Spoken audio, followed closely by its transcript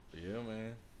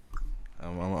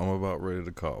about ready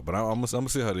to call. But I'm gonna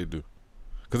see how they do,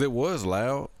 because it was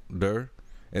louder,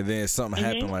 and then something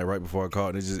happened like right before I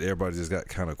called, and everybody just got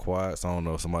kind of quiet. So I don't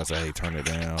know if somebody said, "Hey, turn it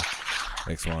down."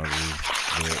 X, Y, and Z.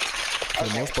 But for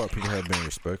the most part, people have been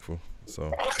respectful.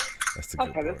 So that's the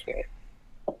good part. That's good.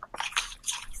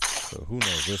 So who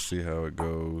knows? Let's see how it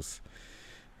goes.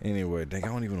 Anyway, dang, I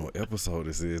don't even know what episode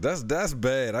this is. That's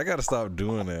bad. I gotta stop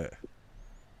doing that.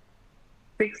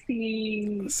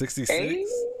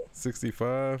 66?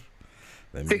 65?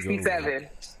 67.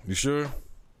 You sure?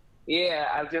 Yeah,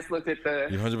 I just looked at the.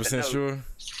 You 100% sure?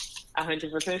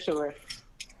 100% sure.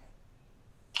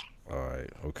 All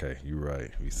right. Okay, you're right.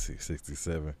 We see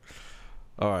 67.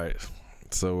 All right.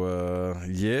 So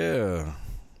yeah.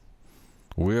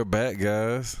 We're back,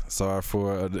 guys. Sorry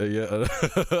for again.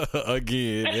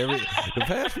 The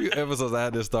past few episodes I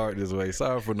had to start this way.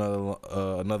 Sorry for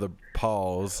another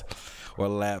pause or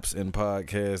lapse in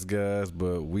podcast, guys.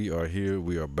 But we are here.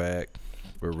 We are back.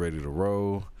 We're ready to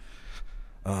roll.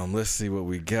 Let's see what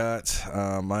we got.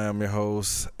 I am your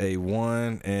host,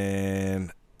 A1, and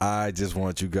I just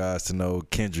want you guys to know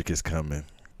Kendrick is coming.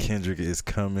 Kendrick is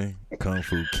coming. Kung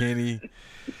Fu Kenny.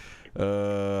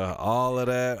 All of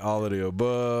that, all of the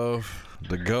above,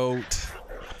 the GOAT,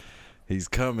 he's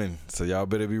coming, so y'all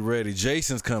better be ready.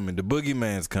 Jason's coming, the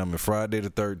Boogeyman's coming, Friday the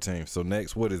 13th. So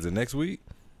what is it, next week?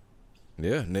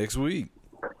 Yeah, next week.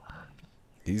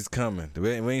 He's coming. We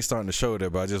ain't starting the show there,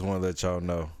 but I just want to let y'all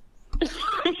know.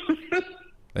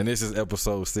 And this is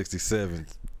episode 67,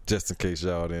 just in case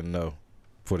y'all didn't know,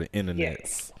 for the internet.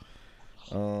 Yes.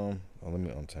 Let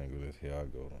me untangle this. Here I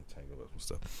go. Untangle up some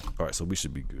stuff. All right, so we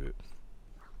should be good.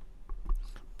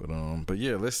 But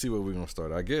yeah, let's see where we're gonna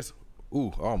start. I guess.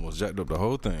 Ooh, I almost jacked up the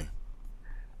whole thing.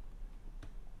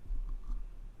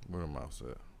 Where the mouse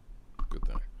at? Good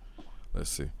thing. Let's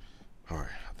see. All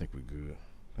right, I think we good.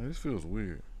 Now, this feels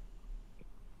weird.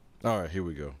 All right, here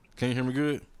we go. Can you hear me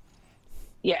good?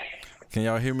 Yes. Can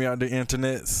y'all hear me out the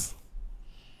internets?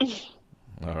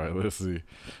 All right, let's see.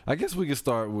 I guess we can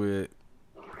start with.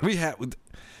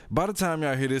 By the time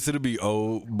y'all hear this, it'll be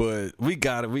old, but we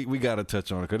gotta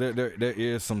touch on it, because there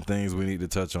is some things we need to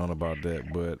touch on about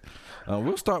that. But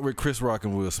we'll start with Chris Rock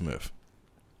and Will Smith.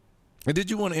 And did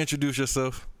you want to introduce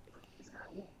yourself?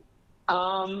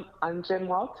 I'm Jen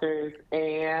Walters,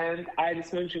 and I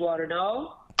just want you all to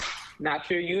know, not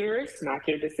your uterus, not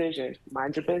your decision.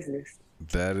 Mind your business.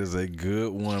 That is a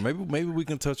good one. Maybe we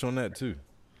can touch on that too.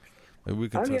 Maybe we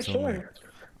can touch on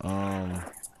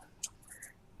that.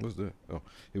 What's that? Oh,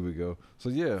 here we go. So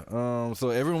yeah,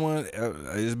 so everyone,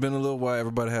 it's been a little while.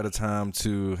 Everybody had a time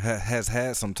has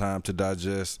had some time to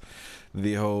digest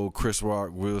the whole Chris Rock,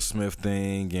 Will Smith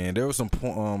thing, and there were some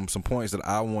points that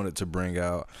I wanted to bring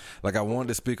out. Like, I wanted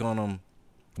to speak on them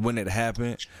when it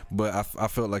happened, but I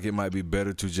felt like it might be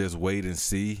better to just wait and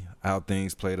see how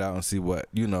things played out and see what,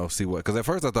 because at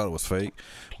first I thought it was fake,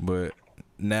 but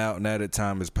now that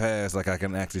time has passed, like, I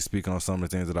can actually speak on some of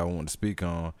the things that I want to speak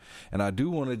on. And I do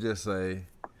want to just say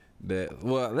that,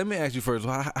 well, let me ask you first,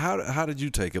 how did you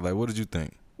take it? Like, what did you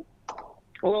think?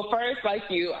 Well, first, like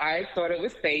you, I thought it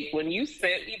was fake. When you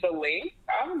sent me the link,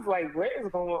 I was like, what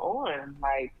is going on?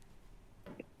 Like,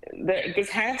 this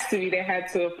has to be, they had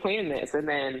to have planned this. And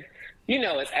then,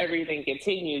 as everything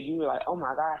continued, you were like, oh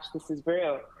my gosh, this is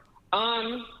real.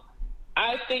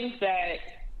 I think that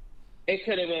it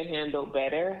could have been handled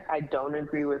better. I don't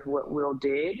agree with what Will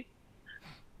did.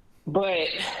 But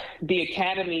the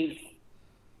Academy's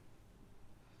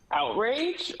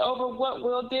outrage over what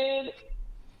Will did,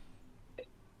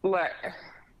 like,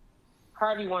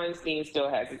 Harvey Weinstein still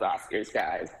has his Oscars,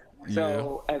 guys.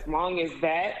 So as long as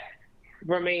that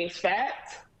remains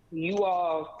fact, you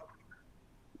all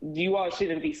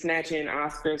shouldn't be snatching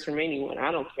Oscars from anyone.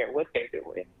 I don't care what they're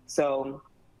doing. So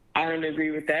I don't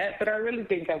agree with that, but I really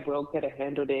think that Will could have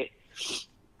handled it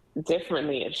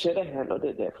differently. It should have handled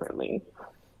it differently.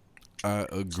 I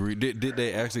agree. Did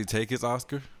they actually take his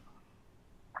Oscar?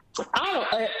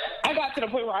 I got to the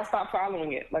point where I stopped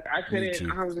following it. Like, I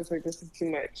couldn't. I was just like, this is too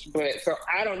much. But so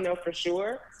I don't know for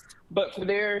sure. But for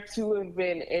there to have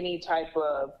been any type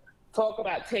of talk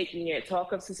about taking it,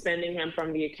 talk of suspending him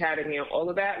from the Academy and all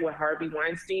of that, where Harvey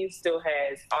Weinstein still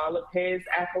has all of his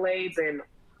accolades, and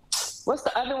what's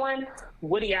the other one?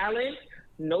 Woody Allen?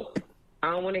 Nope.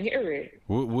 I don't want to hear it.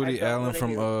 Woody Allen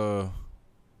from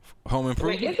Home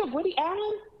Improvement? Wait, is it Woody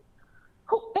Allen?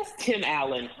 That's Tim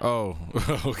Allen. Oh,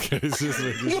 okay.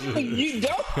 You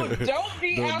don't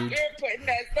be out here putting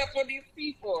that stuff on these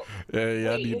people.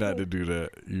 Yeah, I need not to do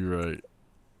that. You're right.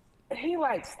 He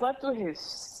slept with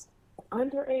his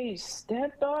underage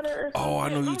stepdaughter or something. Oh, I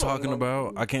know who you're talking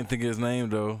about. I can't think of his name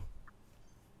though.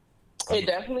 It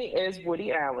definitely is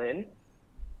Woody Allen.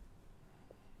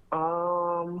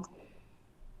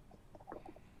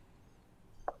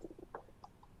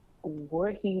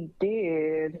 What he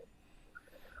did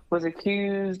was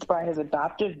accused by his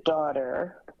adoptive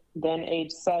daughter, then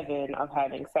age 7, of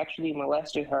having sexually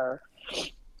molested her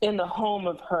in the home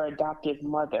of her adoptive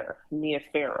mother, Mia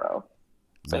Farrow.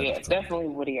 So yeah, definitely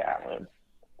Woody Allen.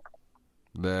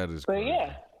 That is. But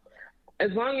yeah,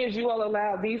 as long as you all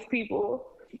allow these people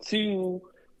to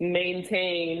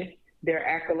maintain their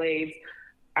accolades,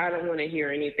 I don't want to hear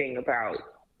anything about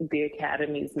the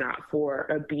Academy's not for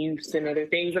abuse and other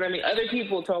things. And I mean, other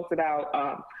people talked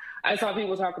about, I saw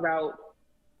people talk about,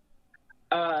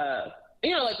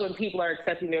 like when people are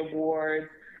accepting their awards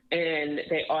and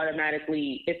they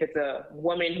automatically, if it's a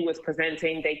woman who is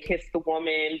presenting, they kiss the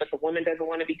woman, but the woman doesn't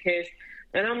want to be kissed.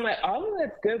 And I'm like, all of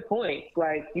that's good points.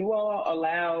 Like, you all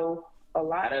allow a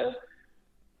lot of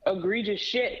egregious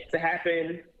shit to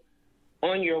happen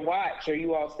on your watch, or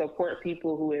you all support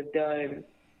people who have done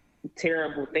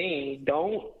terrible things.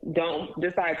 Don't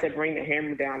decide to bring the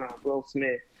hammer down on Will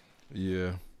Smith.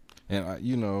 Yeah. And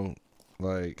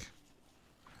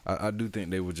I do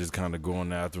think they were just kind of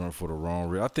going after him for the wrong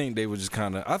reason. I think they were just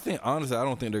honestly, I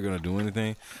don't think they're going to do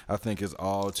anything. I think it's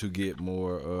all to get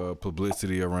more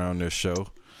publicity around their show,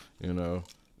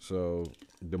 So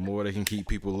the more they can keep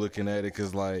people looking at it,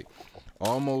 because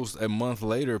almost a month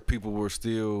later, people were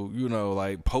still,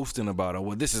 posting about it.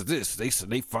 Well, this is this.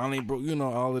 They finally broke,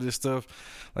 all of this stuff.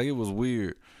 It was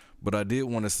weird. But I did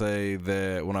want to say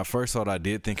that when I first saw it, I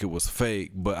did think it was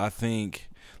fake. But I think,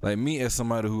 me as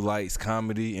somebody who likes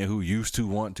comedy and who used to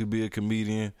want to be a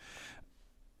comedian,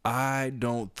 I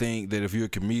don't think that if you're a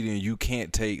comedian, you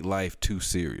can't take life too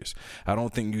serious. I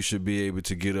don't think you should be able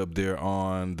to get up there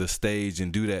on the stage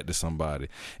and do that to somebody.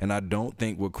 And I don't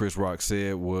think what Chris Rock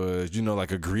said was,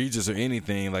 egregious or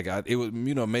anything. It was,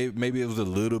 maybe it was a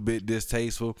little bit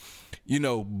distasteful,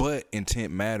 but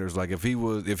intent matters. If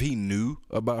he knew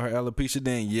about her alopecia,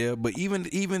 then yeah. But even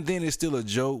then, it's still a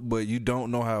joke. But you don't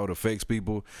know how it affects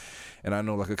people. And I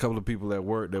know a couple of people at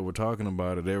work that were talking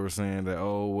about it. They were saying that,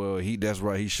 oh, well, that's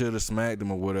right. He should have smacked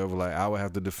him or whatever. I would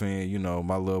have to defend,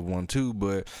 my loved one too.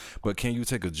 But can you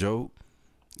take a joke?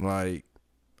 But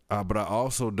I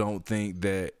also don't think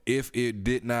that if it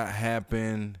did not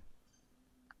happen,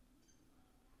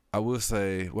 I will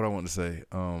say what I want to say.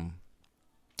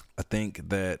 I think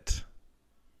that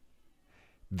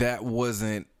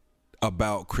wasn't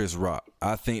about Chris Rock.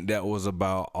 I think that was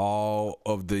about all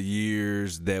of the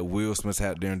years that Will Smith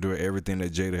had to endure everything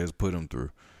that Jada has put him through.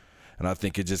 And I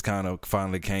think it just kind of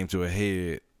finally came to a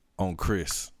head on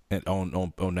Chris and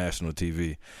on national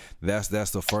TV. That's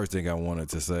the first thing I wanted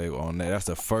to say on that. That's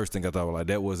the first thing I thought,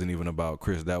 that wasn't even about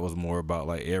Chris. That was more about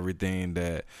everything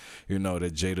that, that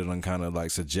Jada done kind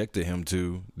of subjected him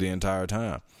to the entire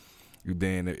time.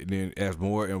 Then as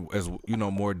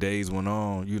more days went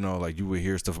on, you would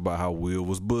hear stuff about how Will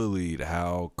was bullied,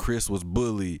 how Chris was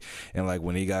bullied, and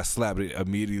when he got slapped, it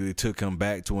immediately took him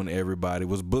back to when everybody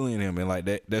was bullying him, and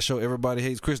that show Everybody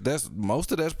Hates Chris.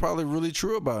 Most of that's probably really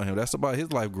true about him. That's about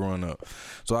his life growing up.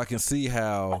 So I can see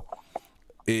how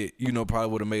it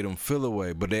probably would have made him feel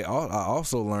away. But I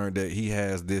also learned that he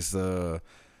has this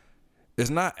it's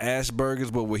not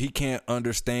Asperger's, but where he can't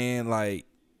understand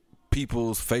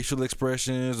people's facial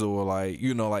expressions or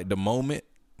the moment.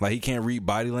 He can't read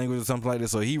body language or something like that.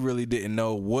 So he really didn't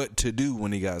know what to do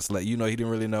when he got slapped. He didn't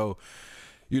really know,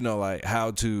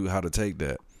 how to take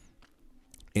that.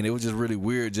 And it was just really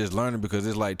weird just learning, because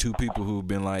it's two people who've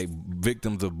been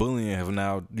victims of bullying have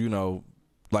now,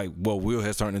 Will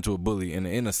has turned into a bully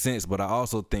in a sense. But I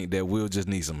also think that Will just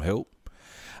needs some help.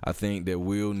 I think that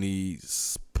Will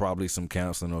needs probably some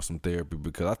counseling or some therapy,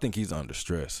 because I think he's under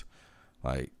stress.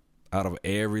 Out of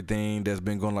everything that's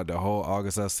been going, the whole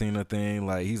August Alsina thing,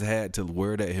 he's had to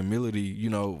wear that humility,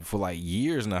 for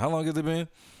years now. How long has it been?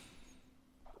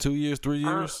 2 years, 3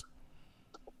 years?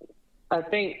 I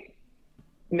think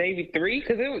maybe 3,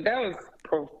 because that was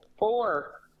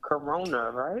before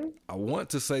Corona, right? I want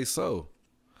to say so,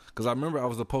 because I remember I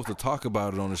was supposed to talk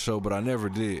about it on the show, but I never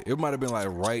did. It might have been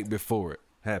right before it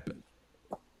happened.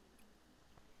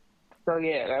 So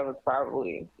yeah, that was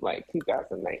probably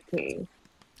 2019.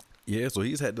 Yeah, so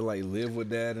he's had to live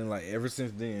with that, and ever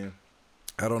since then,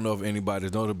 I don't know if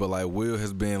anybody's noticed, but Will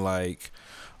has been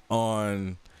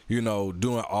on,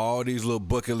 doing all these little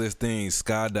bucket list things,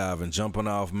 skydiving, jumping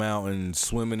off mountains,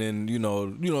 swimming in,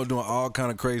 doing all kind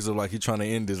of crazy, he's trying to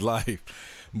end his life.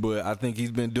 But I think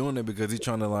he's been doing it because he's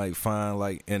trying to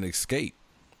find an escape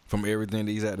from everything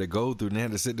that he's had to go through. And they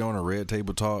had to sit down on a red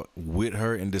table talk with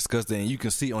her and discuss that, and you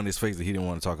can see on his face that he didn't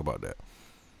want to talk about that.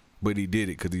 but he did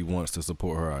it because he wants to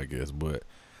support her, I guess. But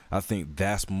I think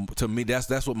that's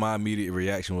what my immediate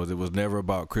reaction was. It was never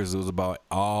about Chris. It was about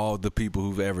all the people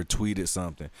who've ever tweeted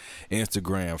something,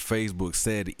 Instagram, Facebook,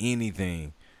 said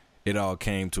anything. It all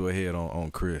came to a head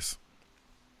on Chris.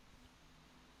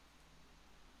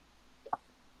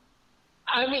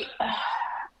 I mean,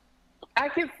 I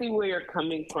can see where you're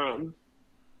coming from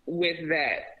with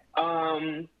that.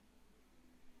 And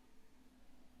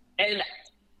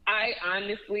I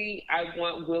honestly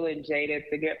want Will and Jada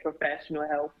to get professional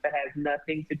help that has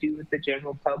nothing to do with the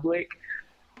general public.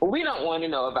 We don't want to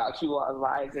know about you all's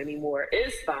lives anymore.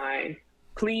 It's fine.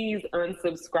 Please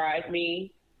unsubscribe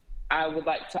me. I would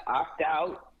like to opt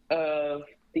out of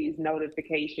these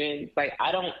notifications. Like,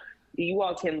 you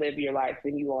all can live your life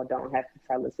and you all don't have to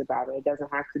tell us about it. It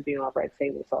doesn't have to be on Red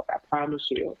Table Talk, I promise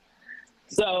you.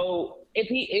 So if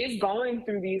he is going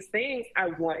through these things, I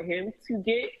want him to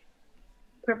get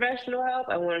professional help.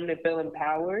 I want him to feel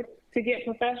empowered to get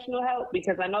professional help,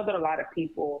 because I know that a lot of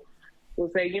people will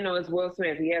say, it's Will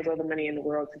Smith. He has all the money in the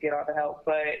world to get all the help.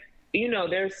 But,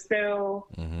 there's still,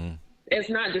 it's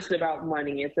not just about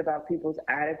money. It's about people's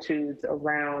attitudes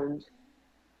around,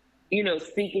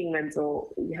 seeking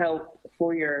mental help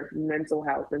for your mental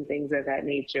health and things of that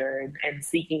nature, and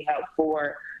seeking help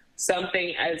for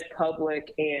something as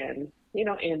public and,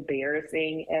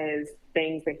 embarrassing as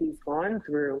things that he's gone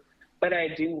through. But I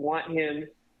do want him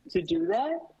to do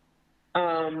that.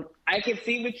 I can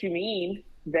see what you mean,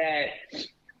 that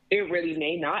it really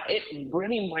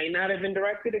might not have been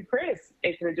directed at Chris.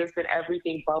 It could have just been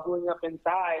everything bubbling up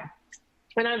inside.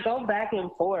 And I go back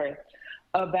and forth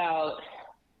about,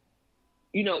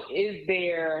 is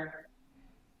there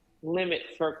limits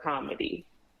for comedy?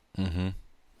 Mm-hmm.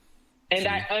 And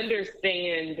I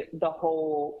understand the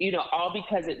whole, all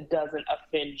because it doesn't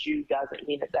offend you doesn't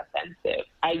mean it's offensive.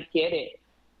 I get it.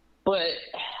 But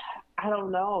I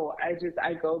don't know. I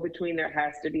go between, there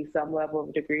has to be some level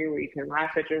of degree where you can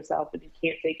laugh at yourself, but you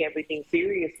can't take everything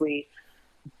seriously.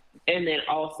 And then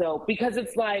also, because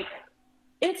it's like,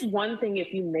 it's one thing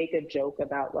if you make a joke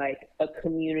about like a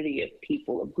community of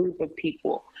people, a group of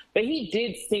people, but he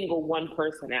did single one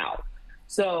person out.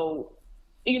 So,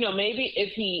 maybe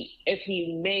if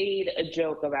he made a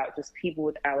joke about just people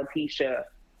with alopecia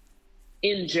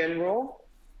in general,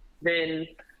 then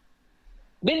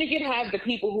you can have the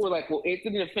people who are like, well, it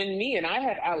didn't offend me and I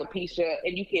have alopecia,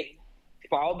 and you can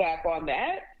fall back on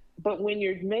that. But when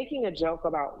you're making a joke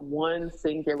about one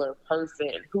singular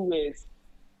person who is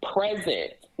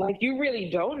present, like, you really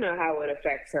don't know how it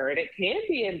affects her. And it can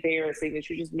be embarrassing that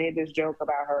you just made this joke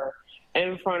about her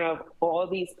in front of all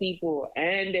these people,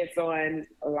 and it's on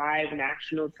live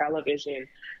national television.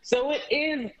 So it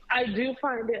is, I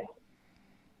find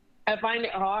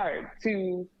it hard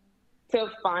to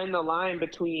find the line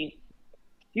between,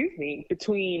 what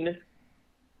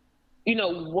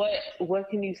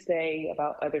can you say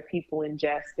about other people in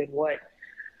jest, and what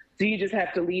do you just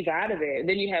have to leave out of it? And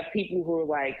then you have people who are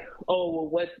like, oh, well,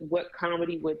 what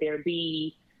comedy would there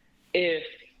be if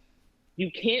you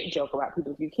can't joke about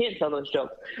people, if you can't tell those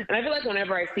jokes? And I feel like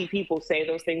whenever I see people say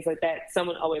those things like that,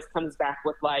 someone always comes back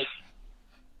with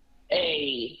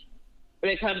they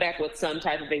come back with some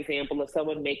type of example of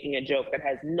someone making a joke that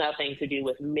has nothing to do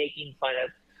with making fun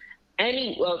of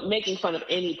any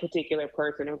particular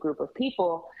person or group of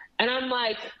people. And I'm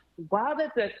like, while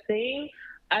that's a thing,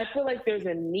 I feel like there's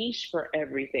a niche for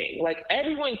everything. Like,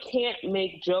 everyone can't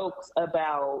make jokes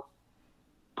about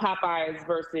Popeyes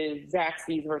versus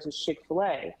Zaxby's versus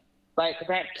Chick-fil-A. Like,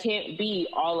 that can't be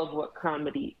all of what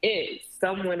comedy is.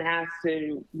 Someone has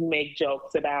to make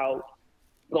jokes about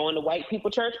going to white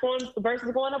people church versus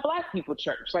going to black people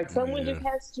church. Like, someone just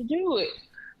has to do it.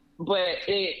 But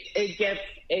it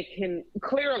can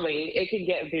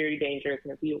get very dangerous,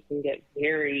 and people can get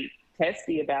very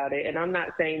testy about it. And I'm not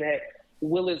saying that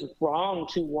Will is wrong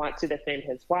to want to defend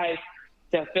his wife,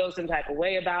 to feel some type of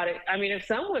way about it. I mean, if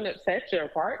someone upsets your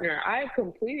partner, I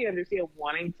completely understand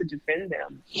wanting to defend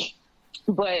them.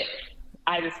 But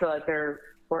I just feel like there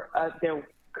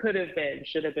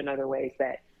should have been other ways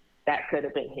that could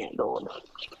have been handled.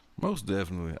 Most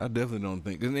definitely. I definitely don't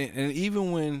think. And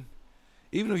even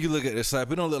if you look at the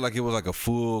side, it don't look like it was like a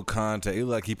full contact. It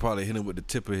looked like he probably hit him with the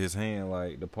tip of his hand,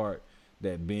 like the part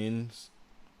that bends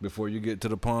before you get to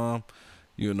the palm.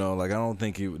 Like, I don't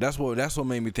think that's what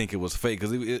made me think it was fake,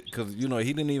 because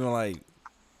he didn't even like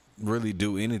really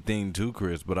do anything to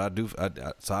Chris. But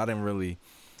so I didn't really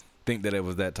think that it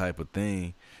was that type of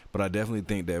thing. But I definitely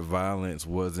think that violence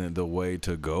wasn't the way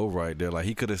to go right there. Like,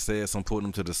 he could have said something, put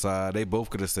him to the side. They both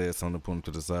could have said something, put him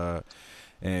to the side.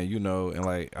 And, you know, and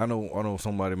like, I know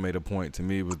somebody made a point to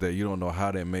me was that you don't know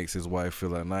how that makes his wife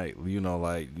feel at night. You know,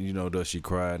 like, you know, does she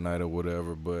cry at night or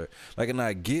whatever? But, like, and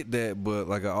I get that, but,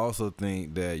 like, I also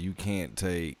think that you can't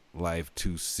take life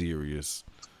too serious.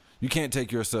 You can't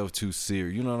take yourself too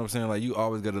serious. You know what I'm saying? Like, you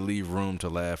always got to leave room to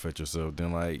laugh at yourself.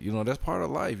 Then, like, you know, that's part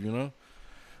of life, you know?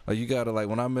 Like, you got to, like,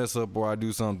 when I mess up or I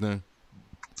do something,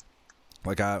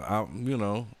 like, I you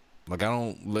know, like, I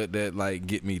don't let that, like,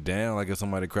 get me down. Like, if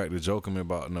somebody cracked a joke at me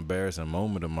about an embarrassing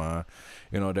moment of mine,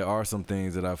 you know, there are some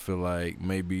things that I feel like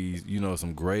maybe, you know,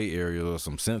 some gray areas or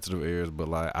some sensitive areas. But,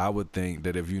 like, I would think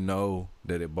that if you know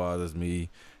that it bothers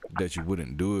me, that you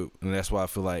wouldn't do it. And that's why I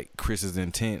feel like Chris's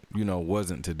intent, you know,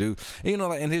 wasn't to do. And, you know,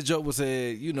 like, and his joke was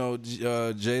said, you know,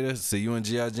 Jada, see you in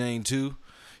G.I. Jane 2.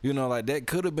 You know, like, that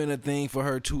could have been a thing for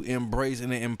her to embrace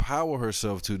and empower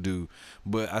herself to do.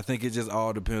 But I think it just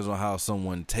all depends on how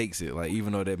someone takes it. Like,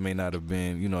 even though that may not have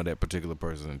been, you know, that particular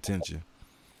person's intention.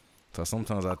 So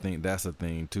sometimes I think that's a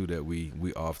thing, too, that we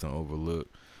often overlook.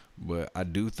 But I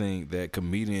do think that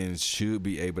comedians should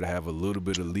be able to have a little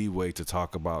bit of leeway to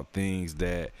talk about things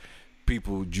that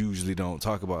people usually don't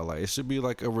talk about. Like, it should be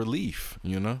like a relief,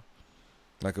 you know?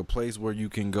 Like a place where you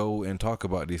can go and talk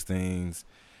about these things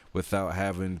without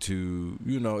having to,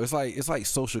 you know, it's like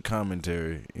social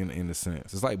commentary in a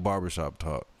sense. It's like barbershop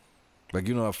talk. Like,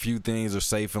 you know, a few things are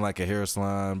safe in like a hair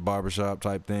salon, barbershop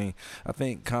type thing. I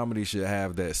think comedy should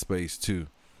have that space too.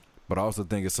 But I also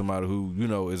think it's somebody who, you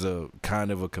know, is a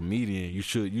kind of a comedian. You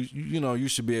should you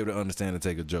should be able to understand and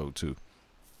take a joke too.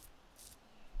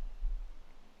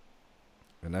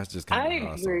 And that's just kind of how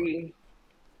I agree.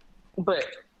 But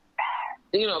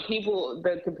you know, people,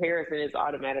 the comparison is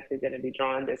automatically going to be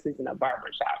drawn. This isn't a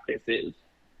barbershop. This is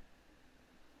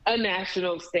a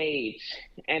national stage.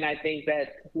 And I think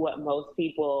that what most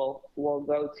people will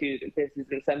go to, this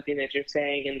isn't something that you're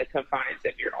saying in the confines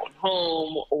of your own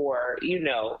home or, you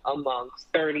know, amongst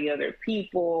 30 other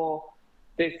people.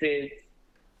 This is,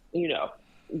 you know,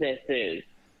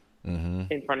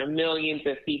 in front of millions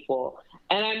of people.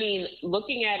 And I mean,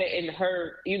 looking at it and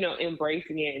her, you know,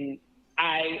 embracing it, and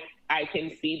I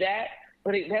can see that,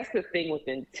 but that's the thing with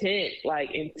intent.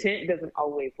 Like, intent doesn't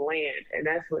always land, and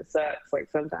that's what sucks. Like,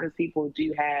 sometimes people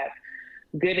do have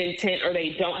good intent or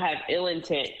they don't have ill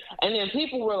intent. And then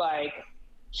people were like,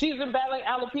 she's been battling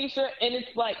alopecia, and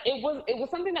it's like, it was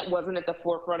something that wasn't at the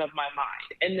forefront of my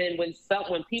mind. And then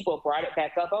when people brought it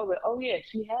back up, I was like, oh yeah,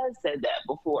 she has said that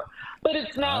before. But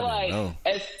it's not like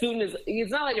as soon as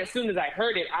I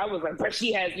heard it, I was like, but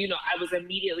she has, you know, I was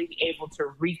immediately able to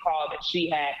recall that she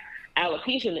had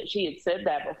alopecia, that she had said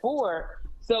that before.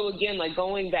 So again, like,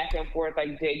 going back and forth,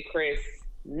 like, did Chris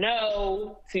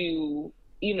know to,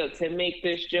 you know, to make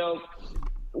this joke?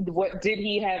 What did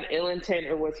he have ill intent,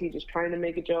 or was he just trying to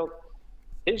make a joke?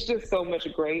 It's just so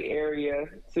much gray area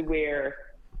to where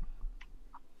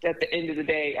at the end of the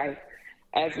day,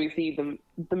 as we see,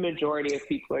 the majority of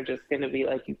people are just going to be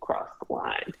like, you crossed the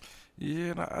line.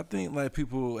 Yeah, and I think, like,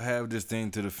 people have this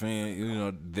thing to defend, you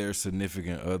know, their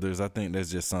significant others. I think that's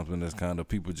just something that's kind of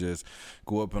people just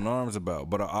go up in arms about.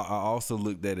 But I also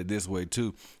looked at it this way,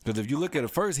 too. Because if you look at it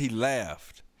first, he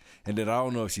laughed. And then I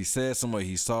don't know if she said something,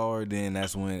 he saw her, then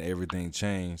that's when everything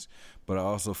changed. But I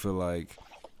also feel like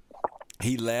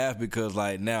he laughed because,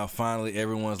 like, now finally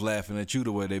everyone's laughing at you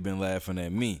the way they've been laughing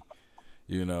at me.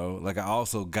 You know, like, I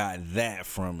also got that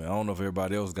from it. I don't know if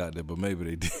everybody else got that, but maybe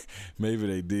they did. Maybe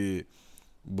they did.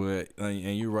 But,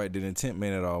 and you're right, the intent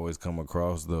may not always come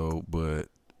across, though. But,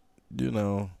 you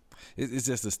know, it's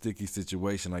just a sticky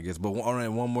situation, I guess. But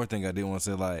one more thing I did want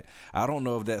to say, like, I don't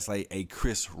know if that's like a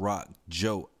Chris Rock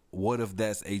joke. What if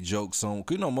that's a joke song?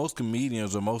 You know, most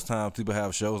comedians or most times people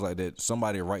have shows like that,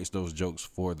 somebody writes those jokes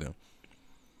for them.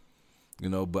 You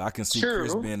know, but I can see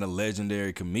Chris being a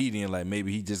legendary comedian. Like,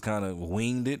 maybe he just kind of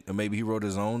winged it, or maybe he wrote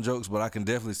his own jokes. But I can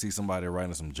definitely see somebody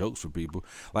writing some jokes for people.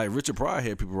 Like, Richard Pryor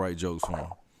had people write jokes for him.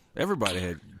 Everybody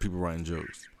had people writing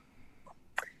jokes.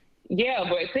 Yeah,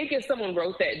 but I think if someone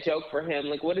wrote that joke for him,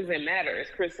 like, what does it matter? Is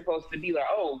Chris supposed to be like,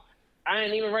 oh, I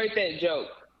didn't even write that joke,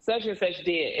 such and such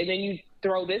did, and then you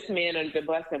throw this man under the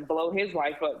bus and blow his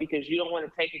life up because you don't want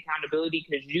to take accountability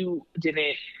because you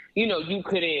didn't, you know, you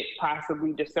couldn't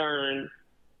possibly discern,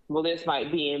 well, this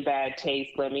might be in bad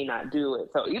taste, let me not do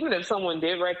it. So even if someone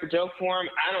did write the joke for him,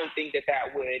 I don't think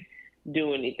that would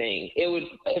do anything. It would,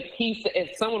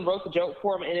 if someone wrote the joke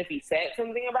for him and if he said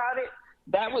something about it,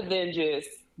 that would then just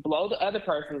blow the other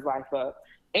person's life up.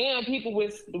 And people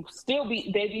would still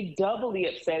they'd be doubly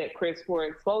upset at Chris for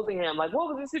exposing him. Like,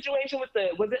 what was the situation with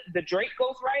was it the Drake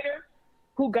ghostwriter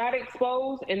who got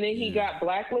exposed and then he got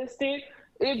blacklisted?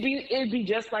 It'd be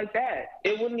just like that.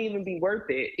 It wouldn't even be worth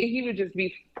it. He would just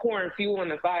be pouring fuel on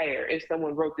the fire if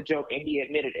someone wrote the joke and he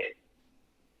admitted it.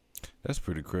 That's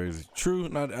pretty crazy. True.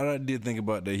 I did think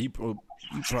about that. He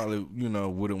probably,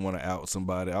 wouldn't want to out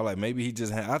somebody. Maybe he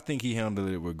just I think he handled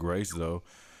it with grace, though.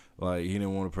 Like, he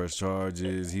didn't want to press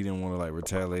charges. He didn't want to,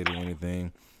 retaliate or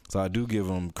anything. So I do give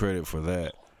him credit for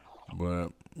that. But,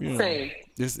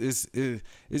 it's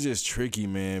just tricky,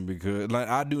 man, because,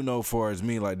 I do know, far as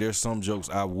me, there's some jokes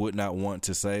I would not want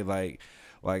to say. Like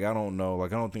I don't know. I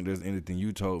don't think there's anything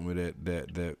you told me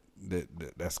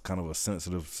that's kind of a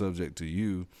sensitive subject to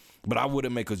you. But I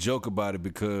wouldn't make a joke about it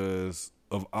because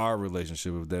of our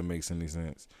relationship, if that makes any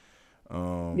sense.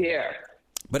 Yeah.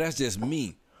 But that's just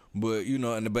me. But,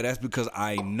 but that's because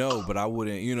I know, but I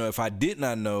wouldn't, if I did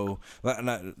not know,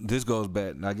 this goes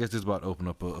back, I guess this is about to open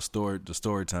up the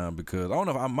story time, because I don't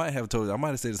know if I might have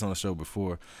said this on the show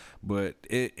before, but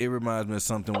it reminds me of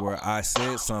something where I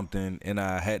said something and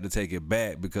I had to take it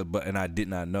back and I did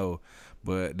not know.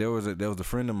 But there was a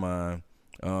friend of mine,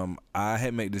 I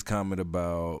had made this comment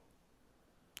about,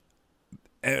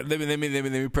 let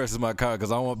me press my car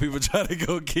because I don't want people trying to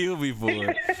go kill me for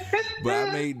it. But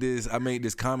I made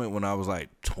this comment when I was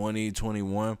 20,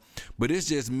 21. But it's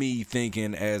just me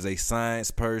thinking as a science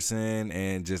person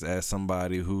and just as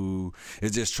somebody who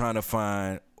is just trying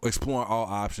to exploring all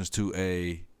options to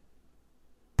a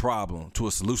problem, to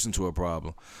a solution to a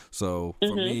problem. So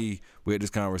for me, we had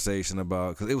this conversation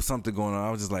about, because it was something going on.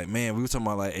 I was just like, man, we were talking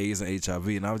about AIDS and HIV,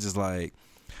 and I was just like,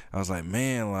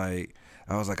 man, I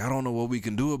don't know what we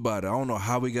can do about it. I don't know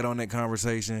how we got on that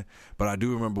conversation, but I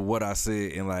do remember what I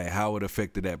said and how it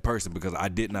affected that person, because I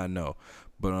did not know.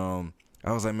 But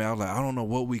I was like, man, I don't know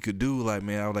what we could do.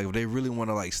 If they really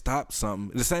want to stop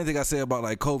something. The same thing I said about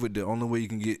COVID. The only way you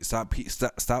can stop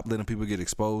letting people get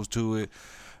exposed to it.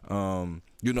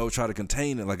 Try to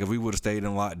contain it. If we would have stayed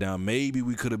in lockdown, maybe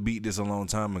we could have beat this a long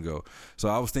time ago. So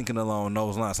I was thinking along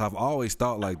those lines. So I've always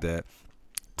thought like that.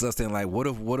 So I was saying, what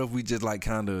if we just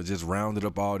kind of just rounded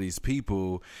up all these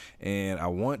people, and I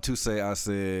want to say, I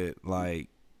said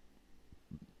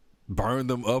burn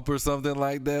them up or something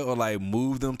like that, or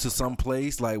move them to some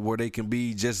place where they can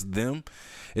be just them.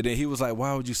 And then he was like,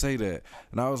 why would you say that?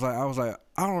 And I was like,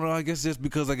 I don't know, I guess just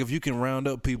because if you can round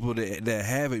up people that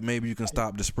have it, maybe you can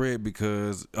stop the spread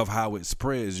because of how it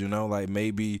spreads,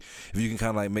 maybe if you can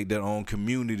kind of make their own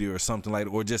community or something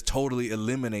or just totally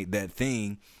eliminate that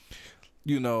thing,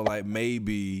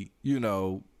 maybe,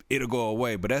 it'll go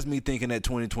away. But that's me thinking that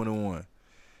 2021.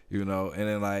 And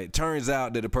then turns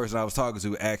out that the person I was talking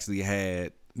to actually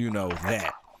had,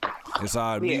 that. And so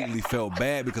I immediately felt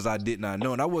bad because I did not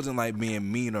know. And I wasn't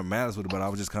being mean or malice with it, but I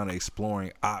was just kind of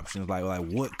exploring options,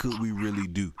 what could we really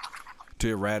do to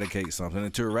eradicate something?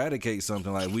 And to eradicate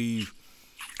something, we've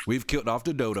killed off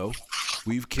the dodo,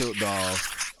 we've killed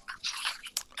off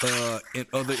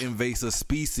other invasive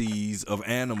species of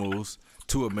animals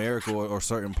to America or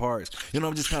certain parts.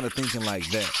 I'm just kind of thinking like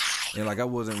that. And I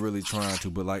wasn't really trying to,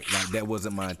 but that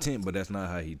wasn't my intent, but that's not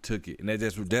how he took it. And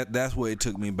that's what it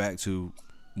took me back to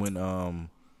when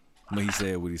he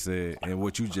said what he said and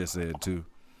what you just said too.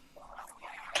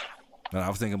 And I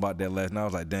was thinking about that last night. I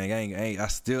was like, dang,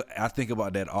 I think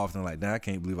about that often. Dang, I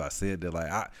can't believe I said that.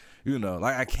 I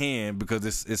can, because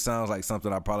it sounds like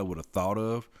something I probably would have thought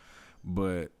of,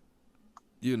 but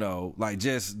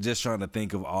just trying to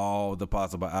think of all the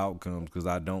possible outcomes, because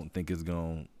I don't think it's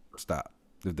gonna stop,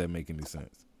 if that make any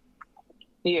sense.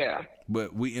 Yeah.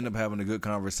 But we end up having a good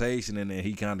conversation, and then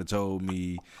he kind of told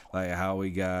me how he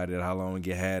got it, how long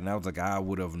he had, and I was like, I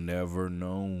would have never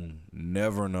known,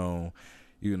 whatever.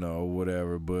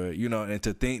 But and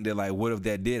to think that what if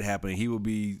that did happen, he would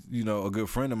be a good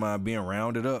friend of mine being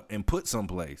rounded up and put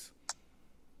someplace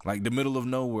the middle of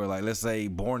nowhere, let's say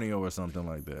Borneo or something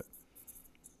like that.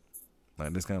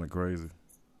 That's kind of crazy.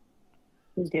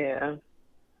 Yeah.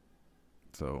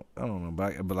 So I don't know,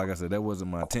 but like I said, that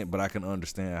wasn't my intent. But I can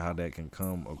understand how that can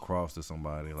come across to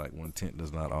somebody, when intent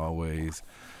does not always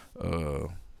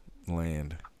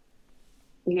land.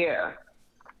 Yeah,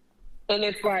 and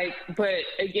it's but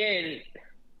again,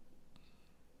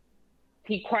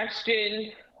 he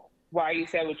questioned why you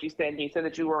said what you said, and you said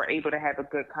that you were able to have a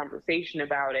good conversation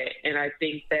about it, and I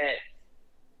think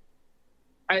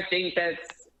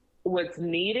that's what's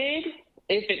needed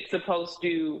if it's supposed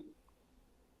to.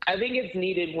 I think it's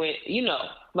needed when,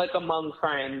 among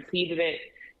friends.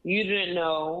 You didn't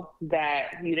know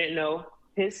that, you didn't know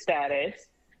his status.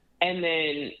 And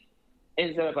then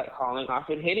instead of calling off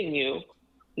and hitting you,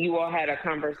 you all had a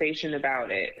conversation about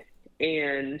it.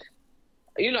 And,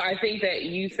 you know, I think that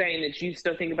you saying that you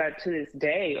still think about it to this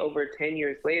day, over 10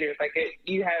 years later, like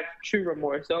you have true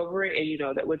remorse over it, and you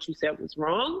know that what you said was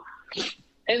wrong.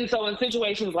 And so in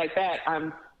situations like that,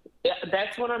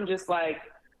 that's when I'm just like,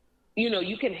 you know,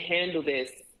 you can handle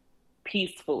this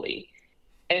peacefully.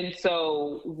 And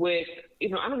so with, you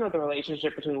know, I don't know the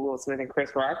relationship between Will Smith and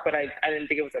Chris Rock, but I didn't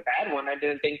think it was a bad one. I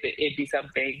didn't think that it'd be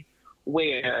something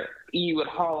where you would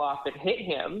haul off and hit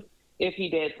him if he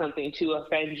did something to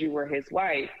offend you or his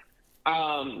wife.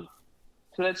 So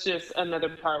that's just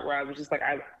another part where I was just like,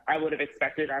 I would have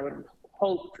expected, I would have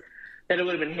hoped that it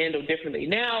would have been handled differently.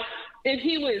 Now, if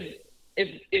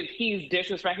he's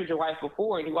disrespected your wife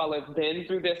before and you all have been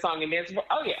through this song and dance before,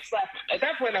 oh yeah, slap him. At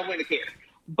that point, I wouldn't care.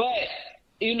 But,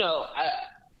 you know,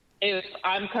 if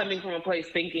I'm coming from a place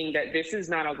thinking that this is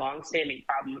not a long-standing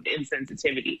problem of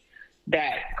insensitivity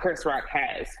that Chris Rock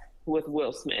has with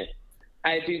Will Smith,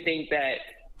 I do think that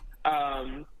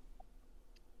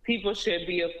people should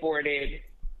be afforded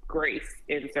grace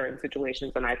in certain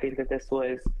situations, and I think that this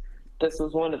was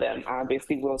one of them.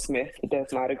 Obviously, Will Smith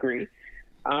does not agree.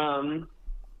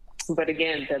 But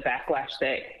again, the backlash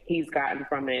that he's gotten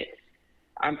from it,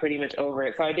 I'm pretty much over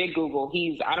it. So I did Google.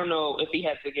 I don't know if he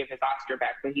had to give his Oscar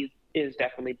back, but he is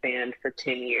definitely banned for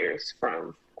 10 years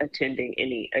from attending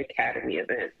any Academy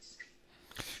events.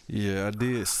 Yeah, I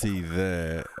did see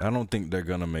that. I don't think they're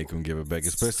gonna make him give it back,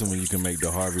 especially when you can make the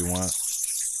Harvey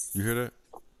Weinstein. You hear that?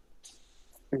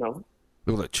 No.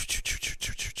 It was like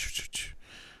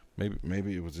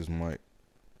maybe it was just Mike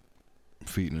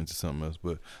feeding into something else,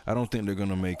 but I don't think they're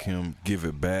gonna make him give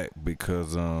it back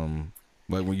because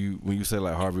like when you say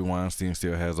like Harvey Weinstein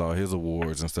still has all his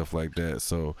awards and stuff like that,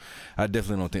 so I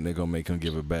definitely don't think they're gonna make him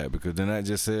give it back, because then that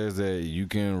just says that you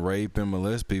can rape and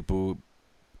molest people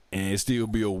and still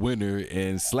be a winner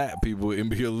and slap people and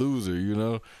be a loser, you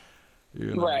know?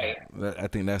 Right. I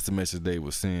think that's the message they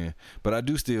were saying. But I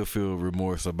do still feel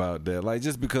remorse about that. Like,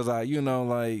 just because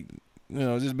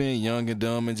just being young and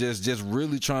dumb and just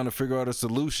really trying to figure out a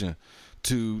solution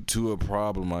to a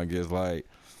problem, I guess. Like,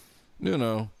 you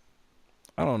know,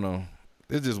 I don't know.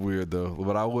 It's just weird, though.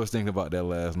 But I was thinking about that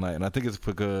last night. And I think it's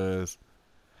because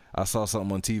I saw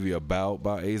something on TV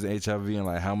about AIDS and HIV and,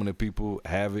 like, how many people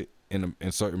have it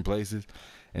in certain places.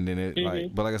 And then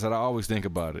it, but like I said, I always think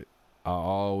about it.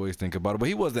 But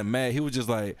he wasn't mad. He was just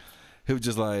like,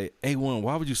 A1,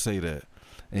 why would you say that?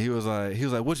 And he was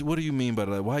like, what do you mean by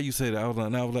that? Like, why you say that? I was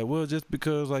like, well, just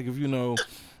because, like, if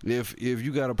if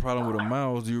you got a problem with a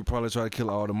mouse, you would probably try to kill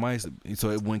all the mice so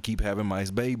it wouldn't keep having mice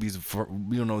babies,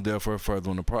 therefore further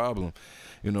on the problem,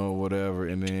 whatever.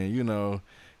 And then,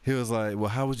 he was like, well,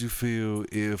 how would you feel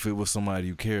if it was somebody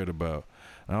you cared about?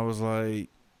 And I was like,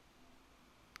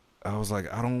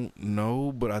 I don't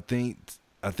know, but I think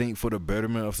for the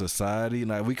betterment of society,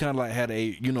 like, we kind of like had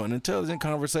an intelligent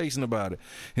conversation about it.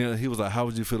 He was like, how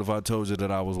would you feel if I told you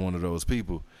that I was one of those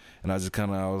people? And I just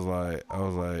kind of, I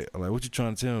was like, what you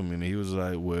trying to tell me? And he was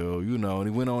like, well, and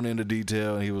he went on into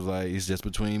detail, and he was like, it's just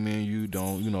between me and you.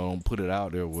 Don't put it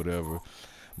out there or whatever.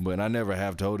 But I never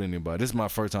have told anybody. This is my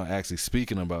first time actually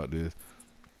speaking about this.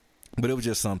 But it was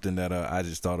just something that I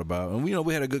just thought about. And,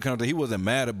 we had a good conversation. He wasn't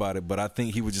mad about it, but I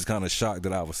think he was just kind of shocked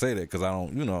that I would say that, because I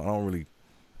don't really,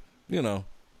 I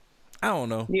don't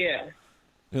know. Yeah.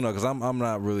 Because I'm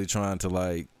not really trying to,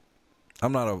 like,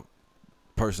 I'm not a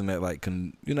person that, like, I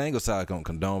ain't gonna say I don't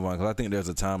condone violence, because I think there's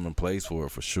a time and place for it,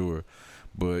 for sure.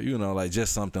 But, like,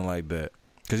 just something like that.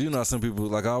 Because, some people,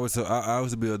 like, I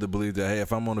always be able to believe that, hey,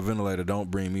 if I'm on a ventilator, don't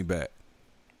bring me back.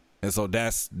 And so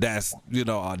that's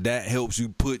that helps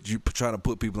you try to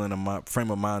put people in a frame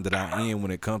of mind that I'm in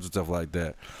when it comes to stuff like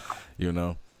that,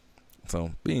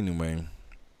 So, anyway.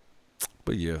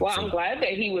 But yeah. Well, I'm glad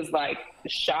that he was, like,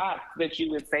 shocked that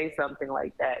you would say something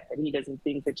like that he doesn't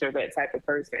think that you're that type of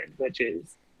person, which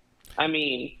is, I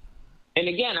mean, and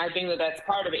again, I think that that's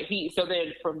part of it. So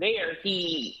then from there,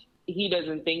 he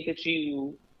doesn't think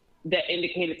that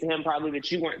indicated to him probably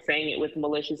that you weren't saying it with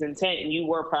malicious intent, and you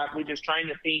were probably just trying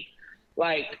to think,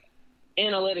 like,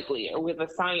 analytically or with a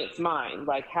science mind,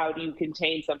 like, how do you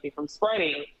contain something from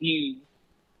spreading?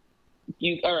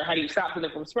 Or how do you stop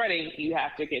something from spreading? You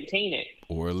have to contain it.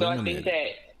 Or eliminate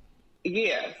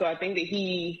it. So I think that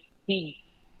he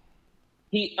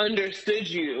understood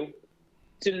you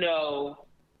to know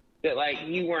that, like,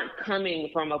 you weren't coming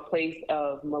from a place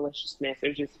of maliciousness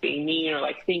or just being mean or,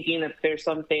 like, thinking that there's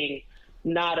something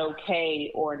not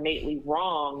okay or innately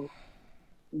wrong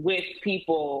with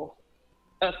people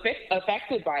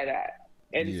affected by that.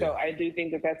 And so I do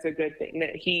think that that's a good thing,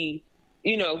 that he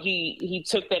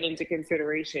took that into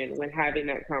consideration when having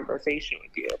that conversation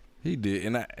with you. He did,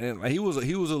 and he was a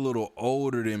little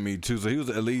older than me too. So he was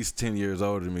at least 10 years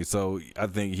older than me. So I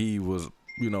think he was,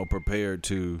 prepared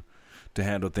to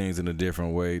handle things in a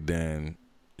different way than,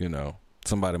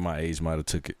 somebody my age might have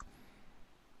took it.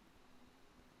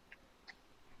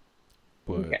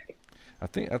 But okay. I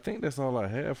think that's all I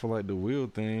have for like the Will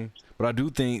thing. But I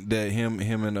do think that him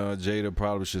and Jada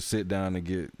probably should sit down and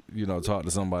get talk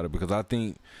to somebody, because I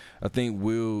think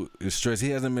Will is stressed. He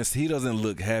doesn't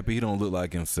look happy. He don't look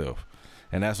like himself,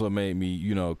 and that's what made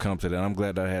me come to that. I'm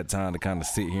glad that I had time to kind of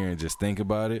sit here and just think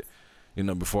about it,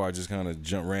 before I just kind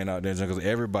of ran out there, because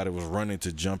everybody was running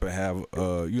to jump and have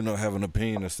have an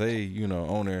opinion to say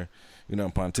on there,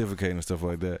 pontificate and stuff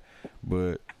like that.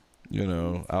 But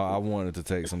I wanted to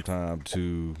take some time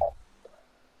to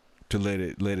let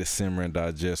it simmer and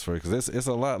digest for it, because it's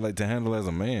a lot like to handle as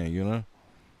a man,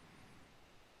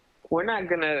 We're not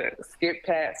gonna skip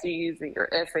past you using your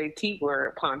SAT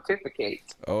word,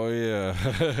 pontificate. Oh yeah,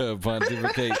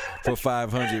 pontificate for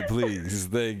 500, please.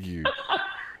 Thank you.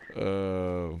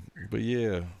 But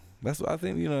yeah, that's what I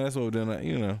think. That's what we're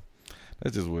doing.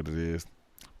 That's just what it is.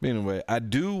 But anyway, I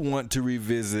do want to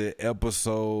revisit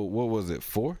episode. What was it?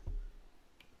 4?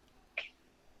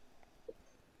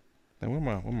 Where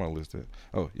my list at?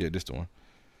 Oh, yeah, this the one.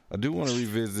 I do want to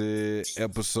revisit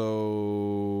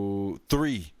episode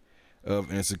 3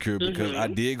 of Insecure, because I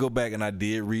did go back and I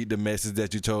did read the message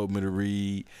that you told me to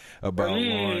read about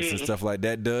Lawrence and stuff like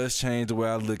that. Does change the way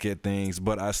I look at things,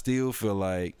 but I still feel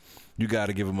like you got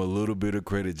to give him a little bit of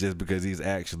credit just because he's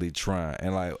actually trying.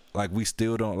 And like we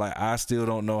still don't, I still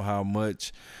don't know how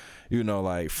much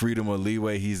freedom or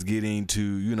leeway he's getting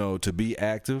to, to be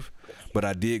active. But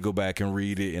I did go back and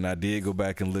read it, and I did go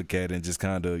back and look at it and just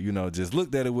kind of, just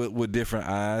looked at it with different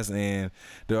eyes. And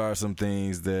there are some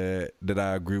things that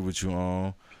I agree with you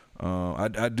on.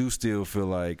 I do still feel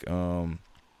like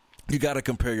you got to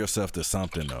compare yourself to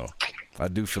something, though. I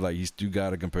do feel like you got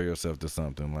to compare yourself to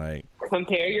something. Like,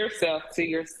 compare yourself to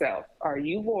yourself. Are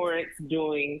you Lawrence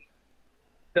doing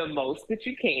the most that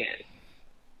you can?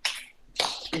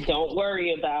 Don't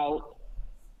worry about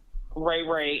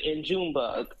Ray and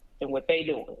Junebug and what they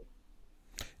doing.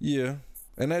 Yeah,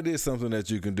 and that is something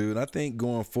that you can do. And I think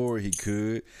going forward he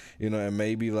could, and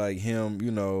maybe like him,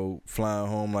 flying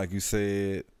home like you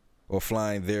said, or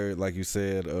flying there like you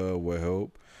said, will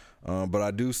help. But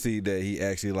I do see that he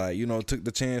actually took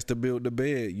the chance to build the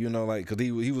bed, because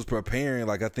he was preparing.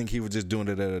 Like, I think he was just doing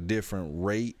it at a different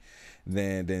rate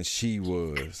than she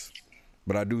was.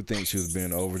 But I do think she was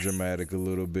being over dramatic a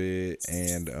little bit,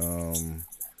 and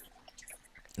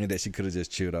that she could have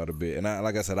just chilled out a bit. And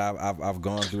like I said, I've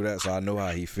gone through that, so I know how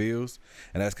he feels,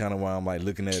 and that's kind of why I'm like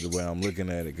looking at it the way I'm looking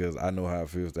at it, because I know how it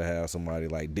feels to have somebody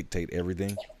like dictate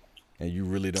everything, and you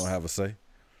really don't have a say.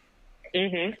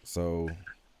 So,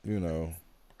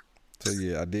 so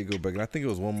yeah, I did go back, and I think it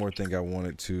was one more thing I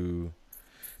wanted to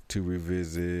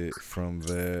revisit from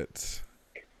that.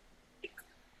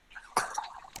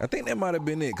 I think that might have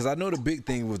been it, because I know the big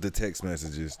thing was the text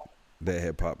messages that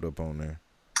had popped up on there.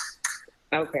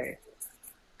 Okay.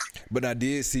 But I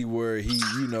did see where he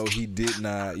did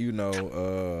not,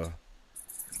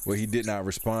 where he did not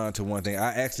respond to one thing.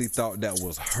 I actually thought that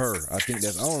was her. I think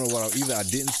that's, I don't know what, either I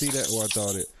didn't see that or I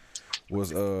thought it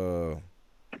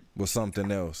was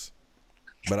something else.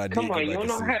 But I did. Come on, you don't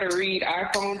know how to read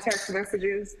iPhone text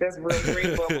messages? That's real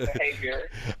green bubble behavior.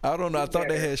 I don't know. I thought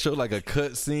they had showed like a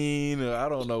cut scene, or I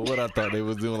don't know what I thought they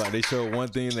was doing. Like they showed one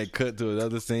thing, they cut to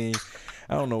another scene.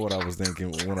 I don't know what I was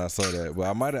thinking when I saw that. But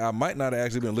I might not have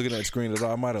actually been looking at the screen at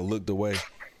all. I might have looked away.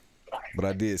 But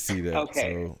I did see that.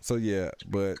 Okay. So yeah.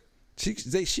 But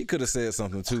she could have said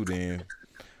something too then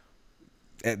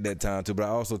at that time too. But I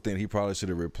also think he probably should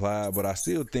have replied. But I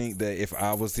still think that if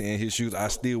I was in his shoes, I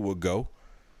still would go.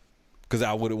 Because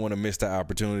I wouldn't want to miss the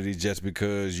opportunity just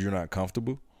because you're not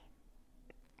comfortable.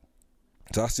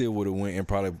 So I still would have went and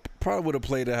probably would have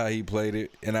played it how he played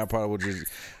it. And I probably would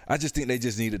I just think they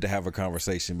just needed to have a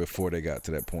conversation before they got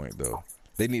to that point, though.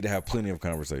 They need to have plenty of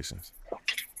conversations.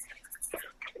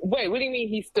 Wait, what do you mean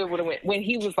he still would have went? When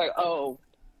he was like, oh,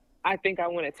 I think I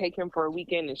want to take him for a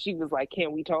weekend, and she was like,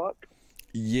 can we talk?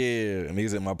 Yeah, and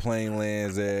he's at my plane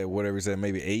lands at whatever he said,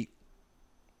 maybe 8.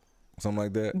 Something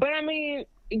like that. But I mean,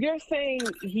 you're saying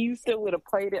he still would have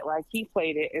played it like he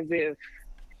played it, as if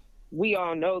we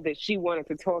all know that she wanted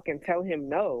to talk and tell him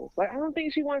no. Like, I don't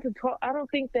think she wanted to talk. I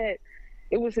don't think that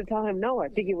it was to tell him no. I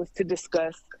think it was to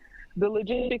discuss the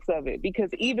logistics of it. Because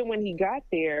even when he got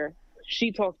there,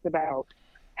 she talked about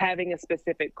having a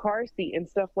specific car seat and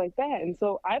stuff like that. And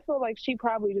so I feel like she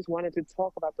probably just wanted to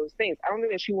talk about those things. I don't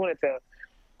think that she wanted to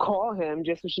call him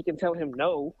just so she can tell him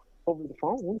no over the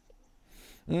phone.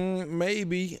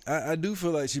 Maybe. I do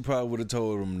feel like she probably would have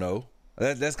told him no.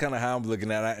 That's kind of how I'm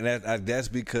looking at it. And that's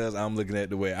because I'm looking at it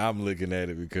the way I'm looking at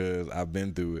it because I've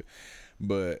been through it.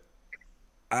 But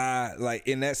I, like,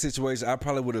 in that situation, I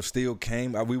probably would have still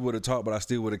came. We would have talked, but I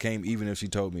still would have came even if she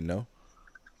told me no.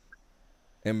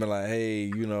 And be like, hey,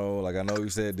 you know, like, I know you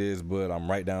said this, but I'm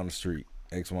right down the street,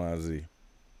 X, Y, and Z.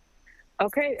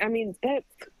 Okay, I mean, that's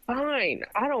fine.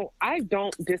 I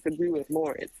don't disagree with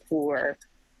Lawrence for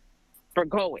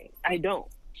going. I don't.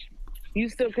 You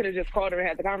still could have just called her and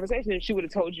had the conversation, and she would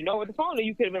have told you no with the phone, and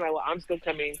you could have been like, well, I'm still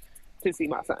coming to see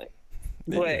my son.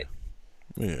 But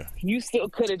you still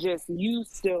could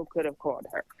have called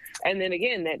her. And then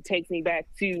again, that takes me back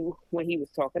to when he was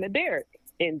talking to Derek,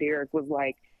 and Derek was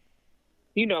like,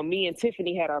 you know, me and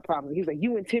Tiffany had our problem. He was like,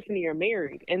 you and Tiffany are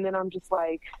married. And then I'm just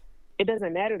like, it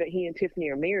doesn't matter that he and Tiffany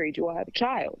are married. You all have a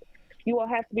child. You all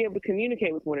have to be able to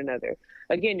communicate with one another.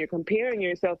 Again, you're comparing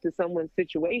yourself to someone's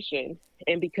situation,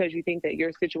 and because you think that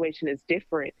your situation is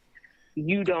different,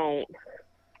 you don't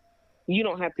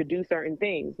have to do certain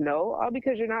things. No, all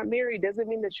because you're not married doesn't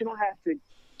mean that you don't have to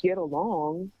get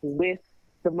along with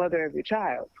the mother of your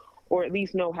child, or at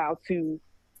least know how to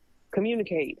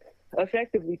communicate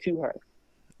effectively to her.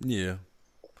 Yeah,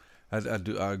 I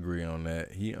agree on that.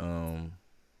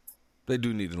 They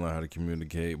do need to learn how to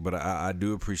communicate, but I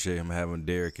do appreciate him having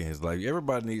Derek in his life.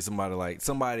 Everybody needs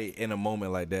somebody in a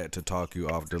moment like that to talk you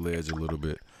off the ledge a little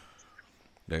bit.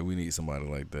 That we need somebody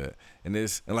like that. And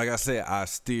like I said, I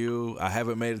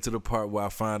haven't made it to the part where I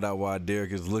find out why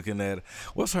Derek is looking at,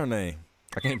 what's her name?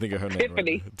 I can't think of her name.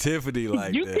 Tiffany. Right now. Tiffany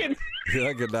like you that.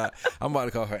 I could not. I'm about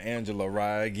to call her Angela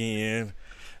Rye again.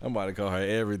 I'm about to call her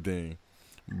everything.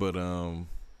 But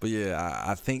yeah,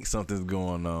 I think something's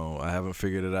going on. I haven't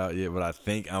figured it out yet, but I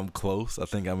think I'm close. I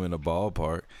think I'm in the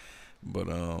ballpark. But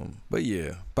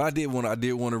yeah. But I did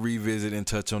want to revisit and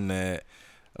touch on that.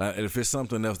 If it's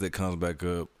something else that comes back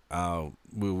up,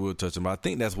 we'll touch on. But I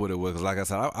think that's what it was. 'Cause like I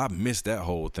said, I missed that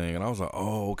whole thing, and I was like,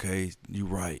 oh, okay, you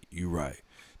right.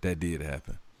 That did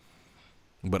happen.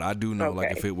 But I do know, okay.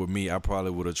 Like, if it were me, I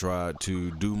probably would have tried to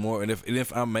do more. And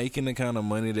if I'm making the kind of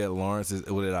money that Lawrence is,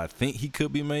 or that I think he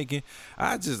could be making,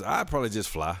 I'd probably just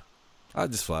fly.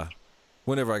 I'd just fly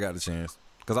whenever I got the chance.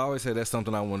 Because I always say that's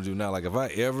something I want to do now. Like, if I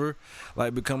ever,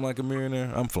 like, become like a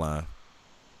millionaire, I'm flying.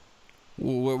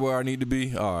 Where I need to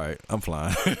be, all right, I'm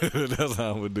flying. That's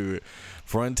how I'm going to do it.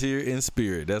 Frontier in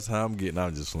spirit. That's how I'm getting.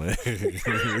 I'm just flying.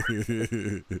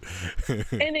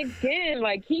 And again,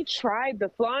 like, he tried the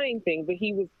flying thing, but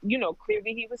he was,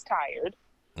 clearly he was tired.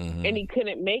 Mm-hmm. And he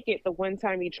couldn't make it the one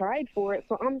time he tried for it.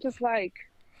 So I'm just like,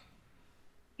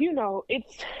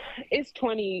 it's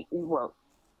 20, well,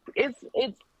 it's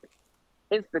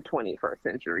the 21st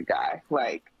century, guy.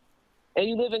 Like, and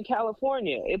you live in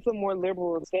California. It's a more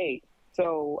liberal state.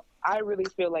 So I really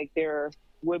feel like there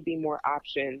would be more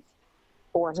options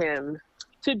for him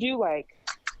to do, like,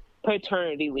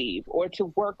 paternity leave or to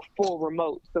work full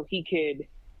remote so he could,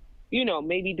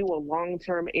 maybe do a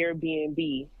long-term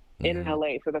Airbnb in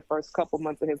LA for the first couple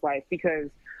months of his life. Because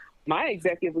my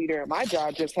executive leader at my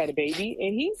job just had a baby,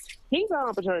 and he's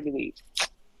on paternity leave.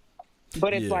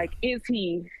 But it's like, is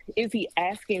he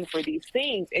asking for these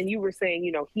things? And you were saying,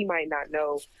 he might not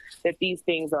know that these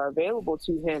things are available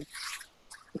to him.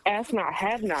 Ask not,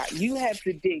 have not. You have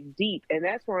to dig deep. And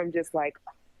that's where I'm just like,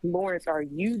 Lawrence, are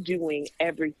you doing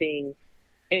everything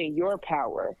in your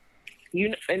power?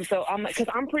 And so I'm like,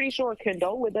 because I'm pretty sure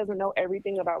Condola doesn't know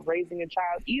everything about raising a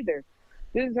child either.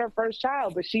 This is her first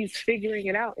child, but she's figuring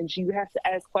it out, and you have to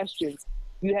ask questions.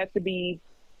 You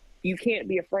can't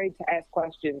be afraid to ask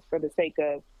questions for the sake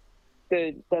of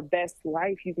the best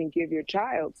life you can give your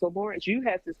child. So Lawrence, you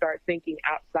have to start thinking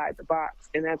outside the box.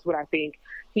 And that's what I think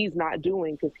he's not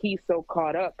doing, because he's so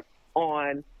caught up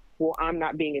on, well, I'm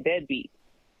not being a deadbeat.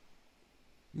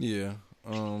 Yeah.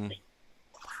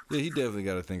 He definitely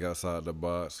got to think outside the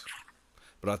box.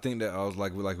 But I think that I was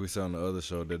like we said on the other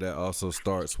show, that also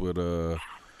starts with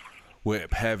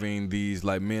having these,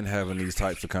 like, men having these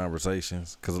types of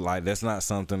conversations. Because, like, that's not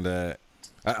something that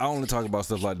I only talk about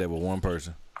stuff like that with one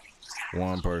person.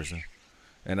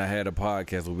 And I had a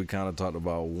podcast where we kind of talked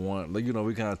about one, like,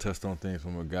 we kind of touched on things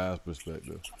from a guy's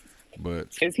perspective. But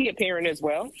is he a parent as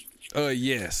well?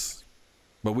 Yes.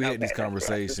 But we had these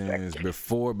conversations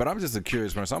before. But I'm just a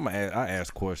curious person. I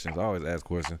ask questions. I always ask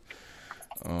questions.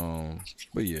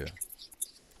 But yeah.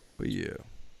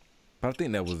 But I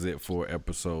think that was it for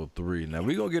episode 3. Now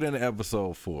we're gonna get into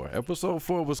episode 4. Episode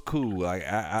 4 was cool. Like,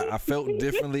 I felt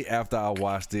differently after I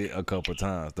watched it a couple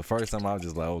times. The first time I was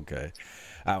just like, okay.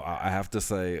 I have to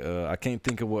say, I can't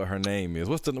think of what her name is.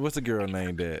 What's the girl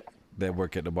name that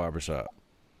work at the barbershop?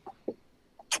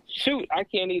 Shoot, I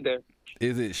can't either.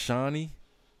 Is it Shawnee?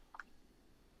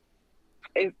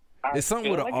 It's something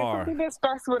with an R. Something that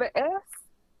starts with an S.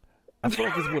 I feel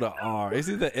like it's with an R. It's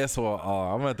either S or an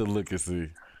R. I'm gonna have to look and see.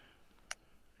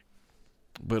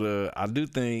 But I do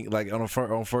think, like, on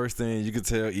first thing, you could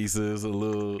tell Issa is a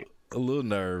little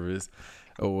nervous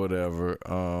or whatever.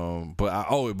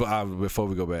 Before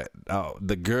we go back,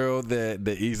 the girl that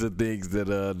Issa thinks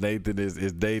that Nathan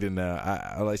is dating now,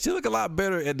 I like, she look a lot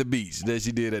better at the beach than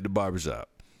she did at the barbershop.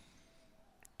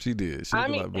 She did. She look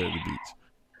a lot better at the beach.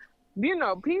 You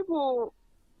know, people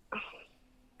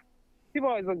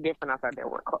always look different outside their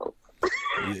work clothes.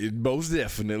 Most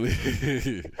definitely.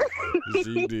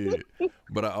 She did.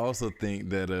 But I also think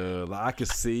that I could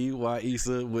see why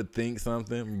Issa would think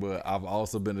something, but I've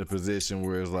also been in a position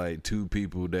where it's like two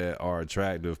people that are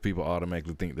attractive, people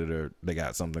automatically think that they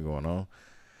got something going on.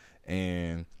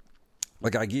 And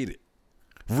like, I get it.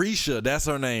 Risha, that's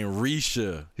her name.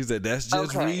 Risha. He said, that's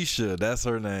just Risha. That's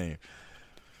her name.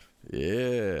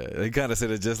 Yeah, they kind of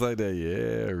said it just like that.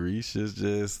 Yeah, Risha's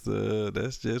just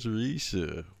that's just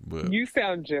Risha. But you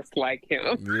sound just like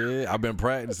him. Yeah, I've been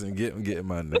practicing getting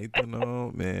my Nathan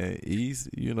on, man. He's,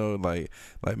 like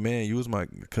man, you was my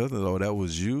cousin. Oh, that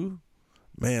was you.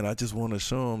 Man, I just want to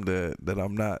show him that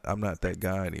I'm not that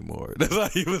guy anymore. That's how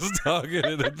he was talking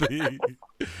in the thing.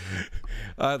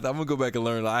 I'm gonna go back and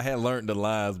learn. I had learned the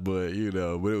lines, but it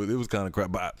was kind of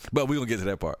crap. But we gonna get to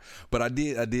that part. But I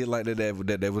did like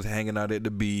that they was hanging out at the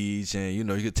beach, and you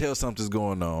could tell something's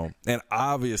going on. And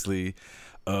obviously,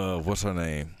 what's her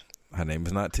name? Her name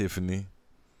is not Tiffany.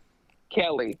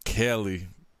 Kelly.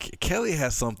 Kelly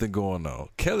has something going on.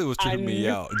 Kelly was tripping me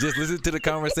out. Just listen to the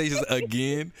conversations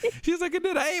again. She was like, and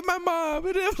then I ate my mom.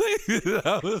 And then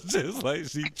I was just like,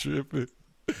 she tripping.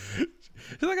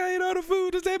 She's like, I ate all the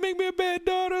food. Does that make me a bad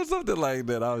daughter or something like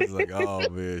that? I was like, oh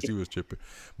man, she was tripping.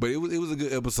 But it was a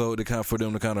good episode for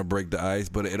them to kind of break the ice.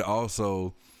 But it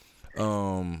also,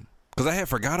 because I had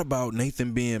forgot about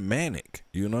Nathan being manic.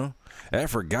 I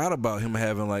had forgot about him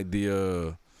having like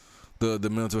the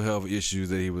mental health issues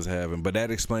that he was having, but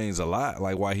that explains a lot,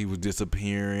 like why he was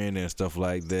disappearing and stuff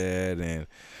like that, and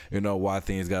why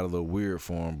things got a little weird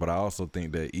for him. But I also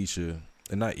think that Issa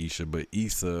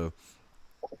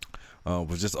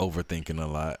was just overthinking a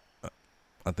lot.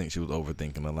 I think she was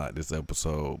overthinking a lot this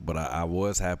episode, but I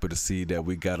was happy to see that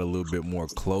we got a little bit more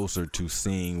closer to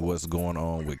seeing what's going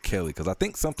on with Kelly, because I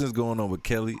think something's going on with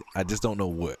Kelly. I just don't know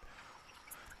what.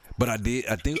 But I do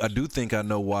think I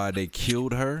know why they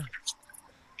killed her.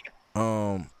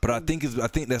 But I think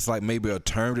that's like maybe a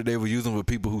term that they were using with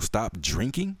people who stopped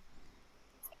drinking.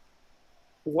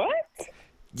 What?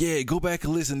 Yeah, go back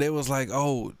and listen. They was like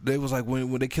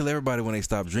when they kill everybody when they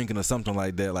stop drinking or something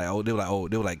like that.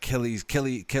 They were like Kelly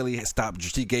stopped.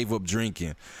 She gave up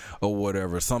drinking or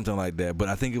whatever, something like that. But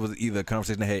I think it was either a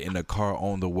conversation they had in the car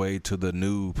on the way to the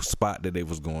new spot that they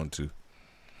was going to.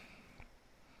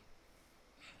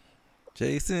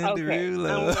 Jason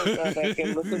Derulo.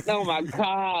 Oh my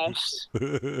gosh.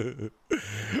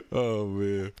 Oh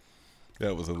man,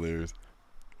 that was hilarious.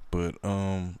 But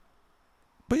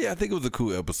yeah, I think it was a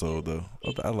cool episode though.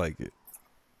 I like it.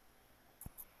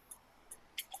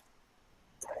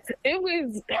 It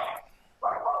was.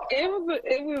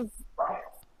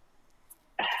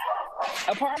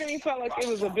 A part of me felt like it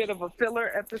was a bit of a filler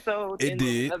episode. It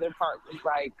did. The other part was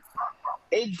like,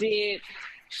 it did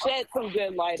shed some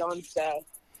good light on stuff.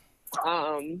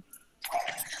 And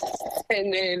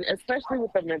then especially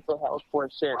with the mental health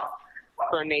portion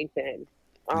for Nathan.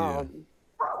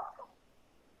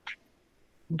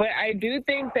 But I do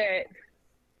think that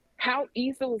how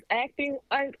Issa was acting,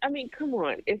 I mean, come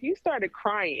on. If you started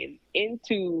crying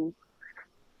into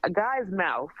a guy's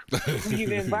mouth,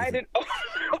 you've invited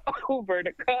over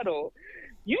to cuddle,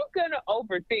 you're gonna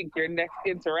overthink your next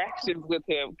interactions with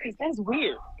him, because that's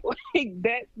weird. Like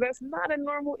that's not a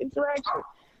normal interaction.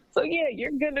 So yeah,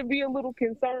 you're gonna be a little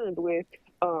concerned with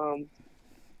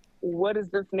what does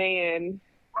this man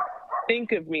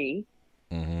think of me,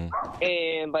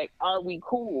 and like, are we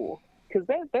cool? Because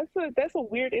that's a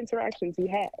weird interaction to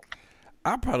have.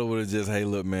 I probably would have just, hey,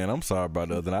 look, man, I'm sorry about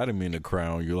the other. I didn't mean to cry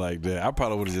on you like that. I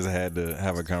probably would have just had to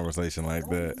have a conversation like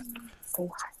that.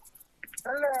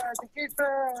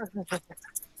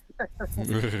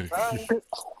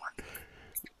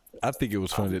 I think it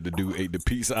was funny that the dude ate the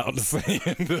pizza out the sand.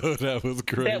 That was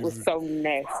crazy. That was so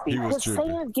nasty. He was tripping.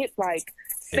 Sand get like,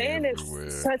 sand everywhere.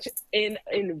 Is such an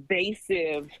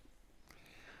invasive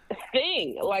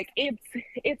thing. Like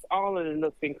it's all in the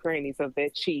nooks and crannies of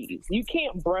that cheese. You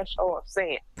can't brush off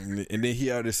sand. And then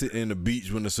he out there sitting in the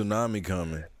beach when the tsunami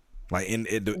coming, like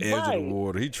at the edge of the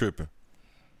water. He tripping.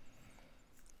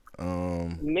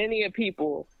 Many of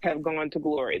people have gone to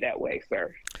glory that way,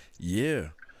 sir. Yeah,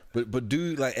 but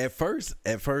dude, like at first.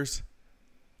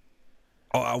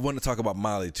 Oh, I want to talk about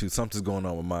Molly too. Something's going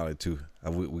on with Molly too.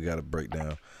 We got to break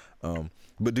down.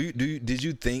 But did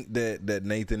you think that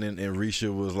Nathan and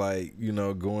Risha was like, you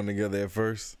know, going together at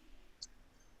first?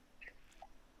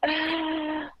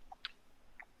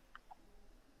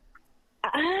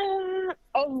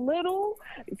 A little.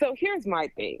 So here's my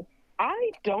thing.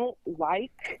 I don't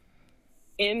like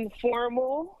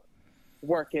informal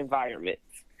work environments.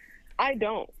 I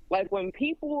don't. Like when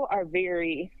people are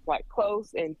very like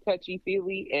close and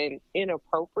touchy-feely and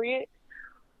inappropriate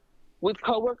with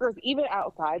coworkers, even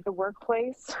outside the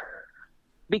workplace,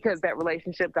 because that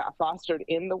relationship got fostered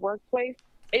in the workplace,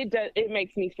 it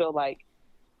makes me feel like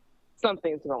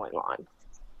something's going on.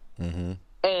 Mm-hmm.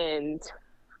 And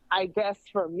I guess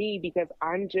for me, because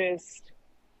I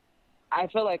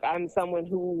feel like I'm someone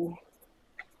who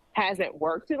hasn't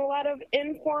worked in a lot of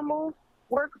informal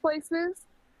workplaces.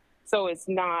 So it's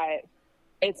not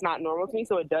normal to me.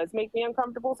 So it does make me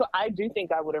uncomfortable. So I do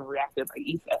think I would have reacted like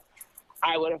Issa.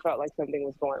 I would have felt like something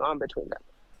was going on between them.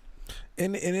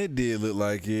 And it did look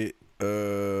like it.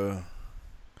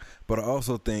 But I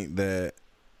also think that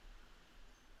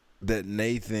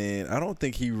Nathan, I don't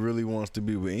think he really wants to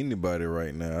be with anybody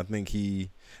right now. I think he's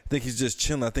just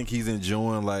chilling. I think he's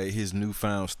enjoying like his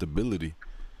newfound stability.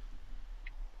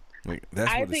 Like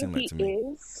that's what it seemed like to me.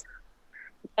 Is.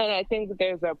 And I think that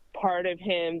there's a part of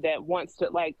him that wants to,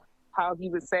 like how he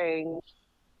was saying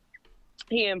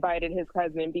he invited his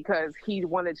cousin because he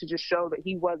wanted to just show that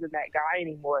he wasn't that guy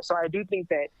anymore. So I do think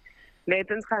that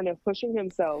Nathan's kind of pushing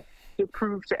himself to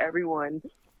prove to everyone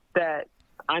that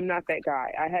I'm not that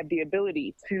guy. I have the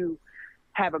ability to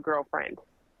have a girlfriend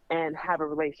and have a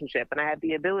relationship. And I have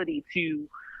the ability to,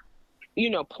 you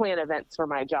know, plan events for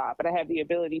my job. But I have the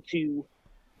ability to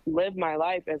live my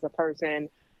life as a person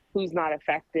who's not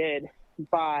affected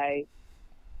by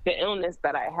the illness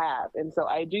that I have. And so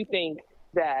I do think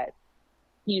that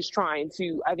he's I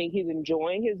think he's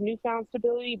enjoying his newfound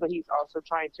stability, but he's also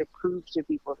trying to prove to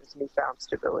people his newfound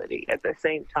stability at the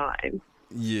same time.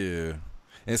 Yeah.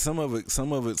 And some of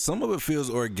it feels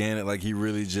organic, like he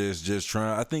really just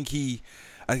trying.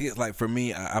 I guess like for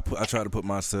me, I try to put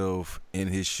myself in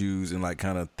his shoes and like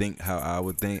kind of think how I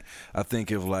would think. I think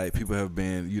if like people have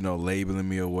been, you know, labeling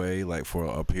me away like for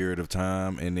a period of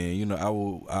time, and then, you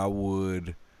know,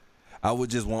 I would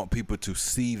just want people to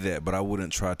see that, but I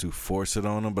wouldn't try to force it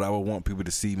on them. But I would want people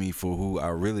to see me for who I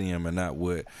really am and not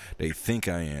what they think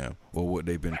I am or what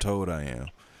they've been told I am.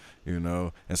 You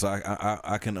know, and so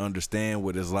I can understand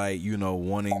what it's like, you know,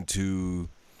 wanting to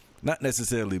not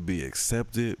necessarily be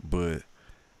accepted, but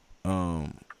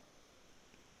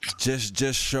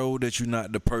just show that you're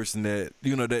not the person that,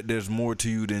 you know, that there's more to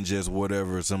you than just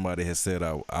whatever somebody has said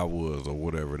I was or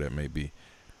whatever that may be.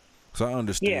 So I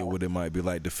understand what it might be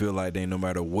like to feel like no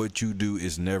matter what you do,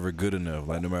 it's never good enough.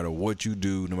 Like no matter what you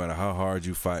do, no matter how hard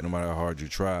you fight, no matter how hard you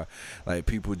try, like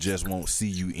people just won't see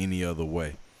you any other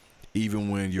way. Even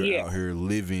when you're out here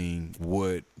living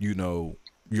what, you know,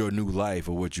 your new life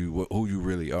or who you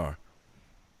really are.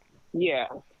 Yeah.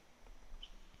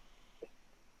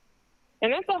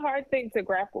 And that's a hard thing to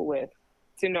grapple with,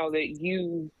 to know that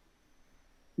you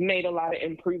made a lot of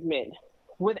improvement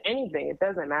with anything. It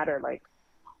doesn't matter like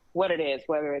what it is,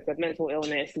 whether it's a mental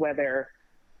illness, whether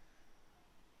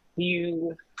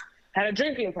you had a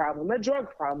drinking problem, a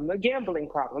drug problem, a gambling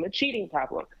problem, a cheating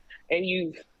problem, and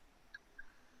you've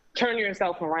turn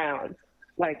yourself around,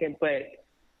 like, but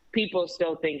people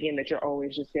still thinking that you're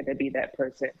always just going to be that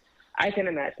person. I can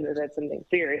imagine that that's something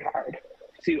very hard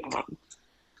to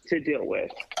deal with.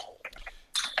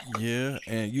 Yeah,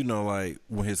 and you know, like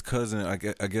when his cousin, I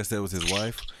guess that was his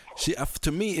wife.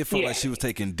 To me, it felt like she was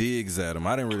taking digs at him.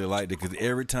 I didn't really like it because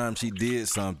every time she did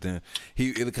something,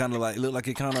 it kind of like looked like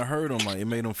it kind of hurt him. Like it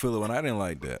made him feel it, and I didn't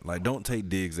like that. Like, don't take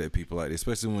digs at people like that,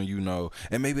 especially when you know,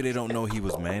 and maybe they don't know he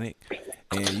was manic,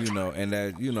 and you know, and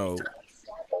that you know.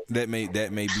 That may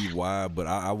be why, but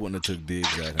I wouldn't have took digs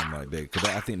at him like that because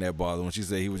I think that bothered when she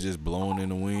said he was just blowing in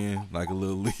the wind like a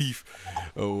little leaf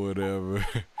or whatever.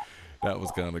 That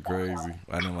was kind of crazy.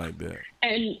 I didn't like that.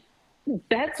 And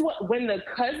that's when the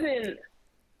cousin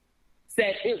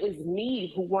said it was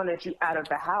me who wanted you out of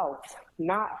the house,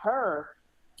 not her.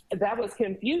 That was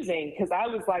confusing because I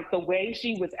was like, the way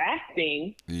she was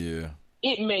acting,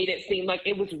 it made it seem like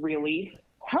it was really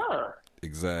her.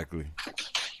 Exactly.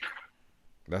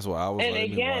 That's why I was. And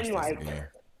again, like,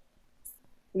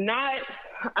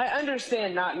 I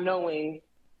understand not knowing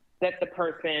that the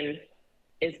person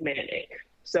is manic.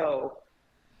 So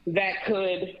that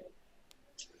could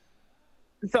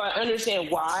So I understand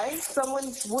why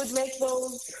someone would make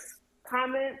those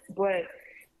comments, but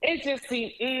it just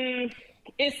seemed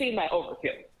like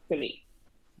overkill to me.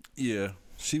 Yeah,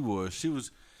 she was.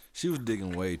 She was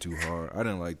digging way too hard. I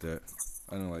didn't like that.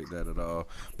 I didn't like that at all.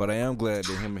 But I am glad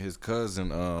that him and his cousin,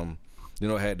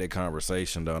 had that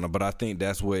conversation though. But I think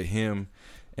that's what him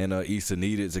and Issa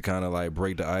needed to kind of like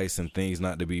break the ice and things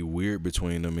not to be weird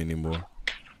between them anymore.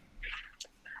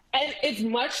 And it's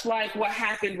much like what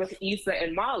happened with Issa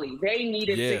and Molly. They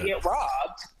needed to get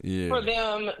robbed for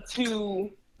them to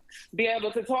be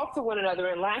able to talk to one another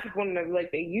and laugh at one another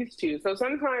like they used to. So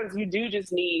sometimes you do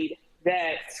just need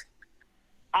that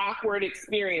awkward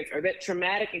experience or that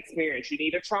traumatic experience. You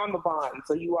need a trauma bond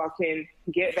so you all can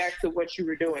get back to what you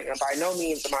were doing. And by no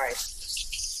means am I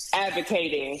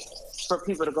advocating for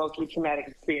people to go through traumatic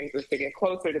experiences to get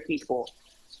closer to people.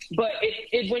 But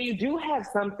when you do have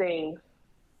something...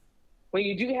 when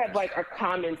you do have like a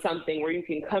common something where you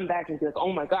can come back and be like,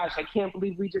 oh my gosh, I can't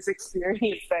believe we just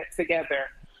experienced that together.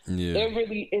 Yeah.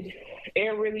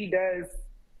 It really does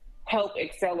help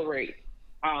accelerate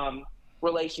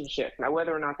relationships. Now,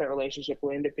 whether or not that relationship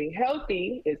will end up being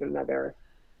healthy it's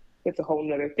a whole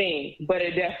nother thing, but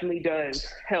it definitely does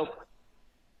help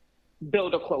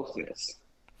build a closeness.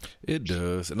 It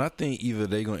does, and I think either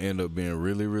they gonna end up being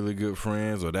really, really good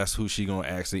friends, or that's who she gonna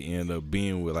actually end up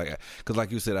being with. Like, because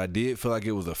like you said, I did feel like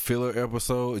it was a filler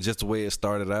episode, just the way it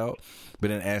started out.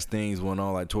 But then as things went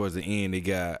on, like towards the end,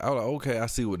 I was like, okay, I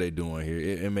see what they're doing here.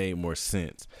 It made more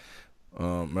sense.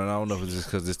 And I don't know if it's just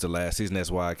because it's the last season,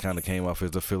 that's why it kind of came off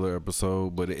as a filler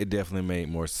episode. But it definitely made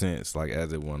more sense, like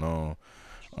as it went on.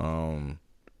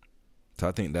 So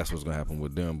I think that's what's gonna happen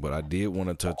with them. But I did want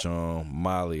to touch on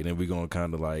Molly, and then we're gonna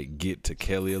kind of like get to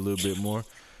Kelly a little bit more.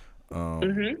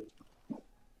 I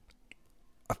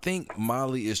think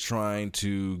Molly is trying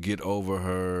to get over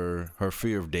her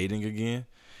fear of dating again,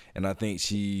 and I think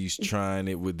she's trying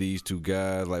it with these two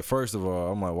guys. Like, first of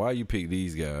all, I'm like, why you pick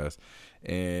these guys?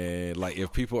 And like,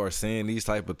 if people are saying these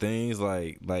type of things,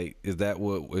 like is that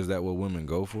what women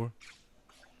go for?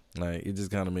 Like, it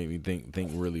just kind of made me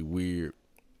think really weird.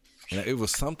 And it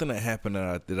was something that happened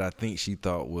that I think she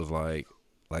thought was like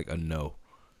a no.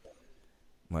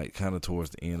 Like kind of towards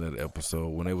the end of the episode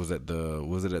when it was at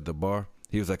the bar?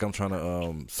 He was like, I'm trying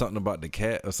to something about the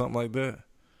cat or something like that.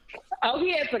 Oh,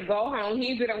 he had to go home.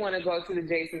 He didn't want to go to the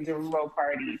Jason Derulo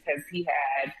party because he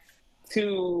had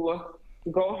to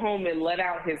go home and let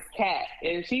out his cat.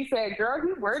 And she said, girl,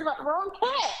 you worried about the wrong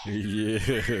cat.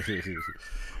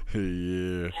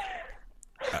 Yeah.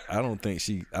 I don't think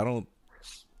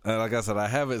like I said, I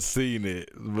haven't seen it,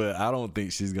 but I don't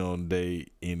think she's going to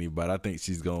date anybody. I think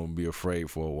she's going to be afraid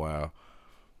for a while.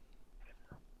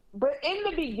 But in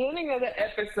the beginning of the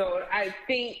episode, I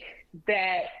think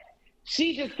that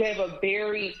she just gave a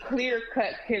very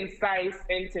clear-cut, concise,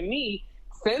 and to me,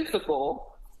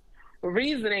 sensible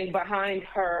reasoning behind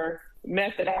her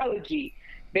methodology.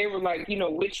 They were like,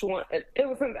 which one, it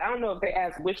was, I don't know if they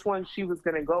asked which one she was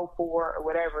going to go for or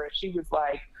whatever. And she was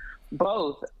like,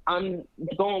 both. I'm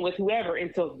going with whoever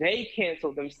until they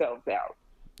cancel themselves out.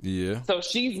 Yeah. So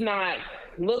she's not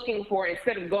looking for,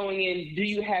 instead of going in, do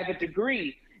you have a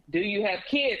degree? Do you have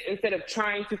kids? Instead of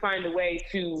trying to find a way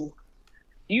to,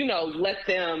 let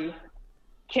them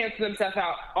cancel themselves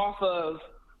out off of,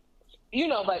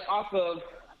 off of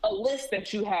a list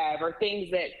that you have or things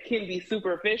that can be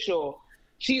superficial.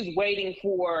 She's waiting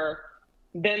for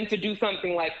them to do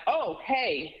something like, oh,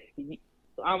 hey,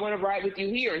 I want to ride with you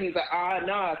here. And he's like,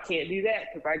 no, I can't do that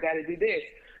because I got to do this.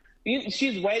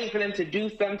 She's waiting for them to do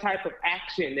some type of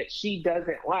action that she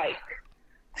doesn't like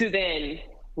to then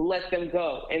let them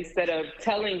go, instead of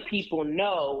telling people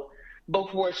no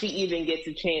before she even gets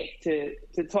a chance to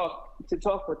talk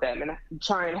with them and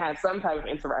try and have some type of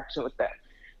interaction with them.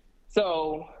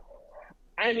 So,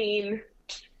 I mean,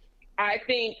 I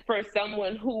think for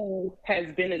someone who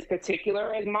has been as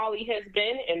particular as Molly has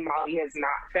been, and Molly has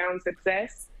not found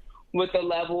success with the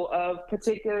level of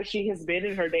particular she has been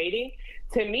in her dating,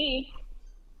 to me,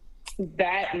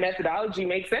 that methodology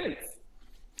makes sense.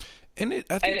 And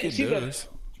I think it does.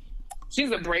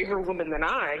 She's a braver woman than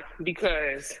I,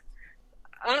 because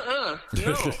no.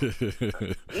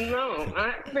 No,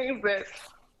 I think that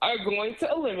are going to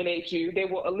eliminate you. They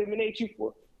will eliminate you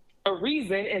for a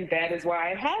reason, and that is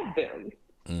why I have them.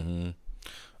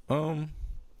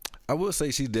 I will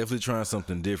say she's definitely trying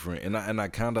something different, and I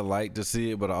kind of like to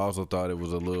see it, but I also thought it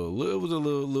was a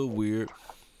little weird.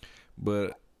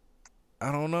 But I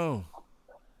don't know.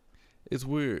 It's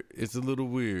weird. It's a little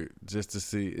weird just to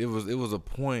see. It was a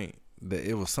point that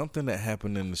it was something that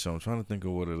happened in the show. I'm trying to think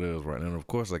of what it is right now. And of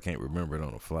course, I can't remember it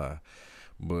on the fly,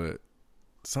 but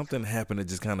something happened that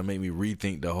just kind of made me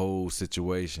rethink the whole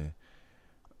situation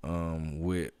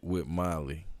with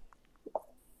Molly.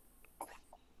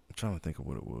 I'm trying to think of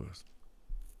what it was.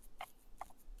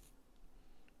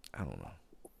 I don't know.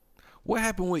 What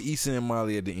happened with Issa and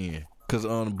Molly at the end? Cause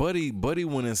Buddy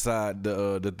went inside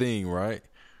the thing, right?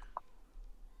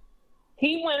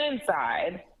 He went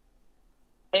inside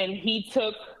and he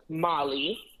took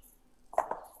Molly,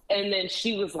 and then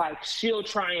she was like, she'll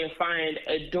try and find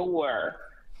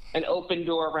an open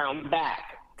door around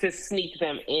back to sneak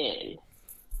them in.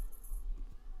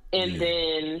 And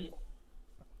then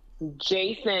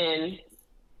Jason's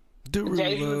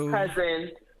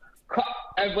cousin,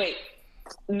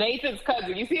 Nathan's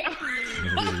cousin. You see, I'm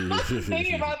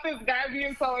thinking about this guy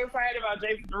being so excited about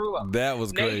Jason Derulo. That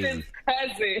was crazy.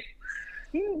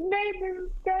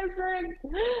 Nathan's cousin.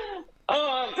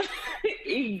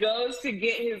 He goes to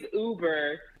get his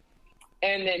Uber,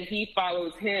 and then he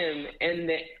follows him, and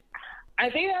then I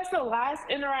think that's the last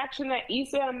interaction that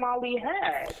Issa and Molly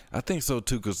had. I think so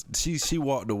too, because she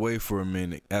walked away for a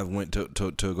minute and went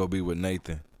to go be with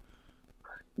Nathan.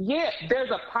 Yeah,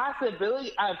 there's a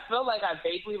possibility. I feel like I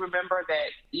vaguely remember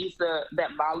that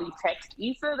Molly texted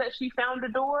Issa that she found a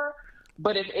door.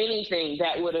 But if anything,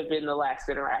 that would have been the last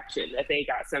interaction, that they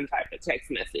got some type of text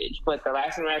message. But the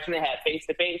last interaction they had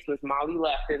face-to-face was Molly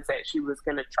left and said she was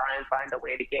going to try and find a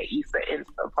way to get Issa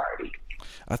into the party.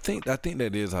 I think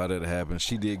that is how that happened.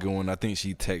 She did go in. I think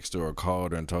she texted her or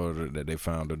called her and told her that they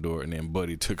found the door, and then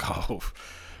Buddy took off.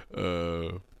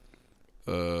 But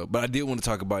I did want to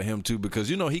talk about him too, because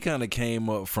he kind of came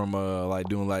up from like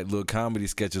doing like little comedy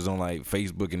sketches on like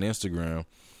Facebook and Instagram.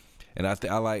 And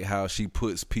I like how she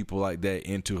puts people like that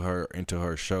into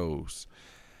her shows.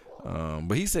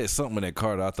 But he said something in that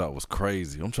card I thought was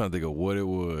crazy. I'm trying to think of what it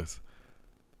was.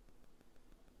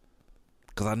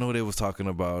 Because I know they was talking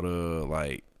about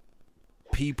like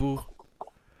people.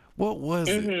 What was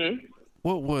it?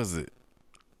 What was it?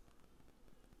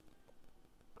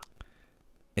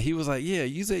 And he was like, yeah,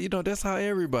 you said, that's how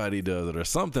everybody does it or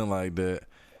something like that.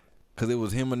 Because it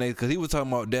was him and Nathan. Because he was talking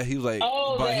about that. He was like,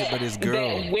 about his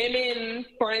girl. That women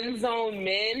friend zone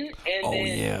men, and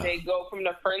then they go from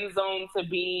the friend zone to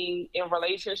being in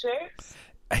relationships.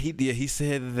 He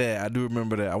said that. I do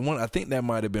remember that. I think that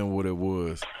might have been what it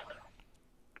was.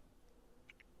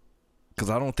 Because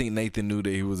I don't think Nathan knew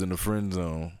that he was in the friend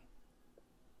zone.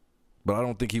 But I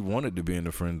don't think he wanted to be in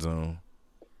the friend zone.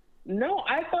 No,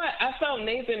 I felt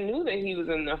Nathan knew that he was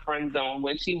in the friend zone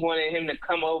when she wanted him to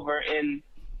come over and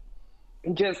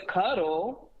just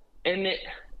cuddle. And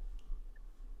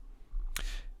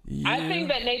I think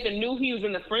that Nathan knew he was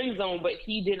in the friend zone, but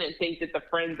he didn't think that the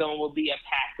friend zone would be a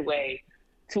pathway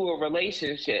to a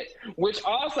relationship, which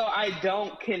also I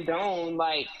don't condone.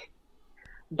 Like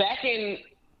back in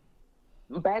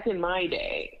my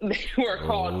day, they were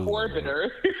called orbiters.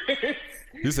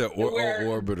 You said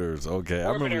orbiters. Okay,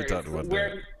 I remember you talked about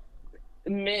that.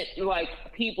 Meant like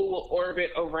people will orbit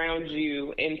around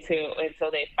you until they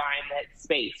find that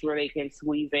space where they can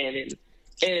squeeze in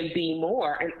and be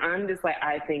more. And I'm just like,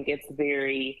 I think it's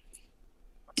very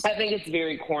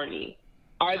corny.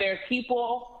 Are there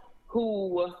people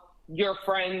who you're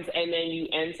friends and then you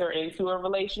enter into a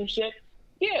relationship?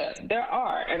 Yeah, there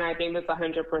are. And I think that's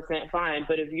 100% fine.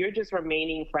 But if you're just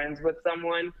remaining friends with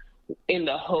someone in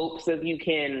the hopes of you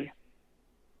can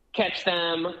catch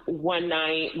them one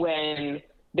night when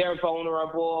they're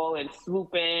vulnerable and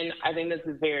swoop in, I think this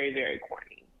is very, very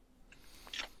corny.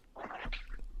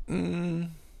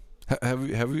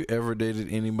 Have you ever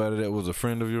dated anybody that was a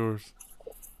friend of yours?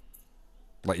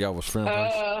 Like y'all was friends?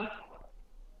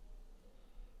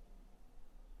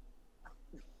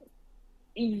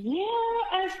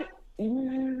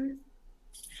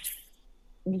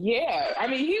 Yeah, I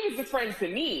mean, he was a friend to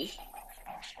me.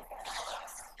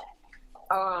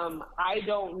 I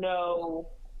don't know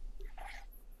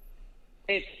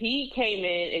if he came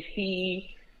in, if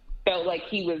he felt like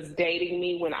he was dating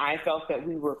me when I felt that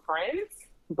we were friends,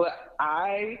 but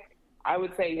I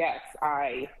would say yes,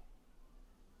 I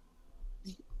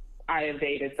have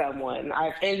dated someone.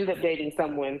 I've ended up dating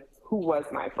someone who was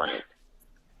my friend.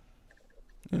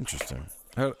 Interesting.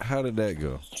 How did that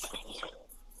go?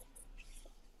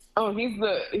 Oh, he's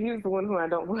the one who I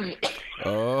don't like.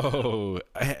 Oh,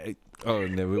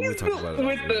 no, we'll talk about it.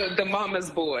 With the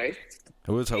mama's boy.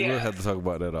 We'll have to talk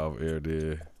about that off air,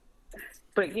 dude.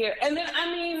 But yeah, and then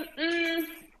I mean,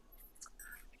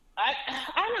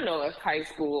 I don't know if high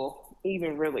school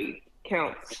even really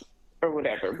counts or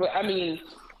whatever. But I mean,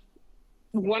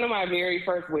 one of my very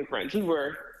first boyfriends, we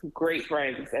were great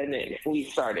friends, and then we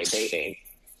started dating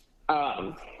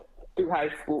through high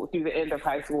school, through the end of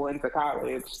high school into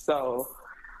college. So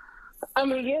I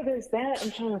mean, yeah, there's that.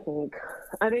 I'm trying to think.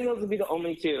 I think those would be the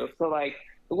only two. So, like,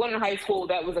 the one in high school,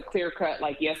 that was a clear cut,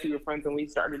 like, yes, we were friends when we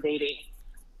started dating.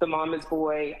 The mama's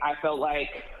boy, I felt like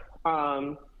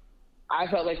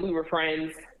we were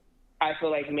friends. I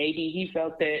feel like maybe he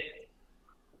felt that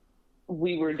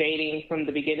we were dating from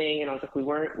the beginning, and I was like, we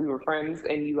weren't. We were friends,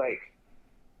 and you like,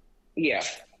 yeah.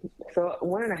 So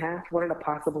 1.5, one of the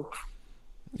possible.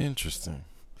 Interesting.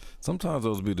 Sometimes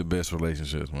those be the best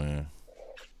relationships, man.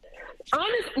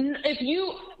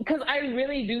 Because I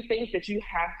really do think that you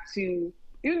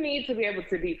need to be able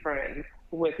to be friends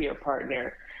with your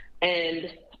partner.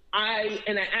 And I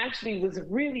actually was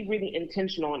really, really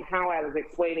intentional in how I was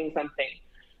explaining something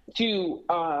to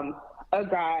a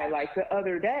guy like the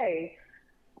other day.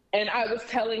 And I was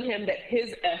telling him that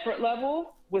his effort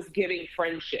level was giving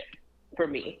friendship for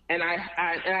me. And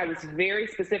I was very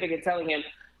specific in telling him,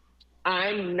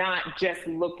 I'm not just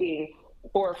looking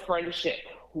for friendship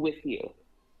with you.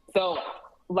 So,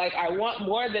 like, I want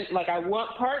more than, like, I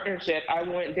want partnership, I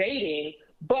want dating,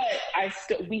 but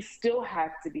we still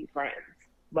have to be friends.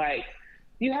 Like,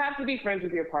 you have to be friends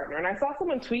with your partner. And I saw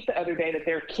someone tweet the other day that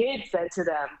their kid said to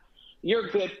them, you're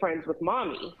good friends with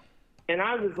mommy. And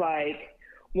I was like,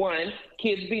 one,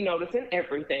 kids be noticing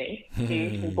everything.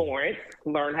 Lawrence,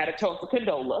 learn how to toast a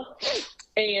condola.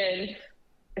 And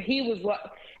he was like,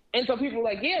 and so people were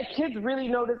like, yeah, kids really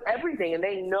notice everything. And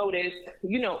they notice,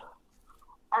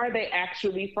 are they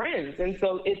actually friends? And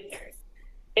so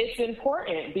it's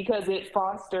important because it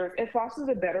fosters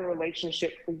a better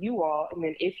relationship for you all. And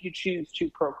then if you choose to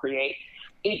procreate,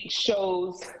 it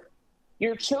shows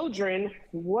your children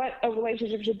what a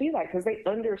relationship should be like because they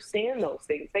understand those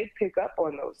things. They pick up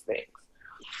on those things.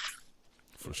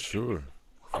 For sure.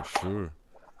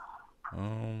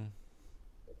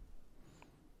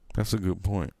 That's a good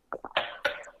point.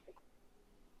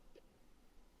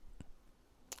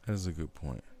 That's a good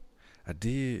point. I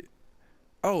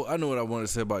know what I wanted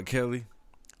to say about Kelly.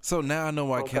 So now I know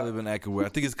why Kelly been acting weird. I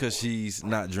think it's because she's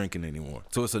not drinking anymore.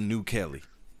 So it's a new Kelly.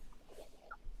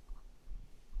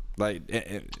 Like,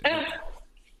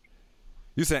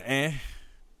 you said,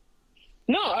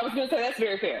 No, I was going to say that's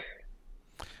very fair.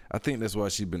 I think that's why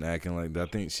she's been acting like that.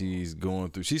 I think she's going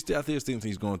through. I still think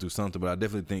she's going through something, but I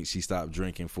definitely think she stopped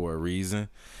drinking for a reason,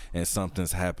 and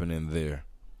something's happening there.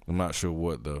 I'm not sure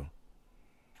what though.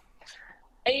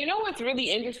 And you know what's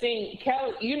really interesting,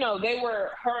 Kelly?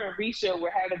 Her and Risha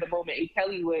were having the moment, and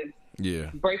Kelly was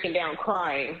breaking down,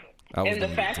 crying, and the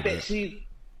fact that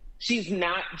she's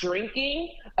not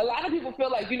drinking. A lot of people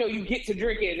feel like you get to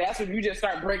drinking, and that's when you just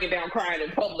start breaking down, crying in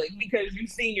public because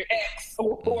you've seen your ex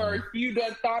or you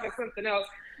done thought of something else,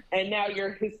 and now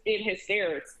you're in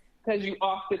hysterics because you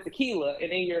off the tequila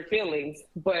and in your feelings.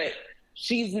 But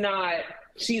she's not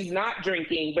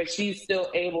drinking, but she's still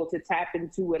able to tap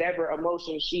into whatever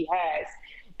emotion she has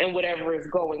and whatever is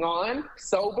going on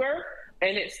sober,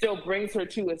 and it still brings her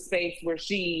to a space where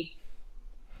she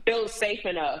feels safe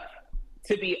enough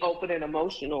to be open and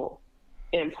emotional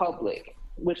in public,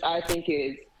 which I think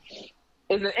is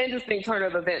an interesting turn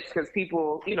of events because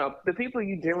people, the people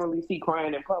you generally see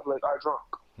crying in public are drunk.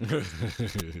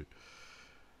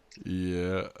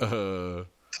 Yeah.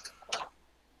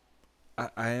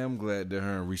 I am glad that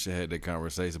her and Risha had that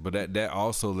conversation, but that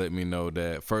also let me know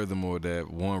that furthermore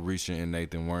that one, Risha and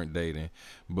Nathan weren't dating,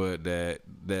 but that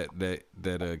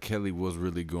Kelly was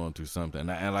really going through something.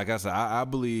 And like I said, I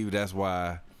believe that's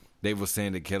why they were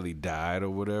saying that Kelly died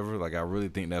or whatever. Like, I really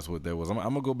think that's what that was. I'm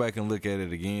gonna go back and look at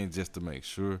it again just to make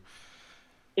sure.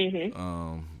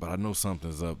 Mm-hmm. But I know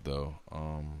something's up though.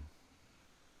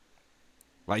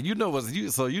 Like,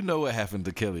 so you know what happened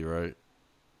to Kelly, right?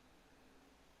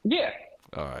 Yeah.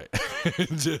 All right.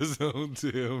 Just don't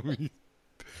tell me.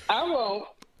 I won't.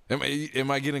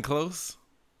 Am I getting close?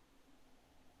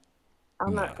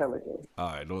 I'm not telling you.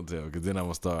 All right, don't tell me, because then I'm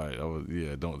gonna start.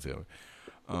 Don't tell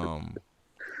me.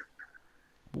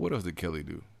 What else did Kelly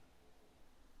do?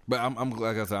 But I'm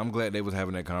like I said, I'm glad they was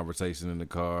having that conversation in the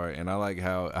car, and I like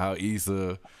how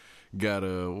Issa got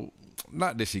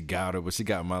not that she got her, but she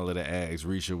got Molly to ask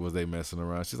Risha, was they messing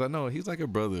around? She's like, no, he's like a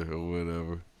brother or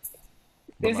whatever.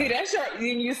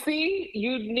 You see,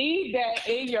 you need that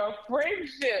in your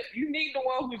friendship. You need the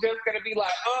one who's just gonna be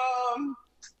like,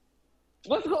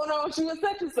 what's going on with you and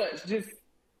such and such? Just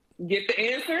get the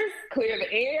answers, clear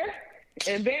the air,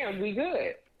 and bam, we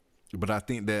good. But I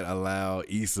think that allowed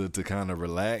Issa to kind of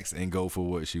relax and go for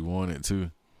what she wanted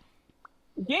to.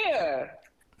 Yeah.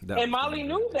 And Molly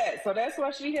knew that, so that's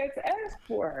why she had to ask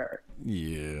for her.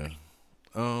 Yeah.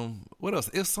 What else?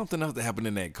 It's something else that happened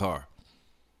in that car.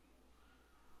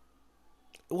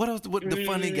 what else? What the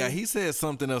funny guy? He said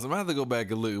something else. I'm gonna have to go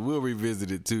back and look. We'll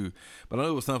revisit it too. But I know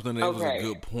it was something that was a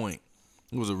good point.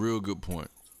 It was a real good point.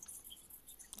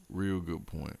 Real good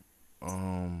point.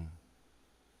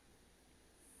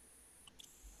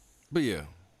 But yeah,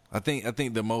 I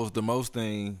think the most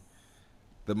thing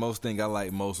I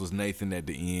liked most was Nathan at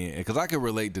the end, because I can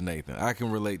relate to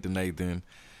Nathan.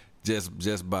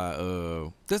 Just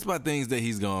by things that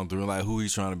he's gone through, like who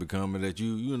he's trying to become, and that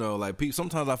you know, like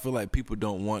sometimes I feel like people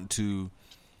don't want to,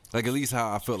 like at least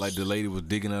how I felt like the lady was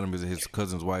digging at him as his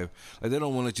cousin's wife. Like they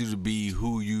don't want you to be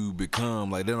who you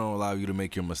become. Like they don't allow you to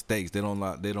make your mistakes. They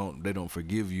don't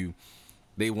forgive you.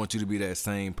 They want you to be that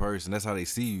same person. That's how they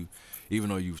see you, even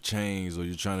though you've changed or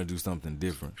you're trying to do something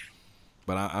different.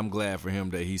 But I'm glad for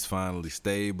him that he's finally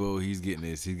stable. He's getting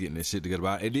his shit together.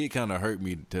 But it did kind of hurt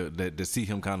me to see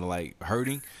him kind of like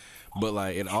hurting. But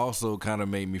like it also kind of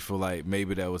made me feel like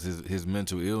maybe that was his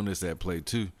mental illness at play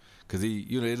too. Because he,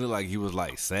 you know, it looked like he was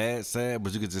like sad,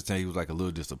 but you could just tell he was like a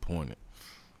little disappointed.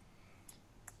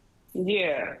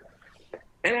 Yeah.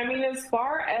 And I mean, as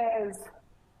far as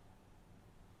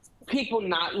people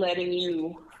not letting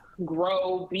you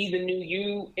grow, be the new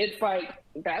you, it's like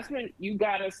that's when you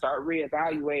gotta start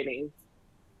reevaluating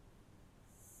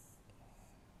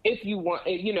if you want,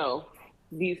 you know,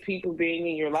 these people being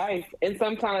in your life. And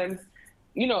sometimes,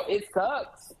 you know, it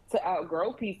sucks to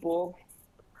outgrow people,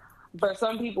 but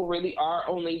some people really are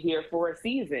only here for a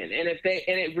season. And it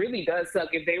really does suck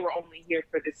if they were only here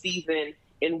for the season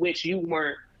in which you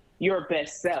weren't your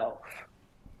best self.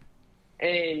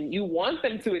 And you want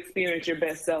them to experience your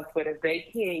best self, but if they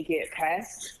can't get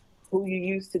past who you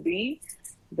used to be,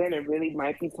 then it really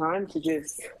might be time to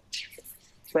just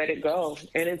let it go.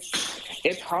 And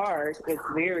it's hard. It's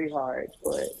very hard,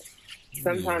 but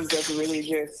sometimes that's really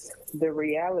just the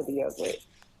reality of it.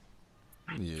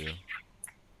 Yeah.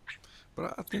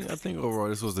 But I think overall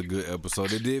this was a good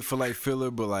episode. It did feel like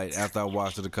filler, but like after I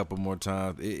watched it a couple more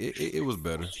times, it was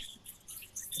better.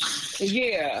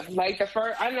 Yeah, like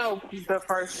I know the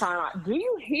first time. Do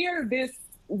you hear this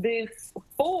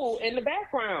fool in the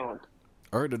background?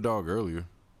 I heard the dog earlier.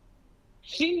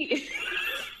 She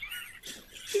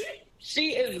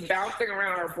is bouncing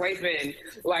around her playpen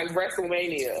like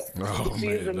WrestleMania. Oh, she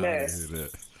is a mess.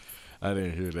 I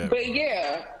didn't hear that. But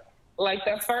yeah, like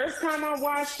the first time I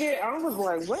watched it, I was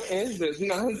like, "What is this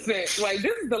nonsense?" Like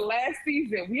this is the last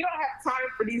season. We don't have time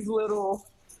for these little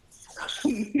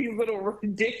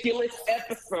ridiculous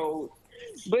episodes.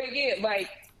 But yeah, like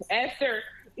after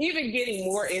even getting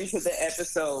more into the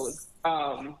episode,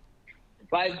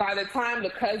 like by the time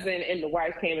the cousin and the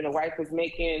wife came and the wife was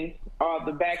making all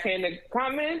the backhanded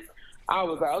comments, I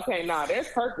was like, okay, there's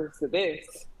purpose to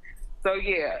this. So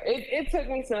yeah, it took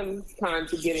me some time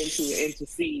to get into it and to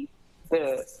see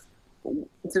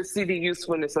the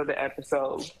usefulness of the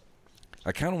episode.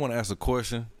 I kind of want to ask a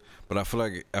question, but I feel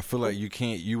like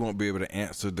you won't be able to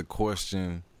answer the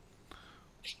question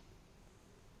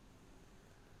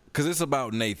because it's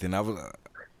about Nathan. I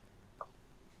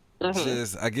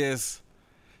guess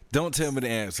don't tell me the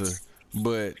answer,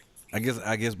 but I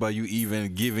guess by you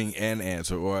even giving an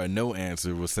answer or a no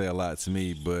answer will say a lot to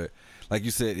me. But like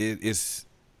you said,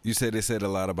 it said a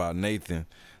lot about Nathan.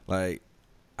 Like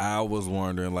I was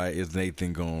wondering, like, is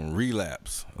Nathan gonna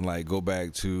relapse and like go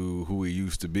back to who he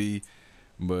used to be?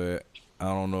 But I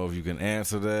don't know if you can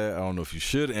answer that. I don't know if you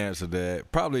should answer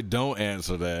that. Probably don't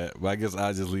answer that. But I guess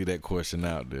I'll just leave that question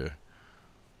out there.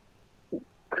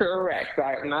 Correct.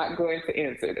 I'm not going to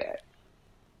answer that.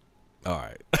 All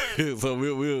right. So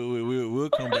we'll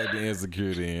come back to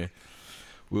Insecure then.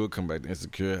 We'll come back to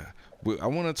Insecure. I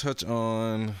want to touch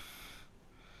on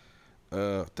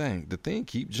the thing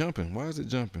keep jumping. Why is it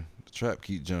jumping? The trap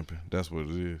keep jumping. That's what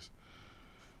it is.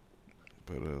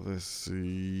 But let's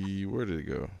see, where did it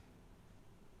go?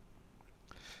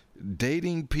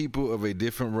 Dating people of a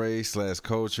different race /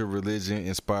 culture, religion,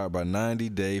 inspired by 90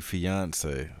 Day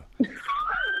Fiance.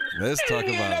 Let's talk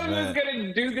about that. I was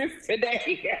gonna do this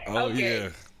today. Oh okay. Yeah.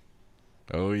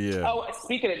 Oh yeah. Oh,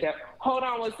 speaking of that, hold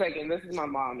on 1 second. This is my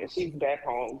mom, and she's back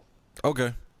home.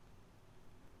 Okay.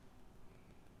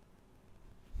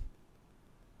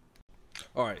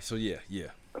 All right. So yeah,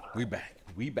 we back.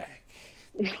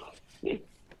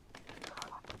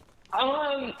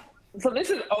 So this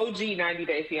is OG 90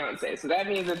 Day Fiance. So that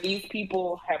means that these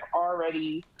people have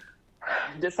already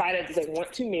decided that they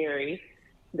want to marry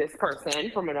this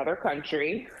person from another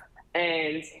country,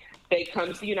 and they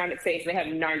come to the United States. They have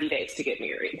 90 days to get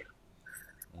married.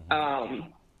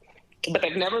 But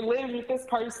they've never lived with this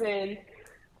person.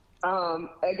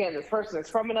 Again, this person is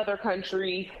from another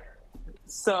country,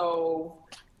 so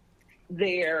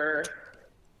they're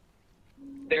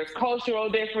There's cultural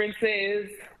differences.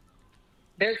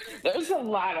 There's a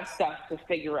lot of stuff to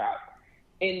figure out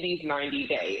in these 90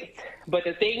 days. But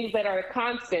the things that are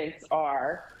constants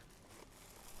are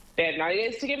they have 90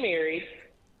 days to get married,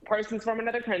 person's from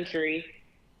another country,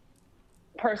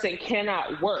 person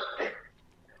cannot work.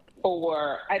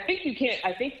 Or I think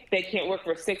they can't work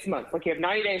for 6 months. Like you have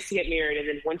 90 days to get married, and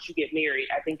then once you get married,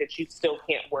 I think that you still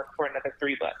can't work for another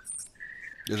 3 months.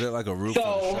 Is that like a rule for the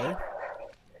show?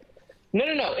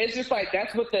 No. It's just like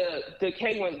that's what the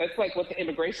K1. That's like what the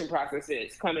immigration process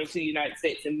is: coming to the United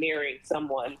States and marrying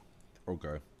someone.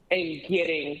 Okay. And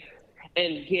getting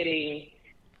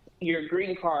your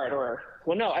green card,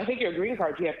 I think your green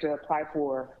card you have to apply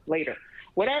for later.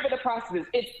 Whatever the process is,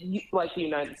 it's like the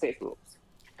United States rules.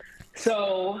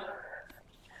 So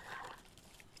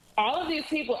all of these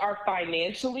people are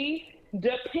financially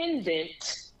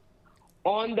dependent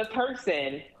on the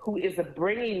person who is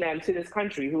bringing them to this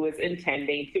country, who is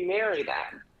intending to marry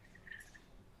them.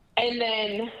 And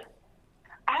then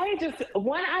I feel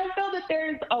that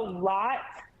there's a lot,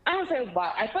 I don't say a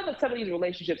lot, I feel that some of these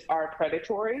relationships are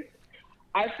predatory.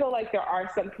 I feel like there are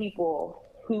some people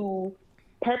who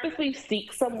purposely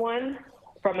seek someone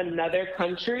from another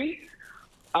country,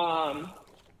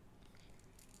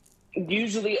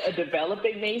 usually a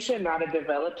developing nation, not a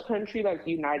developed country like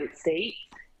the United States.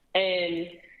 And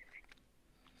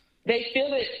they feel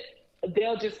that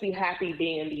they'll just be happy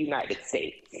being in the United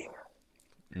States.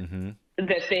 Mm-hmm.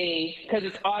 Because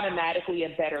it's automatically a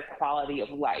better quality of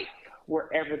life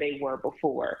wherever they were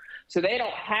before. So they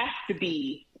don't have to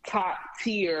be top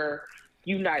tier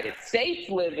United States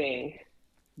living.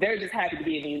 They're just happy to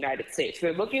be in the United States.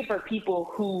 They're looking for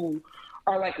people who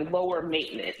are like lower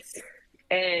maintenance.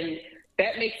 And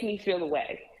that makes me feel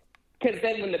away. Because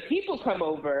then when the people come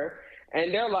over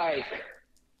and they're like,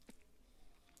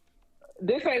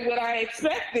 this ain't what I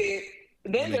expected,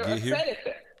 then they're upset at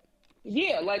them.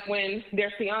 Yeah, like when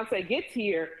their fiance gets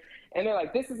here and they're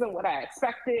like, this isn't what I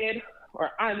expected,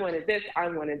 or I wanted this, I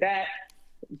wanted that.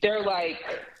 They're like,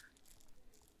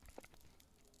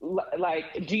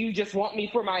 do you just want me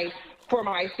for my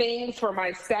things, for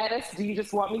my status? Do you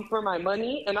just want me for my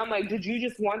money? And I'm like, did you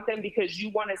just want them because you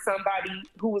wanted somebody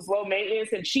who was low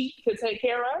maintenance and cheap to take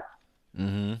care of?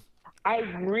 Mm-hmm. I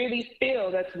really feel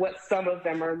that's what some of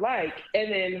them are like.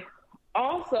 And then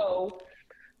also,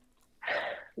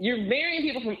 you're marrying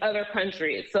people from other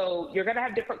countries. So you're going to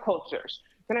have different cultures.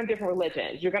 You're going to have different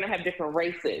religions. You're going to have different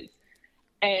races.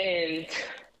 And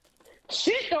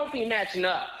shit don't be matching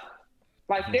up.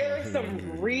 Like, there are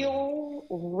some real,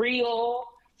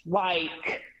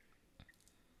 like,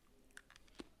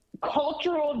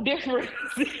 cultural differences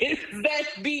that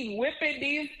be whipping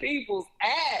these people's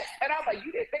ass. And I'm like,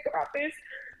 you didn't think about this?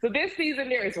 So this season,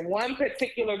 there is one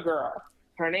particular girl.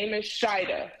 Her name is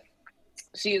Shida.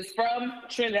 She is from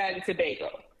Trinidad and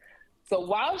Tobago. So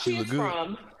while she's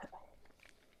very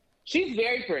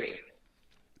pretty.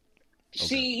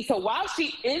 Okay. So while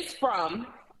she is from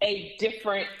a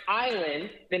different island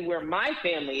than where my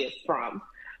family is from,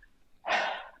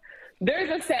 there's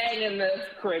a saying in the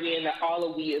Caribbean that all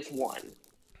of we is one.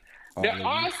 There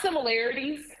are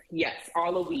similarities. Yes,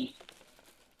 all of we.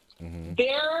 Mm-hmm.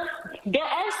 There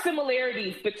are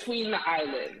similarities between the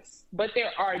islands, but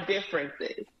there are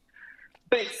differences.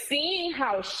 But seeing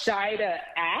how Shida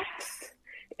acts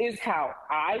is how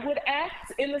I would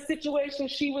act in the situation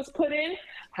she was put in,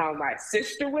 how my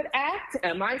sister would act.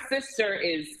 And my sister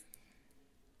is...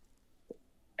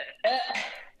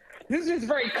 this is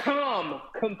very calm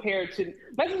compared to...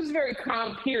 My sister's very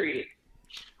calm, period.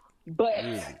 But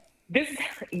this...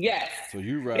 Yes. So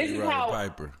you ride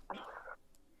Piper.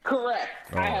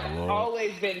 Correct. Oh, I have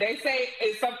always been. They say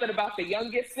it's something about the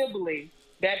youngest sibling.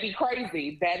 That'd be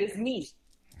crazy. That is me.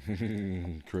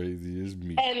 Crazy is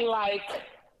me. And like,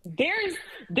 there's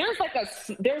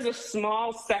a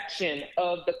small section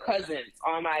of the cousins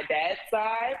on my dad's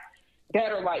side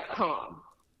that are like calm.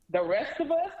 The rest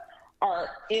of us are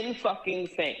in fucking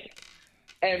thing.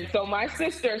 And so my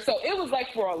sister, so it was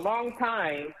like for a long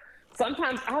time,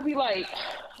 sometimes I'll be like,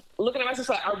 looking at my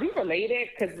sister like, are we related?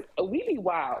 Because we be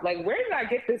wild. Like, where did I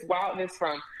get this wildness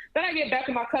from? Then I get back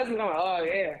to my cousins, I'm like, oh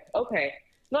yeah, okay.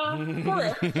 No, for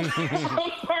real.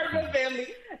 I'm part of the family.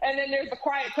 And then there's a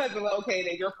quiet cousin, like, okay,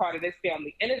 then you're part of this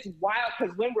family. And it's wild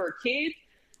because when we're kids,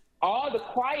 all the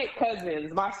quiet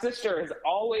cousins, my sister is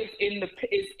always in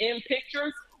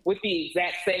pictures with the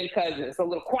exact same cousins. So a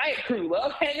little quiet crew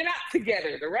love hanging out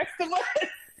together. The rest of us,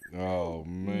 oh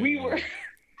man, we were.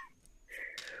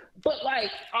 But like,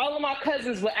 all of my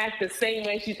cousins would act the same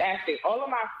way she's acting. All of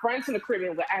my friends in the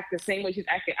Caribbean would act the same way she's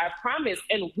acting. I promise.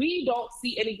 And we don't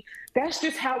see any. That's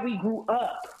just how we grew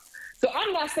up. So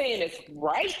I'm not saying it's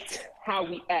right how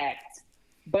we act,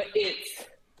 but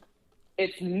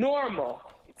it's normal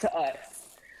to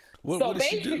us. So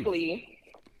basically,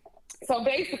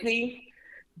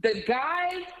 the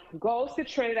guy goes to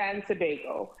Trinidad and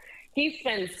Tobago. He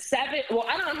spends I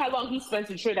don't know how long he spent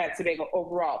in Trinidad and Tobago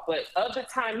overall, but of the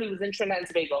time he was in Trinidad and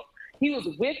Tobago, he was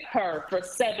with her for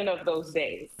 7 of those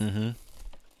days. Mm-hmm.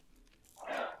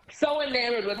 So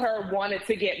enamored with her, wanted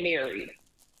to get married.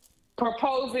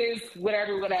 Proposes,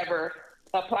 whatever,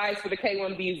 applies for the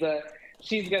K-1 visa.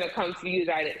 She's going to come to the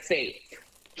United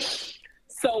States.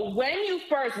 So when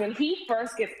he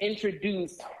first gets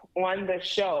introduced on the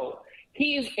show,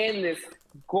 he's in this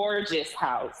gorgeous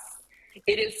house.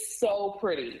 It is so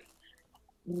pretty,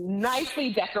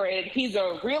 nicely decorated. He's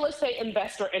a real estate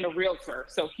investor and a realtor,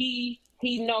 so he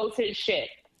knows his shit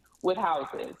with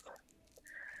houses.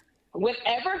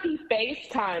 Whenever he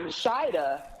FaceTimes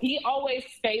Shida, he always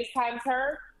FaceTimes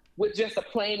her with just a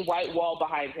plain white wall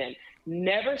behind him.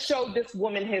 Never showed this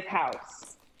woman his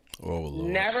house. Oh,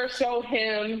 Lord. Never showed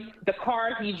him the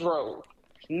car he drove.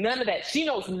 None of that. She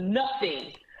knows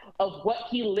nothing of what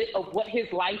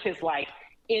his life is like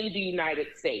in the United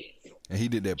States. And he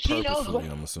did that purposefully,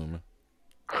 I'm assuming.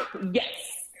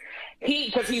 Yes.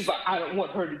 Because he's like, I don't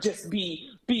want her to just be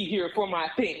here for my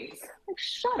things. Like,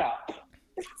 shut up.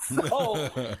 So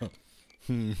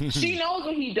she knows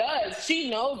what he does. She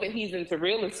knows that he's into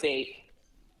real estate.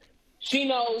 She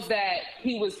knows that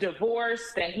he was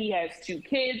divorced, that he has 2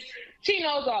 kids. She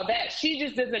knows all that. She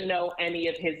just doesn't know any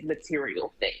of his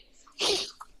material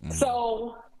things.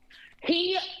 So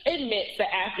he admits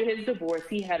that after his divorce,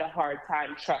 he had a hard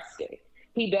time trusting.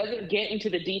 He doesn't get into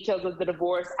the details of the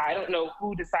divorce. I don't know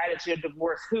who decided to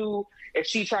divorce who, if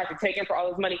she tried to take him for all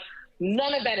his money.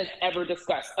 None of that is ever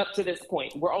discussed up to this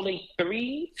point. We're only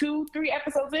 3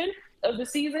 episodes in of the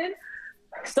season.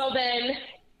 So then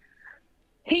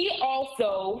he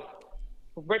also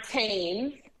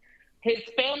retains his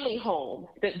family home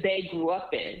that they grew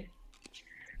up in.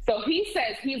 So he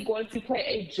says he's going to play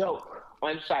a joke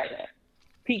on Shida.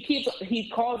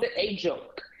 He calls it a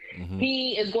joke. Mm-hmm.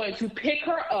 He is going to pick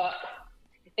her up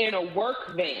in a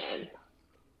work van.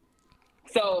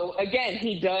 So again,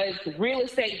 he does real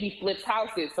estate, he flips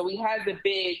houses. So he has a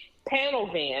big panel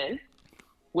van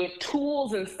with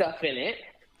tools and stuff in it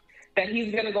that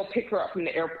he's going to go pick her up from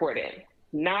the airport in.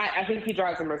 I think he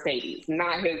drives a Mercedes,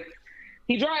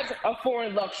 he drives a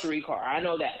foreign luxury car. I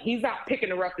know that. He's not picking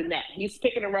her up in that. He's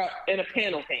picking her up in a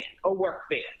panel van, a work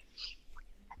van.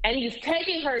 And he's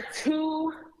taking her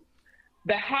to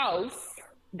the house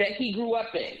that he grew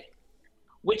up in,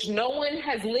 which no one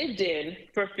has lived in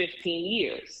for 15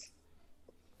 years.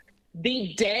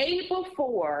 The day of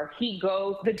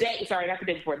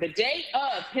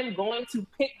him going to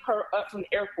pick her up from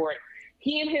the airport,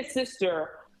 he and his sister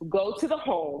go to the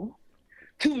home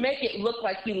to make it look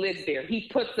like he lives there. He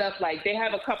puts up they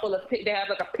have a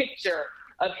picture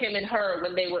of him and her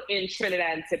when they were in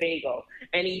Trinidad and Tobago.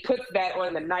 And he puts that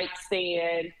on the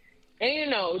nightstand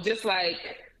and,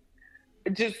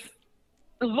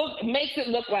 makes it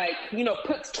look like,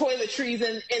 puts toiletries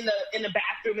in the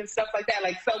bathroom and stuff like that.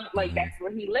 That's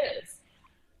where he lives.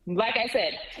 Like I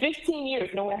said, 15 years,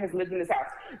 no one has lived in this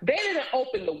house. They didn't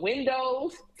open the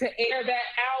windows to air that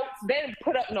out. They didn't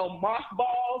put up no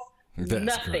mothballs,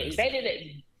 nothing. Crazy. They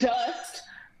didn't dust,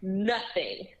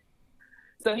 nothing.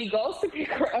 So he goes to pick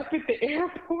her up at the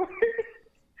airport.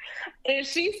 And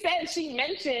she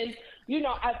mentioned,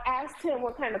 I've asked him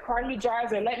what kind of car he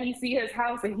drives and let me see his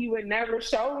house, and he would never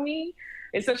show me.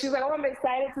 And so she's like, I'm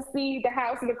excited to see the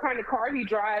house and the kind of car he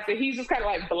drives. And he's just kind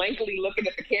of blankly looking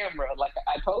at the camera, like,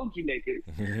 I told you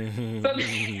niggas. So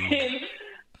then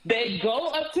they go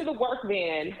up to the work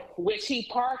van, which he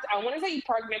parked. I want to say he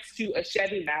parked next to a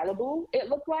Chevy Malibu, it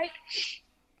looked like.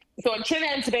 So in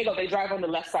Trinidad and Tobago, they drive on the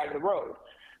left side of the road.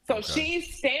 So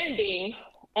she's standing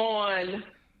on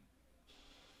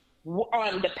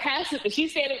the passenger.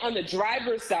 She's standing on the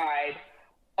driver's side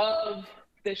of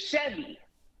the Chevy,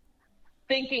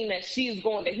 thinking that he's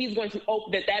going to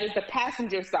open that is the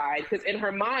passenger side, because in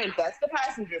her mind that's the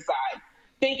passenger side,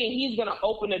 thinking he's going to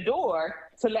open the door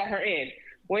to let her in.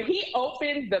 When he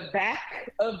opened the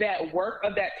back of that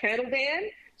panel van,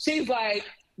 she's like,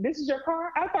 "This is your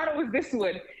car? I thought it was this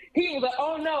one." He was like,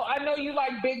 "Oh no, I know you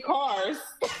like big cars."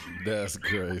 That's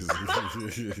crazy.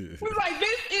 He was like,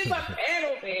 "This is a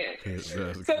panel van."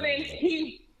 So then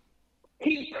he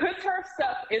puts her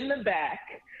stuff in the back.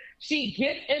 She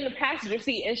gets in the passenger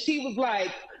seat and she was like,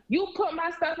 you put my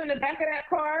stuff in the back of that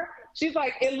car. She's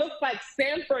like, it looks like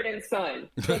Sanford and Son.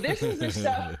 So this is the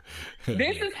stuff.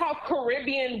 This is how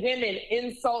Caribbean women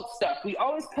insult stuff. We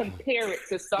always compare it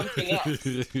to something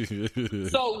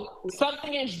else. So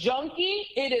something is junky,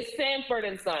 it is Sanford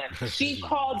and Son. She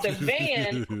called the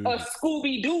van a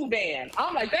Scooby-Doo van.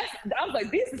 I was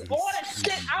like, this is all the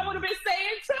shit I would have been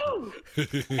saying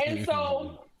too. And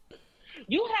so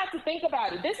you have to think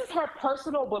about it. This is her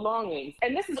personal belongings,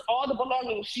 and this is all the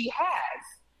belongings she has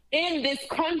in this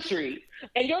country.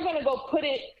 And you're going to go put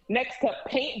it next to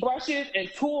paintbrushes and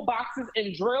toolboxes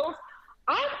and drills.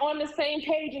 I'm on the same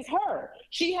page as her.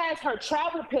 She has her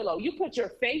travel pillow. You put your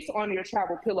face on your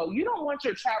travel pillow. You don't want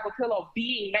your travel pillow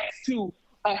being next to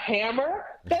a hammer.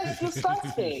 That's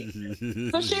disgusting.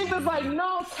 So she was like,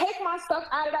 no, take my stuff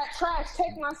out of that trash.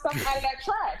 Take my stuff out of that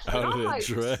trash. And out of that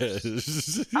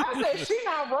trash. I said, she's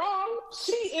not wrong.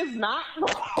 She is not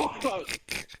wrong.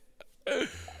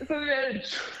 So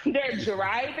they're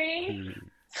driving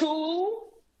to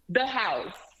the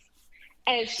house,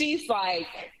 and she's like,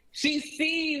 she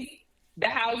sees the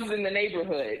houses in the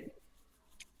neighborhood,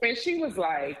 and she was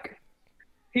like,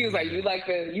 he was like, you like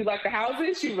the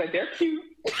houses? She was like, they're cute.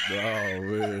 Oh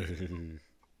man.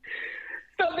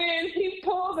 So then he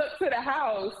pulls up to the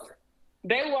house.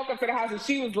 They walk up to the house, and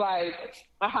she was like,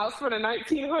 a house for the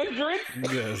 1900s?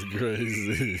 That's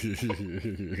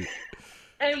crazy.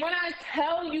 And when I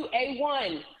tell you,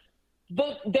 A1,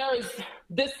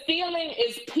 the ceiling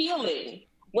is peeling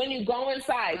when you go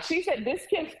inside. She said, this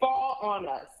can fall on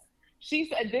us.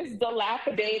 She said, this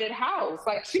dilapidated house.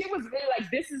 Like, she was really like,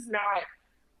 this is not,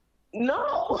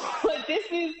 no. Like, this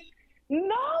is,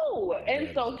 no.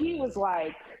 And so he was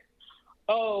like,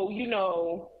 oh, you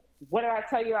know, what did I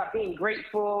tell you about being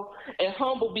grateful and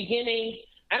humble beginning?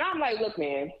 And I'm like, look,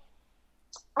 man,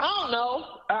 I don't know.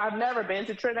 I've never been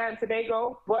to Trinidad and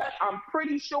Tobago, but I'm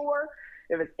pretty sure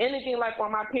if it's anything like where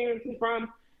my parents are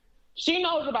from, she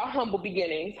knows about humble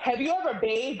beginnings. Have you ever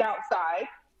bathed outside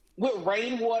with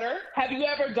rainwater? Have you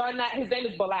ever done that? His name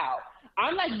is Bilal.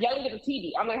 I'm like yelling at the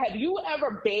TV. I'm like, have you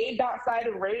ever bathed outside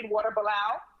in rainwater,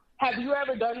 Bilal? Have you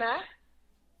ever done that?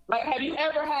 Like, have you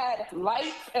ever had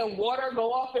lights and water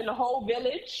go off in the whole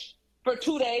village for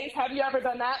 2 days? Have you ever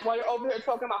done that while you're over here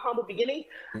talking about humble beginnings?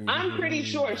 I'm pretty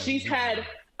sure she's had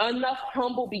enough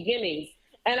humble beginnings.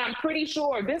 And I'm pretty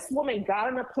sure this woman got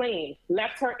on a plane,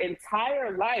 left her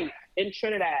entire life in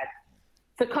Trinidad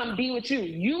to come be with you.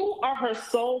 You are her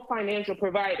sole financial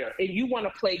provider, and you want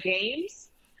to play games?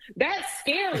 That's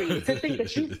scary to think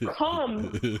that you've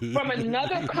come from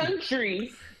another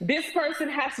country. This person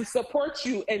has to support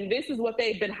you, and this is what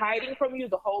they've been hiding from you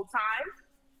the whole time.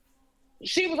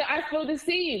 She was like, I feel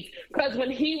deceived, because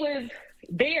when he was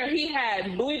there, he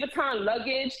had Louis Vuitton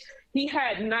luggage, he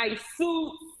had nice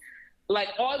suits, like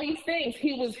all these things.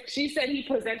 She said he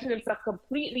presented himself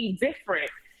completely different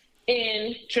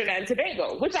in Trinidad and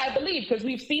Tobago, which I believe, because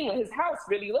we've seen what his house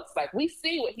really looks like. We've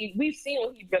seen what he really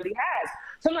has.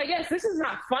 So I'm like, yes, this is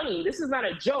not funny. This is not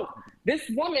a joke. This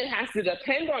woman has to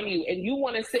depend on you, and you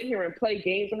want to sit here and play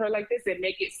games with her like this and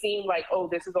make it seem like, oh,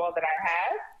 this is all that I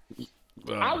have.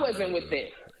 I wasn't with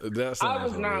it. I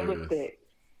was not with it.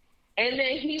 And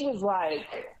then he was like,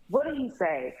 what did he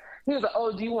say? He was like,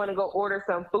 oh, do you want to go order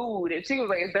some food? And she was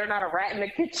like, is there not a rat in the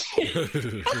kitchen? And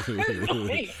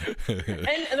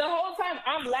the whole time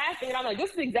I'm laughing, and I'm like,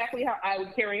 this is exactly how I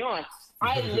would carry on.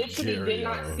 I literally did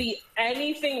not see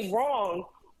anything wrong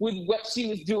with what she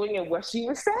was doing and what she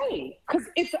was saying. Because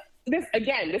this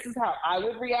is how I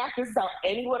would react. This is how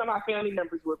any one of my family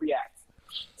members would react.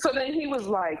 So then he was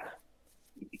like,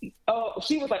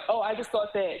 she was like, I just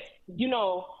thought that, you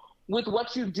know, with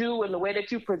what you do and the way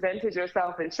that you presented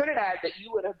yourself in Trinidad, that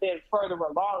you would have been further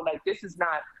along. Like,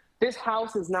 this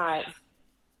house is not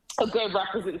a good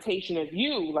representation of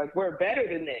you. Like, we're better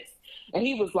than this. And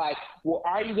he was like, well,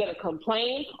 are you going to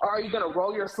complain, or are you going to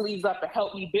roll your sleeves up and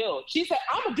help me build? She said,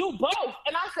 I'm going to do both.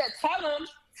 And I said,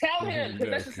 tell him, because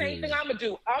that's the same thing I'm going to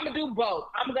do. I'm going to do both.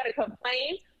 I'm going to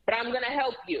complain, but I'm going to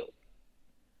help you.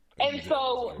 And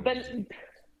so then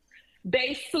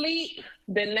they sleep.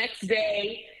 The next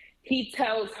day, he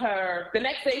tells her, the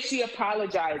next day she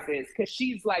apologizes, because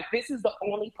she's like, this is the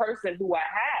only person who I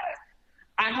have.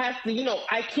 I have to, you know,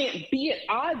 I can't be at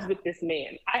odds with this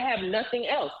man. I have nothing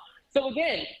else. So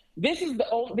again, this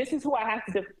is who I have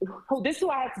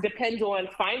to depend on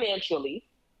financially.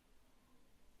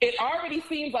 It already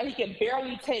seems like he can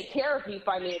barely take care of me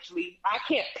financially. I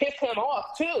can't piss him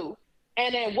off too.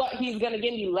 And then what, he's going to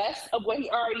give me less of what he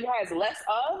already has less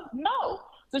of? No.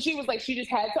 So she was like, she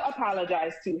just had to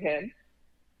apologize to him.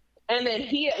 And then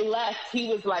he had left. He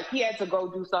was like, he had to go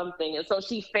do something. And so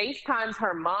she FaceTimes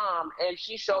her mom and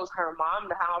she shows her mom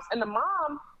the house. And the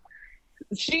mom,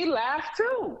 she laughed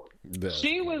too.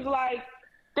 She was like,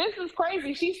 this is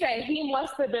crazy. She said he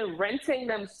must have been renting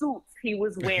them suits he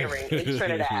was wearing in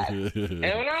Trinidad. And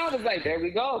when I was like, there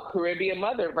we go, Caribbean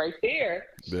mother right there.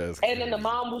 And then the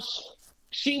mom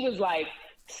she was like,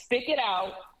 stick it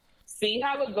out, see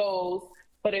how it goes.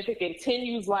 But if it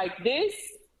continues like this,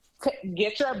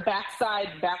 get your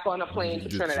backside back on a plane to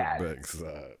Trinidad.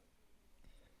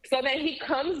 So then he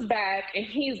comes back and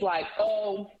he's like,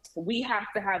 oh, we have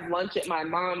to have lunch at my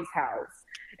mom's house.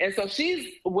 And so she's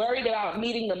worried about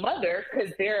meeting the mother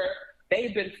because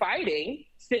they've been fighting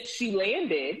since she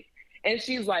landed. And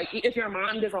she's like, if your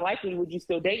mom doesn't like me, would you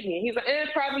still date me? And he's like,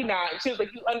 probably not. And she was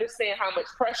like, you understand how much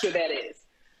pressure that is.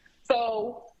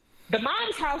 So the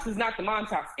mom's house is not the mom's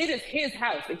house. It is his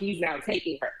house that he's now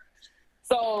taking her.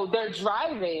 So they're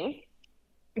driving.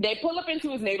 They pull up into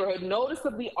his neighborhood.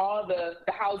 Noticeably, all the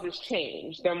houses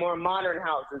change. They're more modern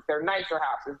houses. They're nicer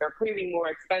houses. They're clearly more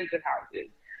expensive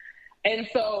houses. And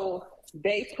so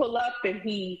they pull up and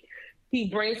he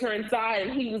brings her inside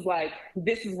and he was like,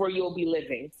 this is where you'll be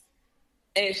living.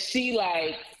 And she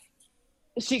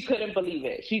couldn't believe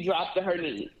it. She dropped to her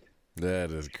knees.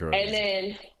 That is crazy. And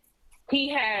then he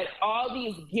had all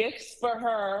these gifts for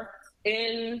her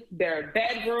in their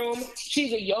bedroom.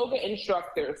 She's a yoga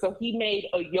instructor, so he made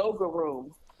a yoga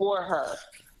room for her.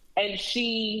 And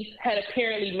she had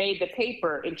apparently made the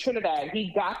paper in Trinidad.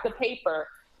 He got the paper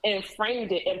and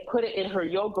framed it and put it in her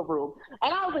yoga room.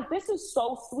 And I was like, this is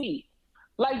so sweet.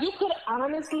 Like, you could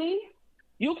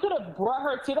have brought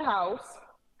her to the house,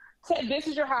 said, this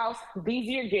is your house, these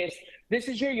are your gifts, this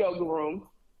is your yoga room.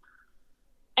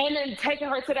 And then taking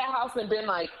her to that house and been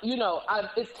like,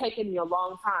 it's taken me a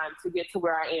long time to get to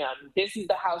where I am. This is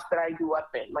the house that I grew up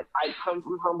in. Like, I come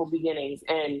from humble beginnings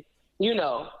and,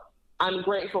 I'm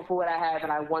grateful for what I have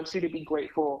and I want you to be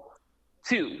grateful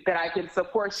too, that I can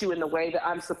support you in the way that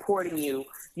I'm supporting you.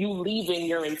 You leaving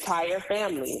your entire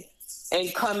family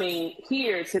and coming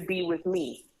here to be with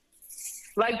me.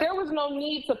 Like, there was no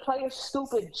need to play a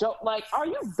stupid joke. Like, are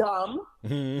you dumb?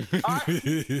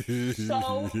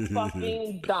 So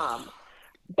fucking dumb.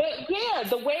 But yeah,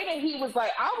 the way that he was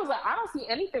like, I was like, I don't see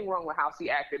anything wrong with how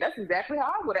she acted. That's exactly how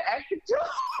I would have acted too.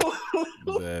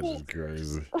 That is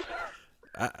crazy.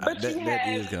 That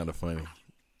is kind of funny.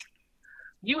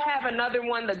 You have another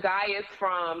one. The guy is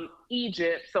from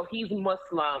Egypt, so he's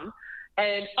Muslim.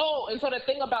 And so the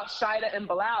thing about Shida and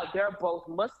Bilal, they're both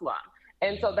Muslim.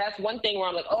 And so that's one thing where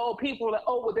I'm like, people are like,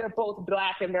 well, they're both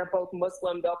black and they're both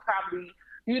Muslim. They'll probably,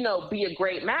 be a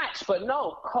great match. But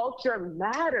no, culture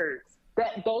matters.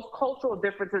 That those cultural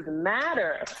differences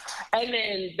matter. And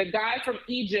then the guy from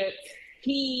Egypt,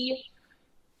 he,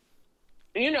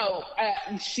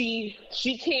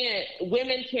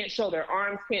 women can't show their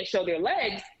arms, can't show their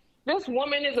legs. This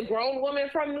woman is a grown woman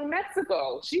from New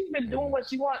Mexico. She's been doing what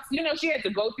she wants. She had to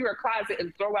go through her closet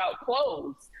and throw out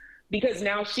clothes because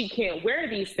now she can't wear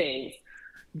these things.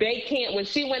 They can't, when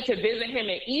she went to visit him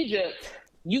in Egypt,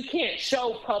 you can't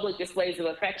show public displays of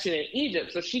affection in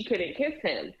Egypt, so she couldn't kiss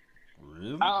him.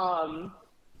 Really?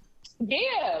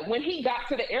 Yeah, when he got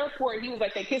to the airport, he was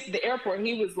like, they kissed at the airport.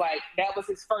 He was like, that was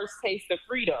his first taste of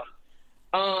freedom.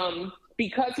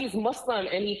 Because he's Muslim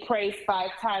and he prays 5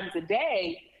 times a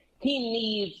day, he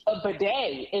needs a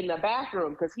bidet in the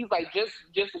bathroom because he's like, just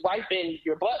wiping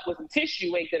your butt with some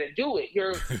tissue ain't gonna do it.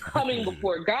 You're coming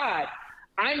before God.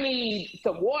 I need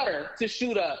some water to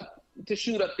shoot up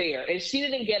there. And she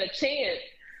didn't get a chance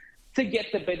to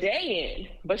get the bidet in,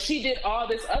 but she did all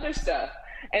this other stuff.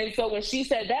 And so when she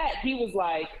said that, he was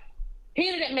like,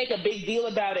 he didn't make a big deal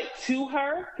about it to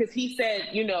her because he said,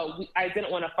 I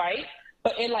didn't want to fight.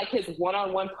 But in like his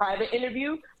one-on-one private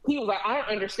interview, he was like, I don't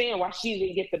understand why she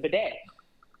didn't get the bidet.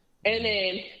 And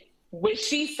then when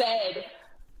she said,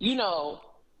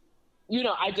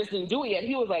 I just didn't do it yet,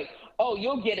 he was like, oh,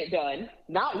 you'll get it done.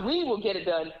 Not we will get it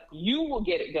done. You will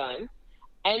get it done.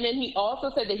 And then he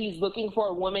also said that he's looking for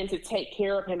a woman to take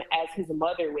care of him as his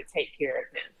mother would take care of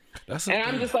him.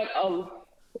 I'm just like, oh,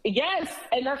 yes.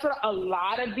 And that's what a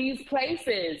lot of these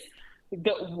places,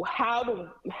 how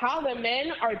the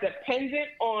men are dependent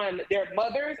on their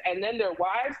mothers and then their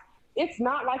wives. It's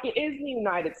not like it is in the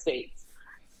United States.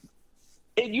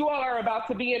 If you all are about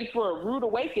to be in for a rude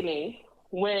awakening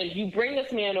when you bring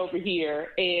this man over here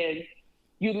and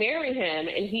you marry him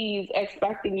and he's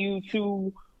expecting you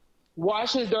to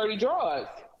wash his dirty drawers.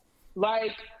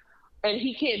 And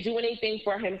he can't do anything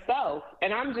for himself.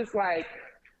 And I'm just like,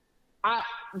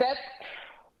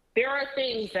 there are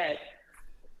things that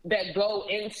go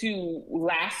into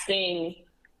lasting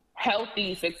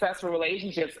healthy, successful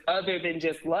relationships other than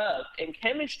just love and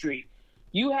chemistry.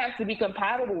 You have to be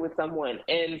compatible with someone.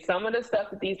 And some of the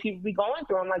stuff that these people be going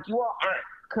through, I'm like, you all aren't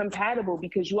compatible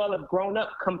because you all have grown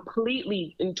up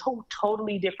completely in two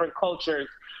totally different cultures,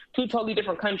 two totally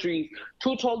different countries,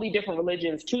 two totally different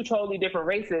religions, two totally different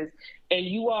races. And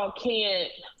you all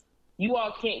can't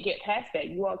get past that.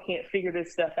 You all can't figure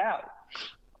this stuff out.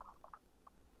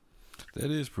 That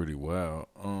is pretty wild.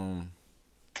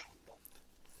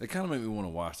 It kind of made me want to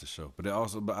watch the show, but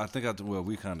I think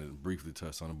we kind of briefly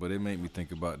touched on it, but it made me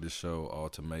think about this show,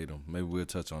 Ultimatum. Maybe we'll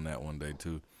touch on that one day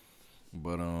too.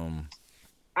 But I'm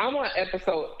on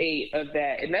episode 8 of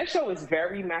that, and that show is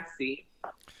very messy.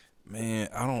 Man,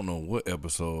 I don't know what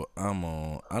episode I'm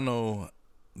on. I know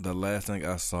the last thing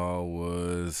I saw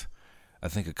was, I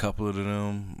think a couple of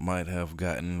them might have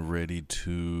gotten ready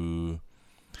to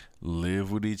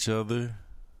live with each other.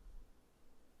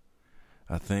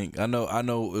 I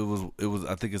know it was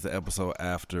I think it's the episode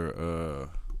after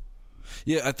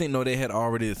I think they had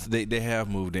already they have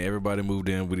moved in. Everybody moved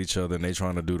in with each other and they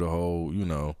trying to do the whole,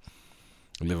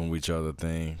 living with each other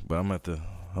thing. But I'm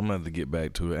gonna have to get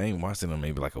back to it. I ain't watched it in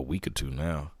maybe like a week or two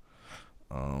now.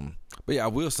 But yeah, I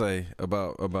will say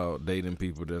about dating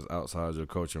people that's outside your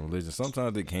culture and religion.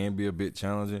 Sometimes it can be a bit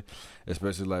challenging,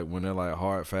 especially like when they're like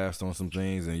hard fast on some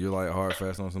things and you're like hard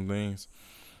fast on some things.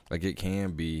 Like it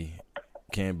can be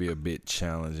a bit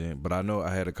challenging. But I know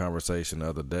I had a conversation the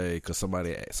other day because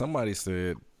somebody asked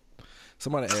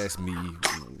me,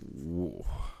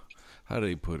 how do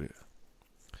they put it?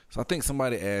 So I think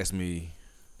somebody asked me,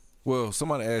 for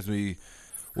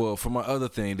my other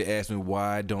thing, they asked me,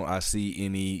 why don't I see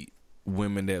any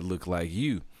women that look like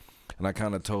you? And I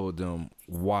kind of told them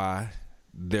why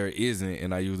there isn't.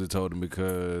 And I usually told them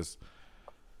because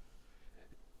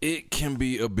it can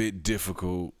be a bit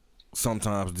difficult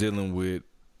sometimes dealing with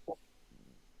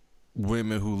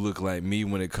women who look like me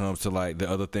when it comes to like the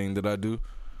other thing that I do,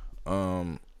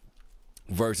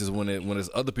 versus when it's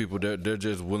other people, they're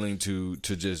just willing to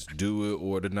just do it,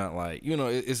 or they're not like,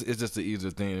 it's just the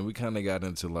easier thing. And we kind of got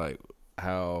into like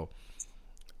how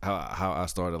I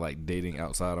started like dating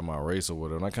outside of my race or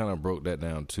whatever, and I kind of broke that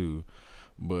down too.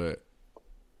 But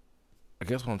I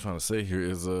guess what I'm trying to say here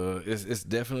is it's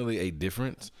definitely a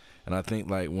difference. And I think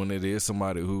like when it is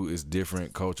somebody who is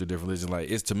different culture, different religion,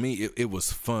 like it's, to me, it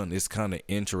was fun. It's kind of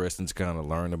interesting to kind of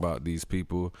learn about these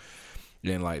people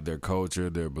and like their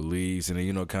culture, their beliefs, and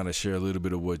then, kind of share a little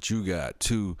bit of what you got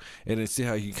too. And then see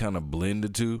how you kind of blend the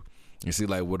two and see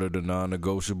like what are the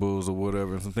non-negotiables or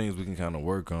whatever, and some things we can kind of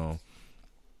work on.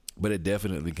 But it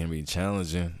definitely can be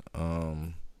challenging.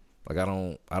 Like I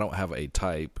don't have a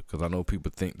type, because I know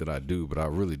people think that I do, but I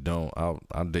really don't.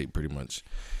 I'll date pretty much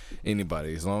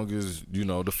anybody as long as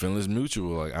the feeling's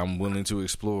mutual. Like I'm willing to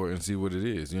explore and see what it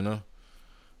is,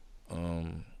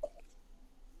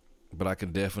 But I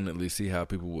can definitely see how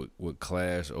people would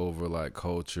clash over like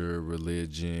culture,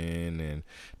 religion, and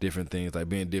different things, like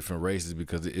being different races,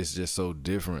 because it's just so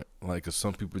different. Like, 'cause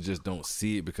some people just don't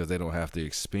see it because they don't have to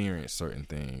experience certain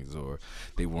things, or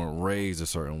they weren't raised a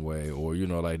certain way, or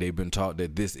like they've been taught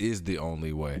that this is the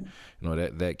only way.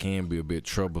 That can be a bit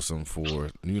troublesome for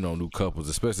new couples,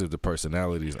 especially if the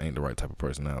personalities ain't the right type of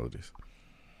personalities.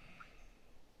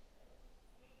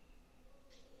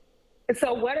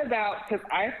 So what about, because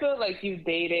I feel like you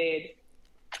dated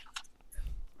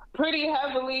pretty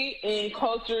heavily in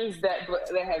cultures that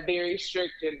have very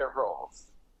strict gender roles.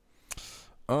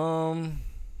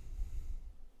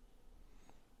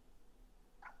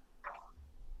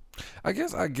 I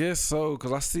guess so,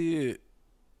 because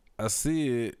I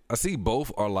see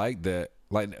both are like that.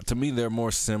 Like, to me, they're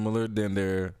more similar than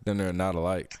they're not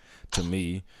alike. To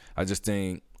me, I just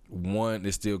think one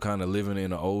is still kind of living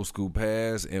in an old school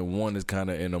past, and one is kind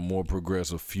of in a more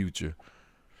progressive future.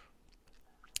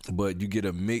 But you get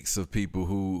a mix of people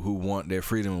who want their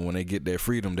freedom, and when they get their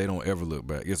freedom, they don't ever look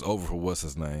back. It's over for what's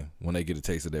his name when they get a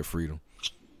taste of their freedom.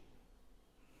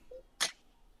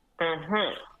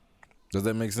 Mm-hmm. Does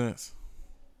that make sense?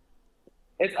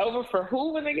 It's over for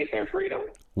who when they get their freedom?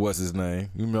 What's his name?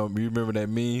 You remember that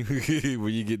meme where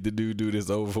you get the dude that's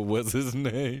over for what's his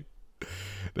name?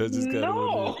 That's just kind of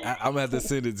what it is. I'm gonna have to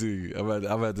send it to you. I'm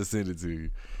gonna have to send it to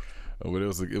you. But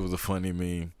it was a funny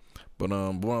meme. But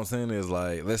what I'm saying is,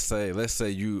 like, let's say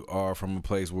you are from a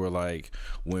place where like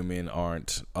women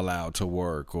aren't allowed to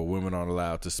work, or women aren't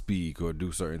allowed to speak or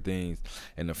do certain things,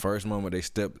 and the first moment they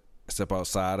step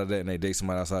outside of that and they date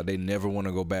somebody outside, they never want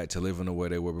to go back to living the way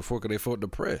they were before, because they felt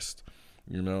depressed.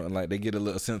 And like they get a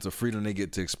little sense of freedom. They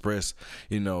get to express,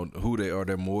 who they are.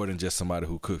 They're more than just somebody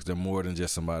who cooks. They're more than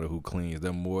just somebody who cleans.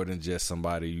 They're more than just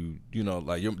somebody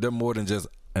they're more than just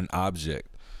an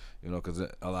object. You know, because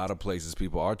a lot of places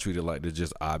people are treated like they're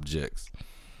just objects.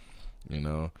 You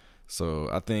know, so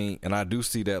I think, and I do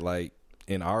see that like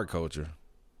in our culture,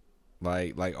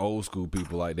 like old school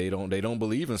people, like they don't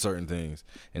believe in certain things,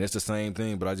 and it's the same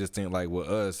thing. But I just think like with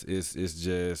us,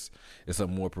 it's a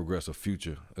more progressive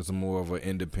future. It's a more of an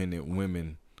independent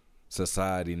women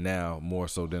society now, more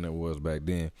so than it was back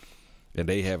then, and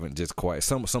they haven't just quite.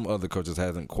 Some other cultures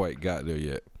hasn't quite got there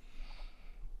yet.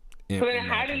 So then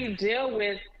how do you deal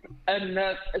with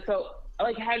enough? So,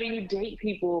 like, how do you date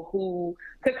people who,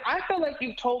 because I feel like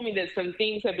you've told me that some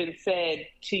things have been said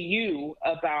to you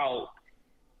about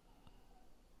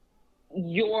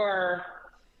you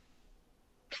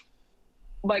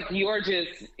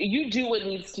do what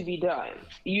needs to be done.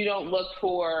 You don't look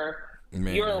for,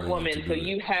 you're a woman, so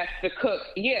you have to cook.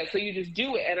 Yeah, so you just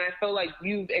do it. And I feel like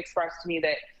you've expressed to me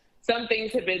that some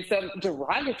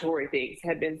derogatory things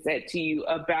have been said to you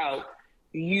about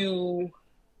you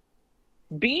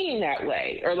being that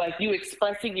way, or like you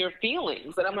expressing your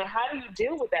feelings. And I'm like, how do you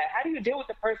deal with that? How do you deal with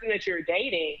the person that you're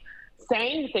dating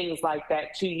saying things like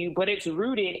that to you, but it's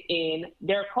rooted in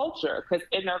their culture? Because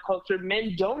in their culture,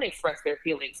 men don't express their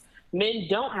feelings. Men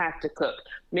don't have to cook.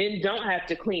 Men don't have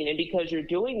to clean. And because you're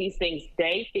doing these things,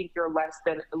 they think you're less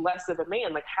of a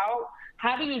man. Like,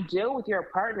 how do you deal with your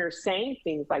partner saying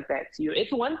things like that to you?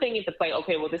 It's one thing if it's like,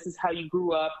 okay, well, this is how you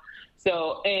grew up,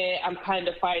 so I'm kind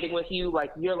of fighting with you.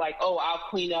 Like, you're like, oh, I'll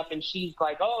clean up, and she's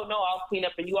like, oh, no, I'll clean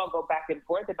up, and you all go back and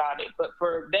forth about it. But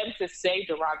for them to say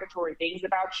derogatory things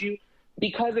about you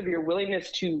because of your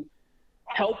willingness to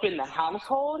help in the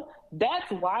household, that's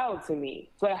wild to me.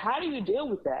 So how do you deal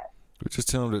with that? Just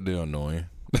tell them that they're annoying.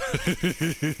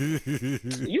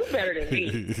 You better than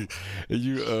me.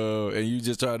 And you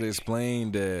just try to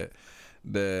explain that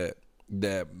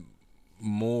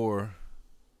more,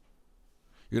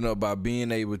 you know, by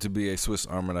being able to be a Swiss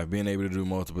Army knife, being able to do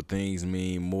multiple things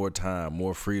mean more time,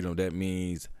 more freedom. That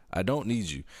means I don't need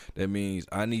you. That means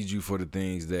I need you for the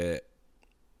things that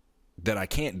I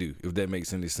can't do, if that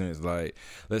makes any sense. Like,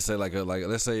 let's say let's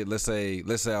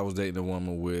say I was dating a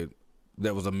woman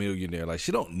that was a millionaire. Like,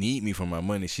 she don't need me for my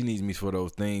money. She needs me for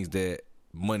those things that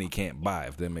money can't buy,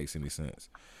 if that makes any sense.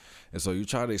 And so you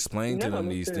try to explain to them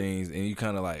these things, and you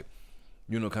kind of like,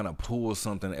 you know, kind of pull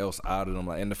something else out of them.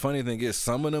 Like, and the funny thing is,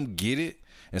 some of them get it,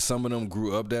 and some of them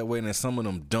grew up that way, and then some of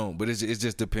them don't. But it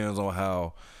just depends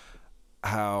on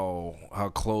how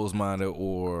closed-minded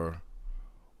or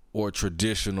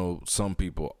traditional some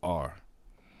people are.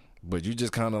 But you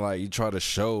just kind of like, you try to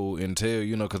show and tell,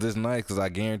 you know, because it's nice, because I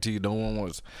guarantee you I don't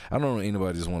know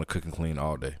anybody just want to cook and clean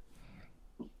all day.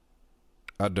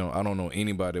 I don't know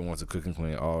anybody that wants to cook and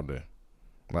clean all day.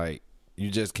 Like, you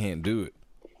just can't do it.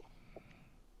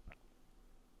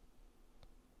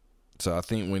 So I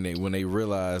think when they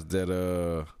realize that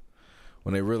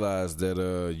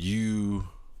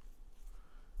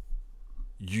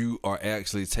you are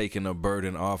actually taking a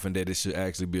burden off, and that it should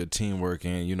actually be a teamwork,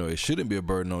 and, you know, it shouldn't be a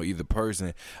burden on either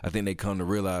person. I think they come to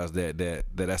realize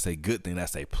that's a good thing,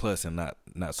 that's a plus, and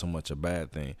not so much a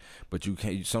bad thing. But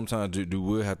you sometimes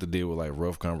will have to deal with like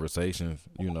rough conversations,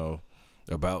 you know,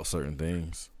 about certain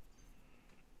things.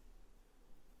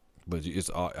 But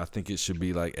I think it should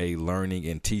be like a learning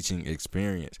and teaching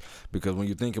experience, because when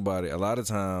you think about it, a lot of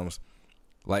times,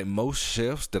 like, most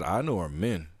chefs that I know are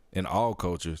men in all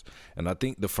cultures, and I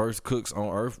think the first cooks on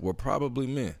earth were probably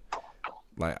men.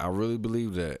 Like, I really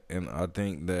believe that. And I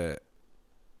think that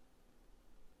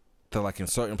like in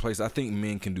certain places, I think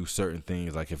men can do certain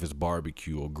things, like if it's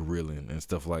barbecue or grilling and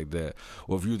stuff like that,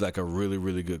 or if you're like a really,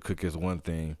 really good cook, is one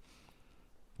thing.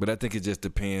 But I think it just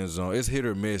depends on, it's hit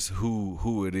or miss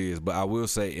who it is. But I will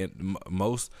say,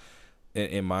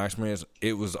 in my experience,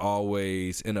 it was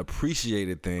always an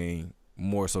appreciated thing,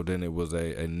 more so than it was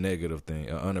a negative thing,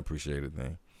 an unappreciated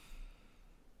thing.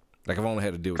 Like, I've only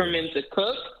had to deal with for men to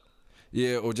cook.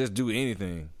 Yeah, or just do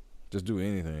anything.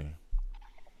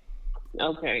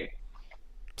 Okay.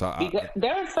 So because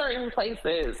there are certain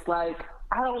places, like,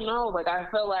 I don't know, like, I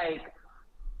feel like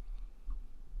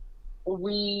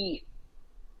we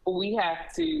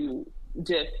have to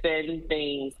defend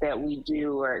things that we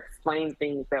do or explain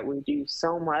things that we do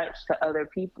so much to other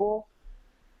people.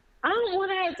 I don't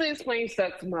want to have to explain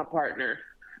stuff to my partner.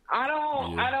 I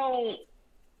don't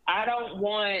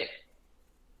want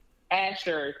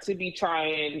Asher to be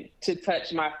trying to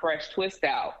touch my fresh twist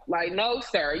out. Like, no,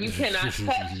 sir, you cannot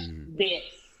touch this.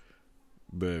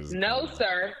 No,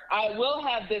 sir. I will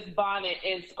have this bonnet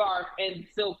and scarf and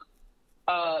silk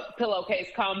pillowcase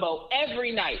combo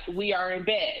every night we are in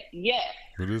bed. Yes.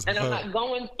 And I'm not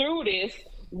going through this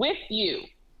with you.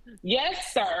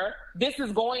 Yes, sir, this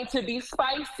is going to be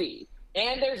spicy.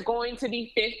 and there's going to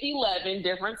be 11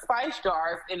 different spice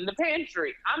jars in the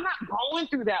pantry. I'm not going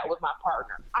through that with my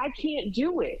partner. I can't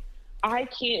do it.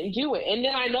 And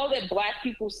then I know that Black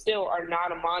people still are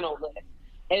not a monolith.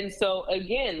 And so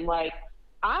again, like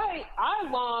I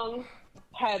long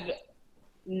have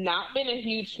not been a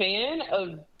huge fan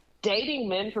of dating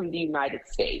men from the United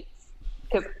States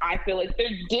because I feel like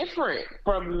they're different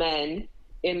from men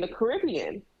in the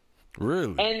Caribbean.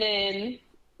 Really? And then,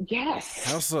 yes.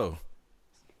 How so?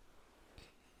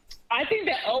 I think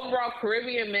that overall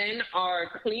Caribbean men are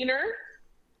cleaner.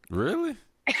 Really?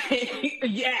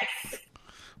 Yes.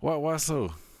 Why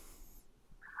so?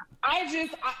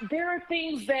 There are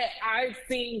things that I've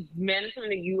seen men from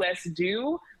the U.S.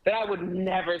 do that I would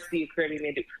never see a Caribbean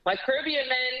man do. Like Caribbean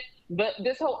men, but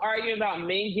this whole argument about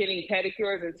men getting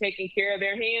pedicures and taking care of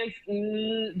their hands,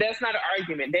 that's not an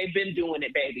argument. They've been doing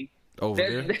it, baby. Over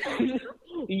there?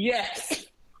 Yes.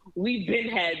 We've been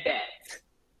had that.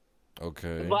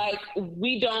 Okay. Like,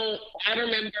 I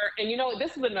remember, and you know,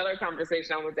 this is another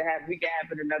conversation I want to have. We can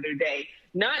have it another day.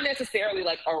 Not necessarily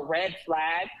like a red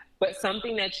flag, but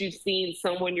something that you've seen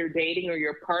someone you're dating or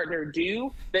your partner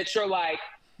do that you're like,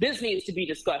 this needs to be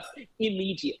discussed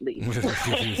immediately.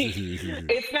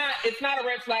 It's not a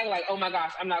red flag like, oh my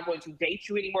gosh, I'm not going to date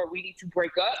you anymore. We need to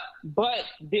break up. But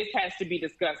this has to be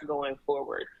discussed going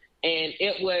forward. And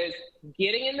it was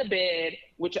getting in the bed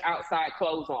with your outside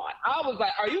clothes on. I was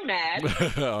like, are you mad?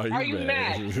 Are you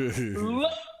mad?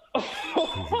 Look.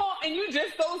 And you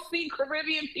just don't see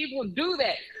Caribbean people do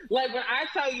that. Like when I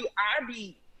tell you,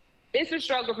 it's a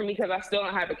struggle for me because I still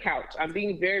don't have a couch. I'm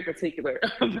being very particular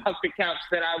about the couch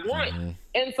that I want. Mm-hmm.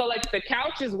 And so like the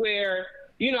couch is where,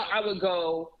 you know, I would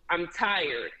go, I'm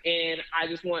tired and I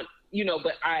just want, you know,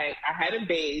 but I haven't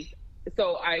bathed,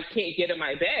 so I can't get in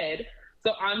my bed.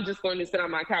 So I'm just going to sit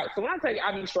on my couch. So when I tell you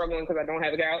I've been struggling because I don't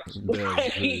have a couch,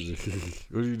 like,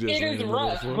 it is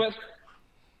rough. But,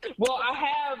 well,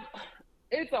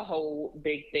 it's a whole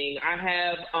big thing. I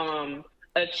have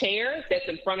a chair that's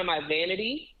in front of my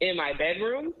vanity in my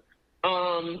bedroom.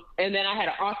 And then I had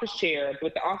an office chair,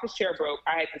 but the office chair broke.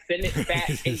 I had to send it back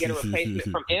and get a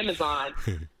replacement from Amazon.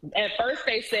 At first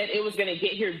they said it was going to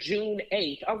get here June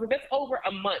 8th. I was like, that's over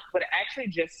a month, but it actually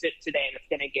just shipped today and it's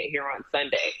going to get here on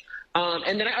Sunday.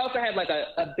 And then I also had like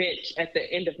a bench at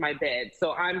the end of my bed.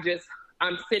 So I'm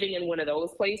sitting in one of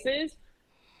those places,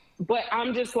 but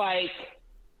I'm just like,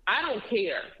 I don't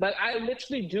care. Like, I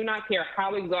literally do not care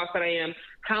how exhausted I am,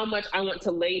 how much I want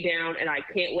to lay down, and I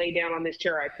can't lay down on this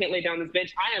chair. I can't lay down on this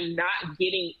bench. I am not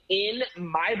getting in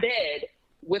my bed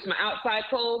with my outside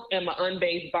clothes and my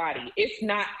unbathed body. It's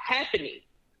not happening.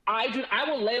 I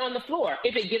will lay on the floor.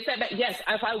 If it gets that bad, yes,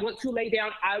 if I want to lay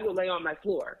down, I will lay on my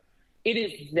floor. It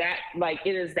is that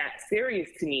serious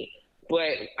to me.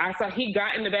 But I saw he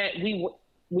got in the bed. We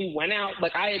went out.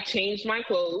 Like, I had changed my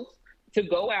clothes to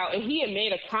go out, and he had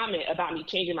made a comment about me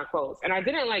changing my clothes. And I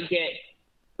didn't get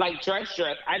dress.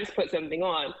 I just put something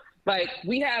on. Like,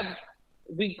 we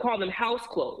call them house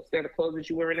clothes. They're the clothes that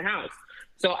you wear in the house.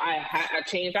 So I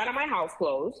changed out of my house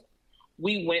clothes.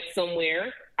 We went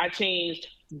somewhere. I changed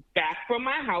back from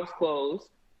my house clothes,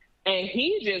 and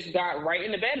he just got right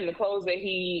in the bed in the clothes that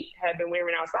he had been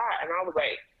wearing outside. And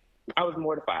I was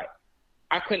mortified.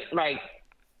 I couldn't, I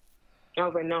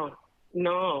was like, no.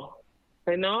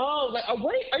 Like, no, like,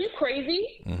 wait, are you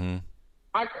crazy? Mm-hmm.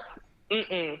 But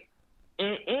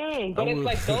it's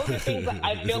like, those are things that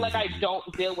I feel like I don't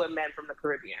deal with men from the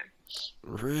Caribbean.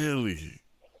 Really?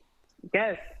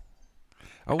 Yes.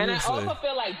 I also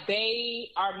feel like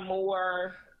they are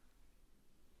more,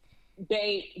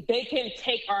 they can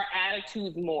take our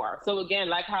attitudes more. So again,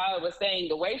 like how I was saying,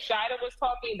 the way Shida was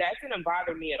talking, that didn't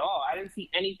bother me at all. I didn't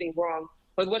see anything wrong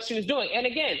with what she was doing. And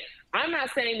again, I'm not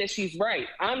saying that she's right.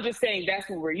 I'm just saying that's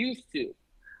what we're used to.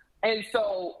 And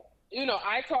so, you know,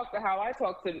 I talk to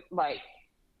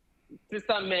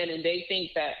some men, and they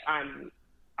think that I'm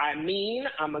mean,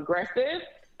 I'm aggressive.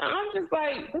 And I'm just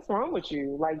like, what's wrong with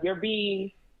you? Like, you're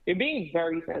being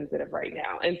very sensitive right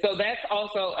now. And so that's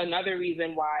also another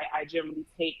reason why I generally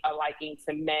take a liking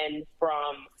to men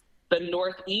from the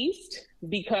Northeast,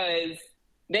 because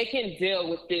they can deal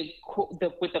with the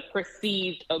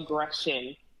perceived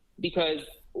aggression, because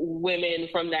women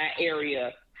from that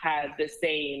area have the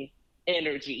same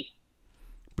energy.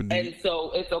 And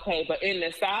so it's okay. But in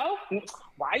the South,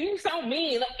 why are you so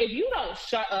mean? Like, if you don't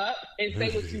shut up and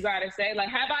say what you gotta say, like,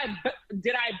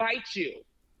 did I bite you?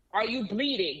 Are you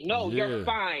bleeding? No, You're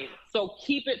fine. So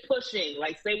keep it pushing.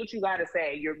 Like, say what you gotta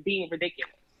say. You're being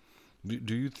ridiculous.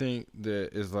 Do you think that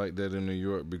it's like that in New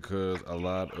York because a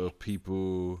lot of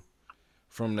people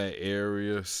from that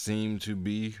area seem to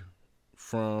be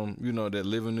from, that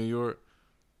live in New York?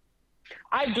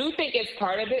 I do think it's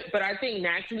part of it, but I think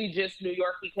naturally just New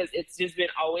York, because it's just been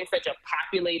always such a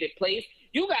populated place.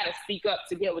 You got to speak up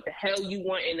to get what the hell you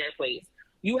want in that place.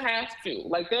 You have to.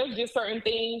 Like, there's just certain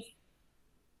things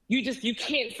you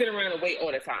can't sit around and wait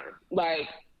all the time. Like,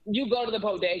 you go to the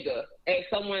bodega and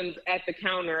someone's at the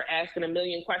counter asking a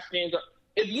million questions.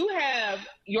 If you have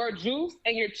your juice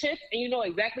and your chips and you know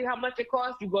exactly how much it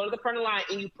costs, you go to the front of the line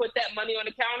and you put that money on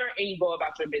the counter and you go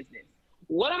about your business.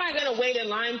 What am I going to wait in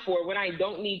line for when I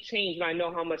don't need change and I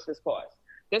know how much this costs?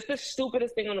 That's the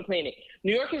stupidest thing on the planet.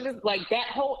 New York is just like, that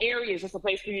whole area is just a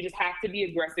place where you just have to be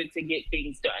aggressive to get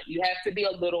things done. You have to be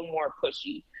a little more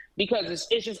pushy because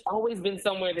it's just always been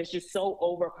somewhere that's just so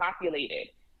overpopulated.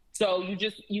 So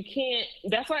you can't,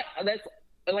 that's like,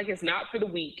 it's not for the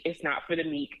weak. It's not for the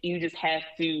meek. You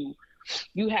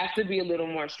have to be a little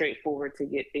more straightforward to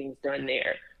get things done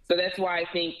there. So that's why I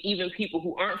think even people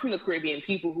who aren't from the Caribbean,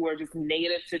 people who are just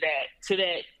native to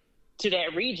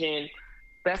that region,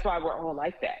 that's why we're all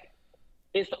like that.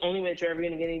 It's the only way that you're ever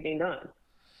going to get anything done.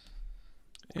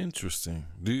 Interesting,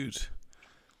 dude.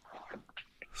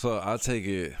 So I take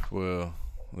it. Well,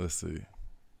 let's see.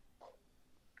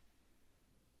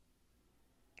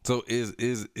 So is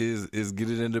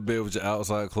getting into bed with your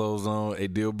outside clothes on a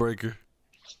deal breaker?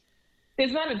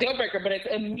 It's not a deal breaker, but it's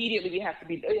immediately it has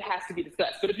to be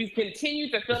discussed. But if you continue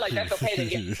to feel like that's okay, then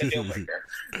yes, it's a deal breaker.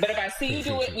 But if I see you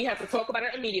do it, we have to talk about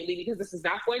it immediately because this is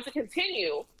not going to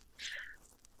continue.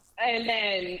 And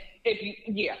then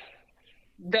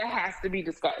that has to be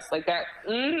discussed. Like that,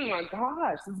 oh my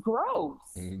gosh, it's gross.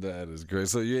 That is great.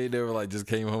 So you ain't never just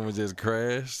came home and just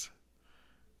crashed?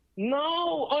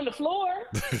 No, on the floor.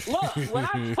 Look, when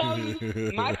I tell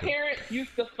you, my parents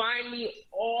used to find me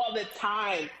all the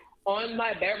time on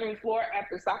my bedroom floor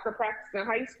after soccer practice in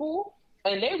high school.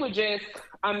 And they would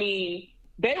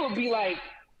they would be like,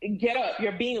 get up,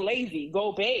 you're being lazy,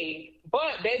 go bathe.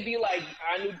 But they'd be like,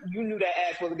 you knew that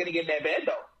ass wasn't going to get in that bed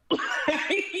though.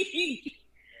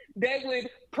 They would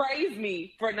praise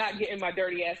me for not getting my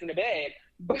dirty ass in the bed.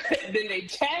 But then they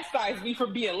chastise me for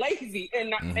being lazy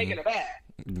and not taking a bath.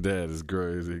 That is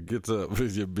crazy. Gets up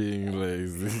because you're being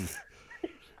lazy.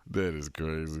 That is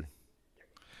crazy.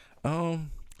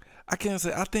 I can't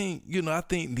say. I think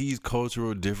these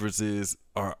cultural differences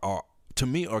are to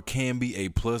me can be a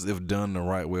plus if done the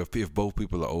right way. If both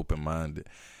people are open minded,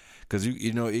 because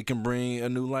it can bring a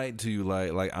new light to you.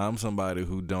 Like I'm somebody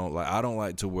who I don't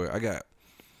like to wear. I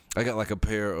got like a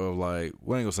pair of I ain't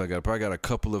gonna say I got a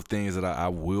couple of things that I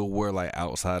will wear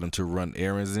outside and to run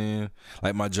errands in,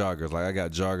 like my joggers. Like I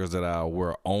got joggers that I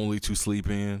wear only to sleep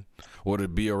in or to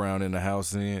be around in the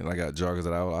house in. I got joggers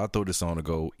that I throw this on to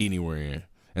go anywhere in.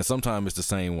 And sometimes it's the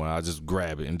same one. I just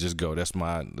grab it and just go. That's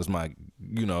my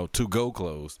to go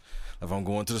clothes. If I'm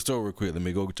going to the store real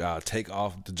quick, I'll take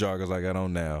off the joggers I got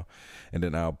on now, and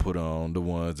then I'll put on the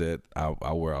ones that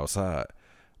I wear outside.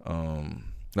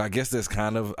 I guess that's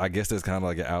kind of like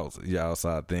your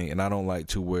outside thing. And I don't like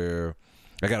to wear.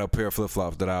 I got a pair of flip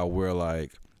flops that I'll wear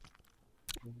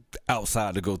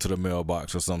outside to go to the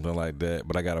mailbox or something like that.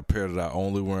 But I got a pair that I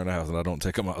only wear in the house and I don't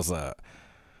take them outside.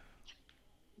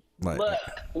 Look,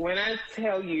 when I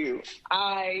tell you,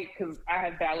 because I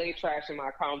had ballet trash in my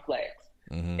complex,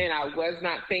 and I was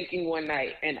not thinking one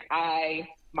night, and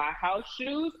my house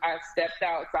shoes, I stepped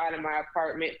outside of my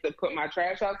apartment to put my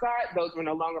trash outside. Those were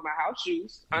no longer my house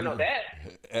shoes. I know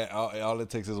that. All it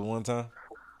takes is one time?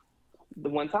 The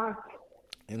one time.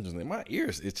 Interesting. My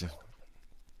ear's itching.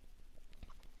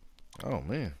 Oh,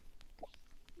 man.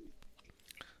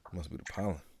 Must be the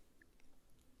pollen.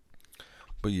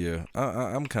 But yeah,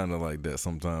 I'm kind of like that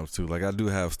sometimes too. Like I do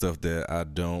have stuff that I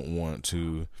don't want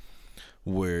to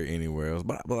wear anywhere else.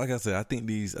 But like I said, I think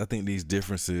these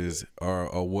differences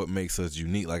are what makes us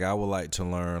unique. Like I would like to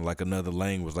learn another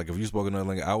language. Like if you spoke another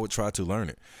language, I would try to learn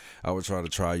it. I would try to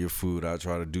try your food. I'd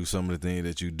try to do some of the things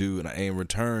that you do, and in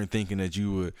return, thinking that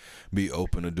you would be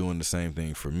open to doing the same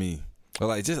thing for me.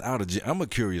 But just I'm a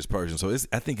curious person, so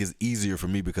I think it's easier for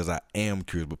me because I am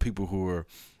curious. But people who are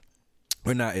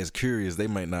we're not as curious, they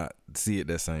might not see it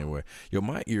that same way. Yo,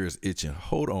 my ear is itching.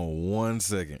 Hold on 1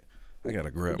 second. I gotta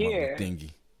grab my little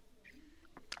thingy.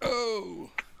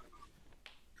 Oh.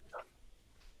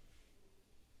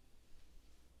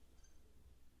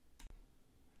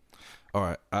 All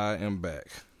right, I am back.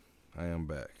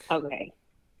 Okay.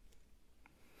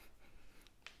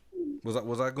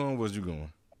 Was I going? Was you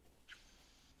going?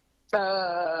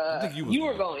 I think you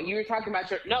were going. You were talking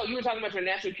about your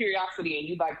natural curiosity, and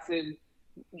you'd like to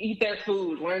eat their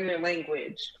food, learn their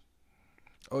language.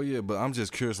 Oh yeah, but I'm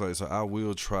just curious. Like, so I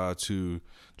will try to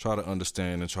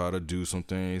understand and try to do some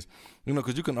things,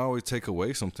 because you can always take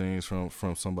away some things from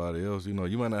somebody else. You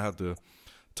might not have to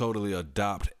totally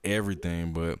adopt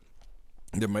everything, but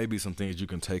there may be some things you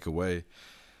can take away.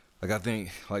 Like I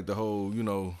think, like the whole,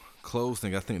 clothes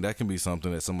thing. I think that can be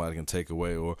something that somebody can take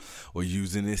away, or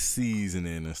using this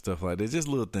seasoning and stuff like that. Just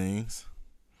little things.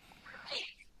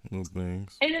 Little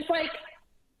things. And it's like,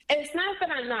 it's not that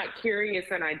I'm not curious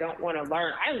and I don't want to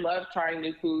learn. I love trying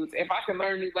new foods. If I could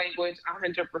learn new language,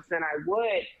 100% I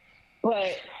would.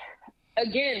 But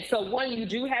again, so one, you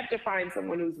do have to find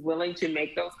someone who's willing to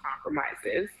make those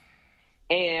compromises.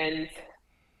 And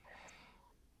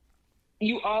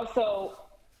you also,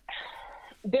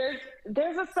 there's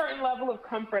a certain level of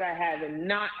comfort I have in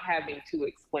not having to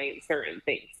explain certain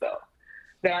things, though,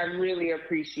 that I really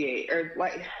appreciate. Or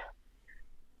like,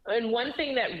 and one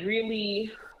thing that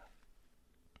really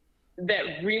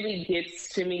gets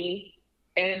to me,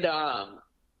 and I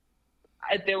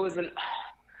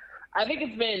think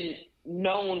it's been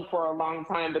known for a long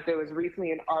time, but there was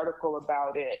recently an article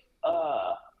about it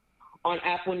on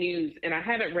Apple News, and I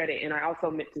haven't read it, and I also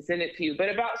meant to send it to you, but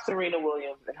about Serena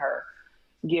Williams and her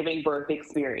giving birth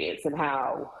experience and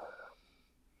how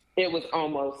it was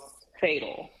almost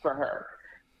fatal for her.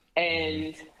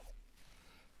 And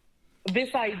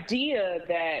this idea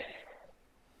that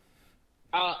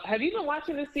have you been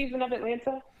watching this season of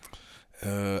Atlanta?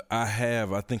 I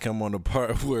have. I think I'm on the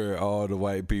part where all the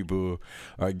white people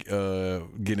are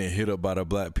getting hit up by the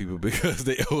black people because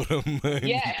they owe them money.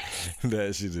 Yes.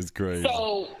 That shit is crazy.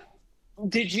 So,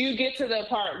 did you get to the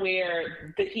part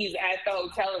where he's at the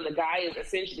hotel and the guy is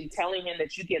essentially telling him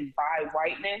that you can buy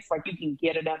whiteness, like you can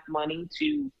get enough money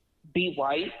to be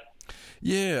white?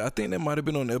 Yeah, I think that might have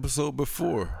been on the episode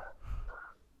before.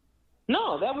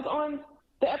 No, that was on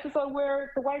the episode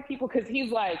where the white people, because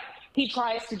he's like, he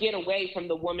tries to get away from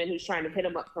the woman who's trying to hit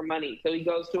him up for money. So he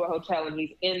goes to a hotel and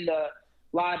he's in the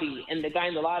lobby, and the guy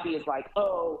in the lobby is like,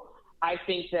 oh, I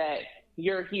think that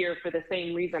you're here for the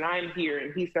same reason I'm here.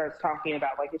 And he starts talking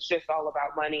about like, it's just all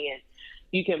about money and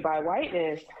you can buy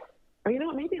whiteness. Or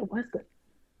maybe it was good.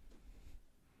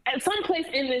 At some place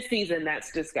in this season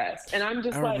that's discussed. And I'm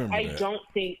just I don't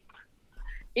think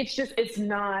it's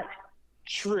not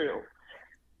true.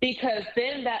 Because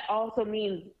then that also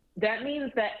means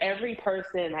that every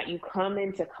person that you come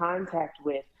into contact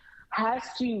with has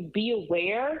to be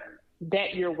aware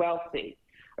that you're wealthy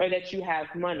or that you have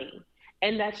money.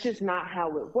 And that's just not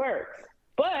how it works.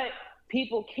 But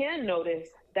people can notice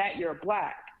that you're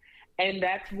black. And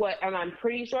I'm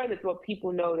pretty sure that's what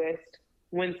people noticed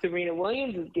when Serena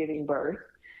Williams was giving birth.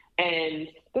 And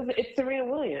it's Serena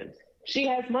Williams. She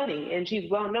has money and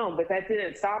she's well known, but that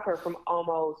didn't stop her from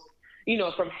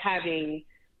from having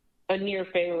a near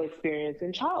fatal experience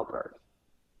in childbirth.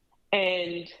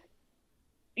 And,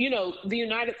 the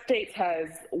United States has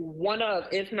one of,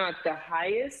 if not the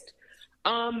highest,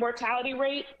 mortality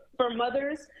rate for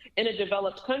mothers in a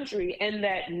developed country. And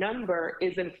that number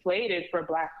is inflated for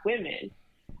Black women.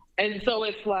 And so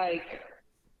it's like,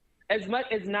 as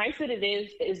nice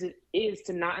as it is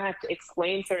to not have to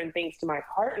explain certain things to my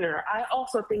partner, I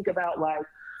also think about like,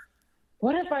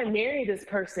 what if I marry this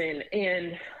person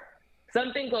and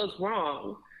something goes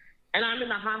wrong and I'm in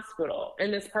the hospital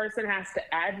and this person has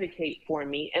to advocate for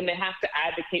me, and they have to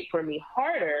advocate for me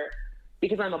harder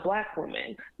because I'm a Black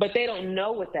woman, but they don't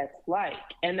know what that's like.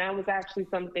 And that was actually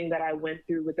something that I went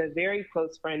through with a very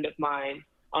close friend of mine.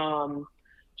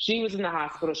 She was in the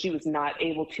hospital. She was not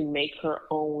able to make her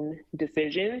own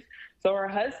decisions. So her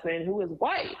husband, who was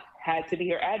white, had to be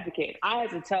her advocate. I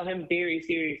had to tell him very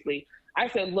seriously. I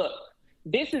said, look,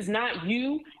 this is not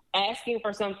you asking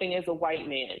for something as a white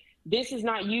man. This is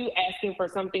not you asking for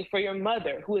something for your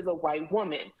mother, who is a white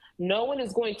woman. No one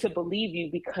is going to believe you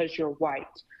because you're white.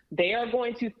 They are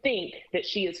going to think that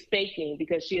she is faking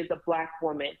because she is a Black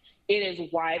woman. It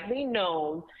is widely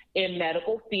known in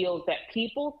medical fields that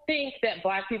people think that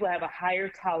Black people have a higher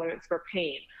tolerance for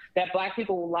pain, that Black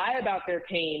people will lie about their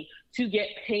pain to get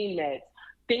pain meds,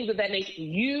 things of that nature.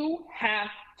 You have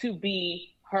to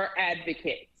be her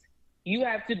advocate. You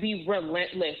have to be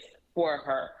relentless for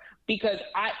her, because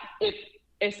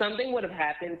if something would have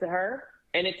happened to her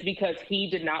and it's because he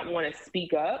did not want to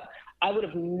speak up, I would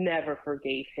have never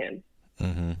forgave him.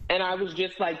 Mm-hmm. And I was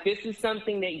just like, this is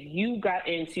something that you got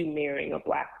into marrying a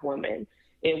Black woman.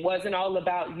 It wasn't all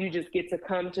about you just get to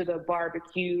come to the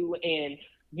barbecue and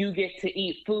you get to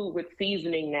eat food with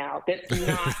seasoning now. That's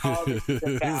not all this is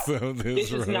about.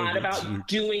 This is not about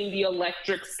doing the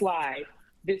electric slide.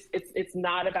 It's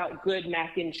not about good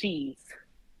mac and cheese.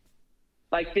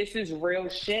 Like, this is real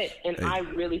shit, and I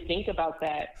really think about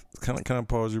that. Can I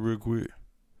pause you real quick?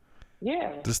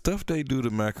 Yeah. The stuff they do to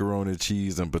macaroni,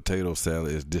 cheese, and potato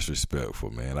salad is disrespectful,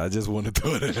 man. I just want to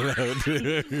throw that out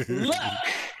there.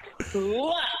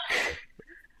 Look.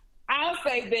 I'll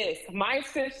say this. My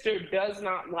sister does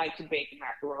not like to bake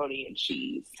macaroni and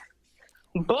cheese.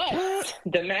 But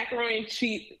the macaroni and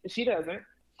cheese, she doesn't.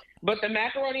 But the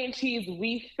macaroni and cheese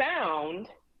we found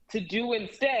to do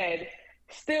instead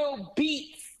still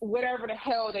beats whatever the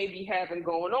hell they be having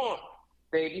going on.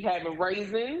 They be having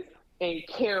raisins and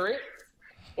carrots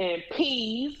and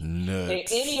peas nuts. And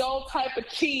any old type of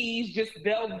cheese, just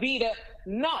Velveeta.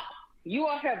 No, you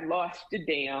all have lost your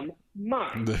damn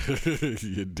mind.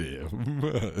 Your damn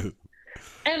mind.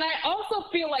 And I also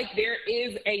feel like there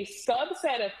is a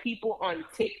subset of people on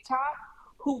TikTok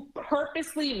who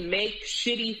purposely make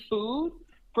shitty food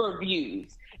for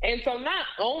views. And so not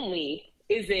only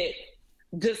is it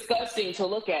disgusting to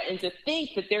look at and to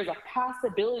think that there's a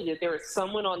possibility that there is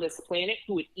someone on this planet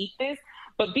who would eat this,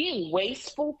 but being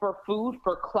wasteful for food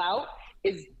for clout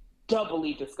is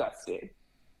doubly disgusting.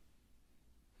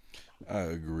 I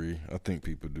agree. I think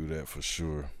people do that for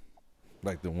sure.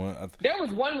 Like the one, there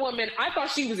was one woman, I thought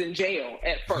she was in jail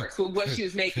at first with what she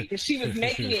was making, because she was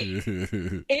making it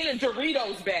in a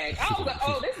Doritos bag. I was like,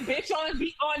 oh, this bitch on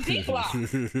D-Block.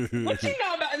 What you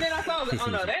know about? And then I thought, like, oh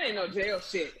no, that ain't no jail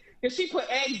shit. Because she put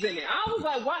eggs in it. I was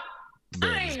like, what?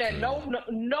 I ain't that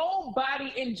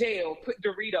nobody in jail put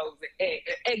Doritos and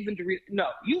eggs in Doritos.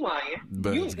 No, you lying.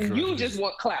 You just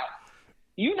want clout.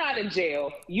 You not in jail.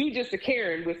 You just a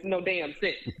Karen with no damn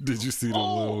sense. Did you see the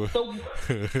one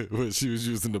where she was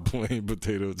using the plain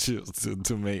potato chips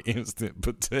to make instant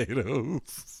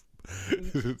potatoes?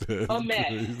 A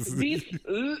mess.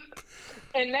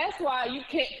 And that's why you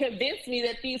can't convince me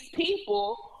that these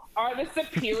people are the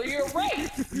superior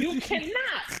race. You cannot.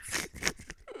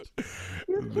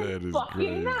 That is fucking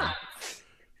crazy. Not.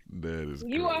 That is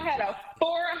you all had a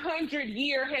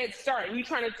 400-year head start. You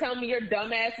trying to tell me your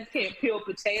dumbasses can't peel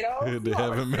potatoes? They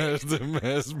haven't mashed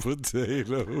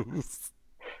potatoes.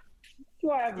 You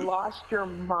have lost your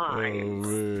mind. Oh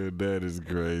man, that is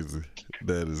crazy.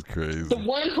 That is crazy. The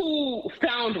one who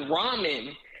found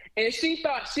ramen, and she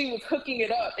thought she was hooking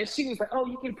it up, and she was like, "Oh,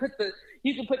 you can put the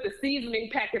seasoning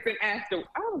packets in after."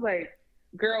 I was like,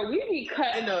 "Girl, we be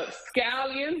cutting up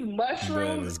scallions,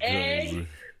 mushrooms, eggs."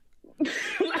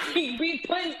 Like, we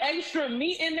putting extra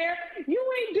meat in there. You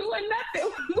ain't doing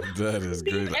nothing. That is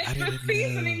great. Extra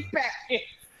seasoning packets.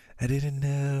 I didn't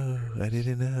know.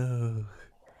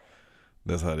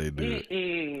 That's how they do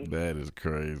it. That is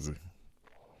crazy.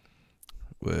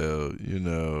 Well,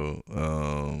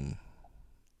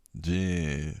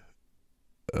 Jen,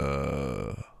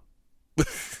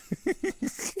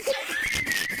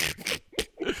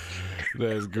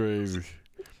 that's crazy.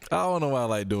 I don't know why I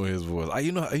like doing his voice. I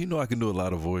can do a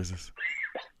lot of voices.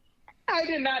 I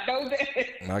did not know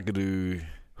that. I could do.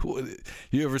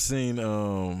 You ever seen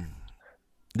Norbit?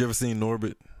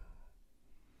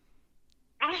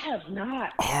 I have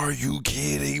not. Are you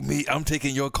kidding me? I'm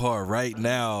taking your car right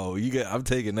now. I'm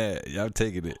taking that. I'm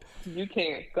taking it. You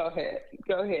can't. Go ahead.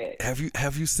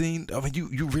 Have you seen? I mean,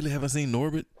 you really haven't seen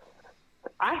Norbit?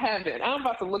 I haven't. I'm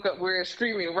about to look up where it's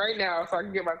streaming right now so I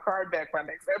can get my card back by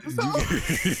next episode.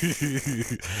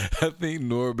 I think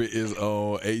Norbit is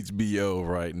on HBO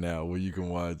right now where you can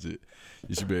watch it.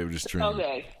 You should be able to stream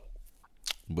it.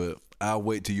 But I'll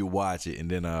wait till you watch it and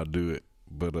then I'll do it.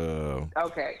 But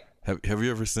okay. Have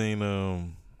you ever seen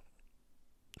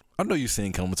I know you've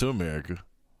seen Coming to America.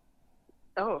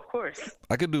 Oh, of course.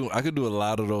 I could do a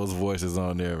lot of those voices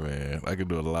on there, man. I could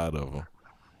do a lot of them.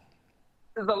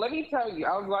 So let me tell you,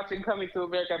 I was watching Coming to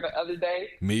America the other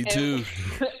day. Me too.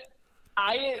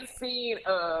 I had seen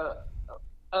a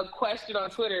question on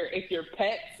Twitter, if your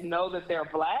pets know that they're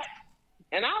black.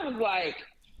 And I was like,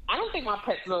 I don't think my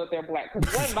pets know that they're black.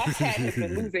 Because one, my cat has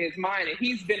been losing his mind and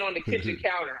he's been on the kitchen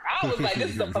counter. I was like,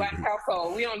 this is a black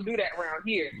household. We don't do that around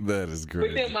here. That is great.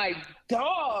 But then my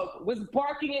dog was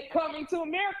barking at Coming to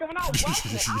America when I was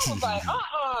watching it. I was like,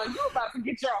 you about to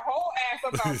get your whole ass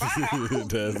up out my house.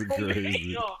 That's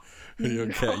crazy.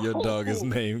 Your dog is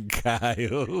named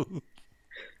Kyle.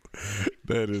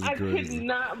 That is crazy. I could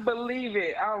not believe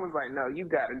it. I was like, no, you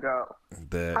gotta go.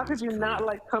 How could you not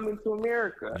like Coming to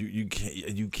America?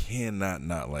 You cannot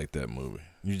not like that movie.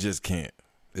 You just can't.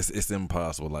 It's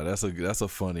impossible. Like that's a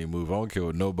funny movie. I don't care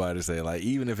what nobody say. Like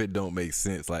even if it don't make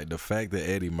sense, like the fact that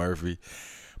Eddie Murphy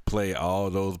played all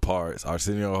those parts,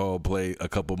 Arsenio Hall played a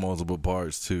couple multiple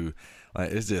parts too.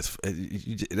 Like it's just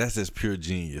that's just pure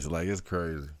genius. Like it's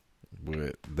crazy.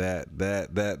 But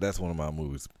that's one of my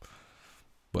movies.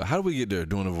 But how do we get there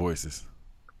doing the voices?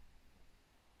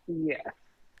 Yeah.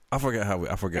 I forgot how we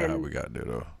got there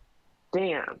though.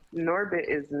 Damn, Norbit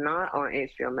is not on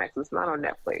HBO Max. It's not on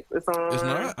Netflix. It's on. It's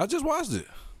not. I just watched it.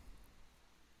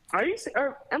 Are you?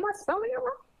 Or am I spelling it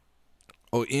wrong?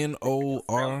 Oh,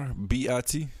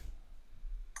 Norbit.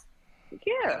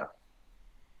 Yeah.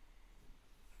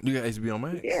 You got HBO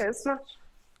Max? Yeah, it's not.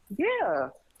 Yeah.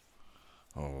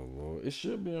 Oh Lord, it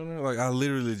should be on there. Like I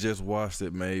literally just watched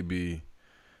it maybe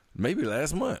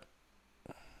last month.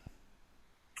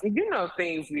 You know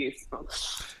things be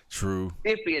True.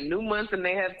 It'd be a new month and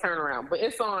they have turnaround, but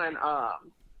it's on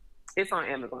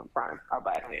Amazon Prime. I'll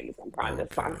buy it on Amazon Prime. Okay.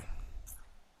 That's fine.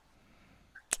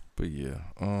 But yeah,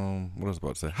 what I was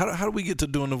about to say. How do we get to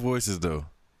doing the voices though?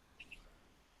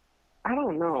 I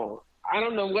don't know.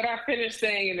 What I finished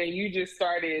saying and then you just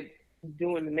started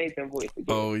doing the Nathan voice again.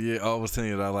 Oh yeah, I was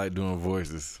telling you that I like doing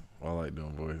voices.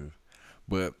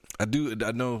 But I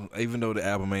know, even though the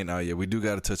album ain't out yet, we do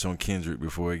got to touch on Kendrick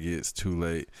before it gets too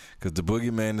late. Because the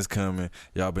Boogeyman is coming.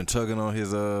 Y'all been tugging on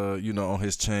his, on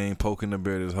his chain, poking the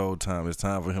bear this whole time. It's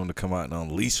time for him to come out and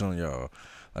unleash on y'all.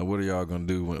 Like, what are y'all going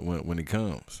to do when he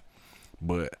comes?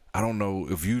 But I don't know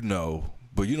if you know,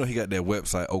 but he got that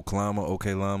website,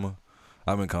 Oklama.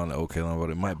 I've been calling it Oklama, but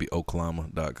it might be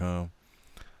oklama.com.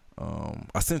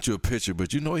 I sent you a picture,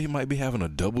 but he might be having a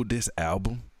double disc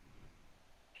album.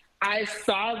 I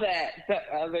saw that the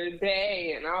other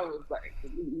day, and I was like,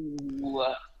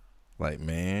 what? Like,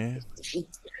 man.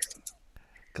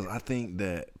 Because I think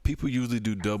that people usually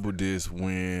do double disc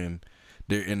when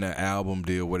they're in an album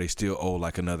deal where they still owe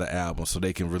like another album, so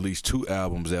they can release 2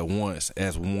 albums at once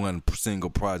as one single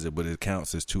project, but it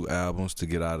counts as 2 albums to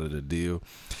get out of the deal.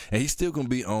 And he's still gonna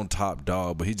be on Top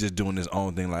Dog, but he's just doing his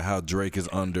own thing, like how Drake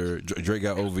got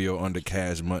OVO under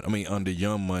Cash Money, under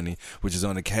Young Money, which is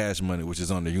under Cash Money, which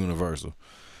is under Universal.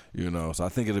 So I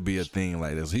think it'll be a thing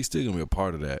like this. He's still gonna be a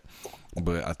part of that,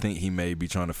 but I think he may be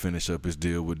trying to finish up his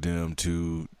deal with them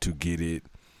to get it,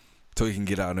 so he can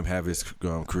get out and have his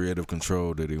creative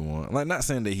control that he wants. Like, not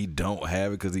saying that he don't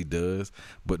have it, because he does,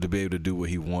 but to be able to do what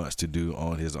he wants to do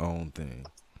on his own thing.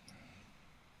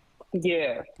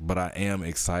 Yeah. But I am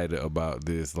excited about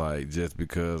this, like, just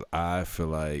because I feel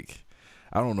like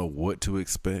I don't know what to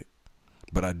expect,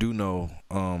 but I do know.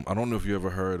 I don't know if you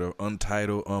ever heard of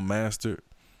Untitled Unmastered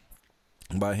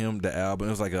by him, the album.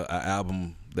 It was like an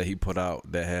album that he put out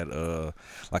that had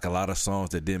like a lot of songs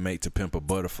that didn't make To Pimp a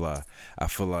Butterfly. I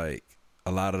feel like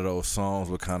a lot of those songs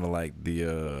were kind of like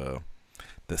the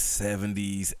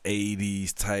 70s,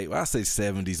 80s type. I say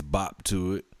 70s bop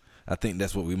to it. I think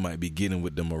that's what we might be getting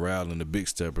with the Morale and the Big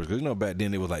Steppers, because back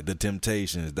then it was like the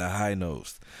Temptations, the High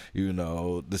Notes,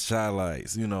 the Shy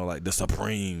Lights, like the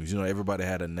Supremes. Everybody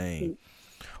had a name,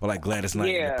 or like Gladys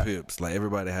Knight and the Pips. Like,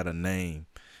 everybody had a name.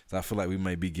 So I feel like we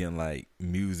might be getting like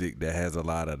music that has a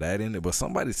lot of that in it. But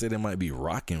somebody said it might be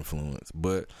rock influence.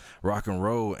 But rock and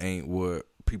roll ain't what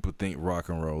people think rock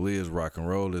and roll is. Rock and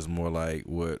roll is more like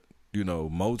what,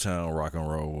 Motown rock and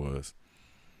roll was.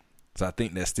 So I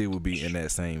think that still would be in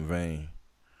that same vein.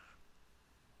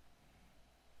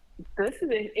 This is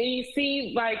it. And you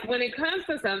see, like, when it comes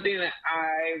to something that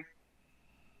I've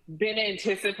been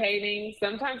anticipating,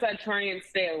 sometimes I try and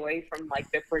stay away from like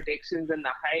the predictions and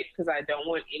the hype, because I don't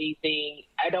want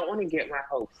to get my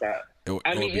hopes up.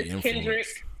 It's Kendrick.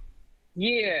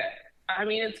 Yeah.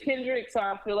 It's Kendrick, so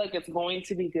I feel like it's going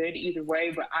to be good either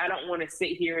way, but I don't want to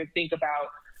sit here and think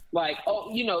about like,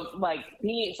 like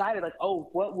being excited, like, oh,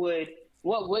 what would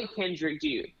Kendrick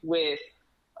do with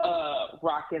a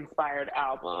rock inspired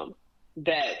album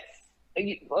that's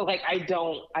like, I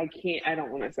don't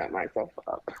want to set myself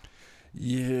up.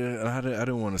 Yeah, I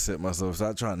didn't want to set myself, so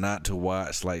I try not to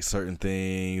watch like certain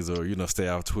things, or stay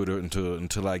off Twitter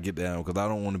until I get down, because I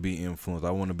don't want to be influenced.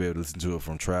 I want to be able to listen to it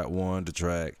from track 1 to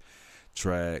track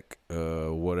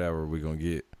whatever we're gonna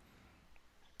get.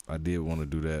 I did want to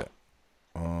do that,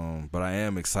 but I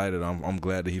am excited. I'm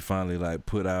glad that he finally like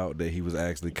put out that he was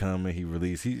actually coming. He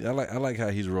released. I like how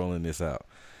he's rolling this out.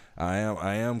 I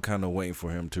am kind of waiting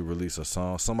for him to release a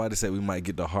song. Somebody said we might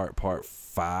get the Heart Part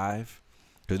 5,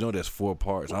 because there's 4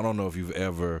 parts. I don't know if you've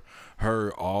ever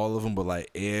heard all of them, but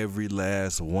like every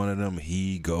last one of them,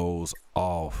 he goes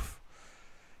off.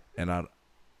 And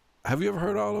have you ever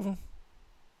heard all of them?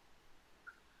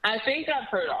 I think I've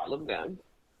heard all of them.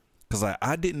 Cause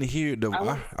I didn't hear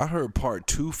I heard part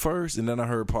 2 first, and then I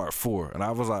heard part 4, and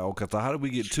I was like, okay, so how did we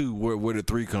get 2? Where did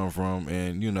 3 come from?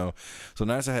 And so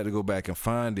now I had to go back and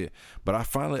find it. But I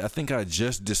think I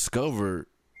just discovered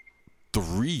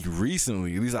 3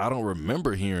 recently. At least I don't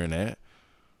remember hearing that.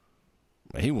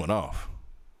 He went off.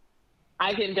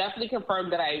 I can definitely confirm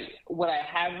that what I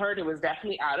have heard, it was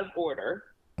definitely out of order.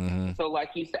 Mm-hmm. So,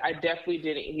 like you said, I definitely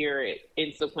didn't hear it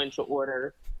in sequential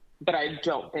order, but I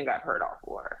don't think I've heard all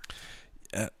 4.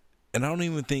 And I don't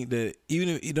even think that, even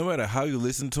if, no matter how you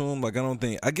listen to him, like,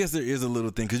 I guess there is a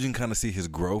little thing, because you can kind of see his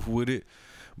growth with it,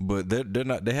 but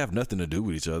they have nothing to do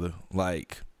with each other.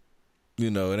 Like,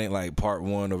 it ain't like part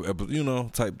 1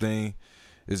 of, type thing.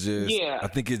 It's just, I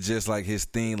think it's just like his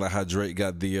thing, like how Drake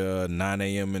got the 9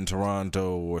 a.m. in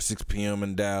Toronto or 6 p.m.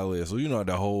 in Dallas, or,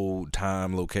 the whole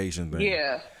time location thing.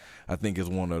 Yeah. I think it's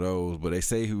one of those, but they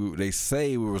say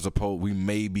we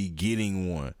may be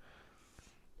getting one.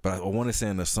 But I want to say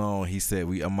in the song he said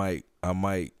I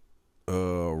might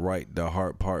write the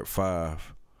Heart Part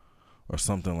 5 or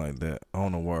something like that. I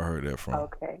don't know where I heard that from.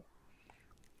 Okay.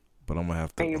 But I'm gonna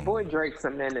have to. And your boy Drake's a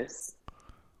menace.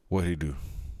 What'd he do?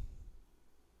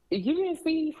 You didn't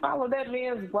see he followed that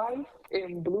man's wife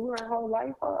and blew her whole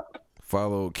life up?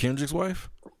 Follow Kendrick's wife?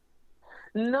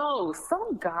 No,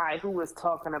 some guy who was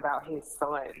talking about his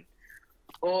son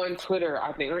on Twitter,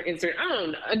 I think, or Instagram. I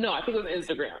don't know. No, I think it was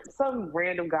Instagram. Some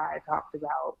random guy talked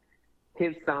about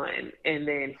his son, and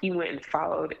then he went and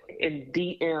followed and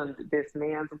DM'd this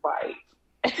man's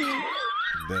wife.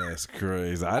 That's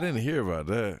crazy. I didn't hear about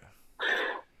that.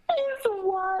 It's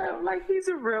wild. Like, he's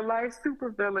a real life super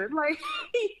villain. Like,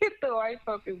 he hit the wife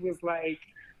up and was like,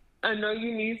 I know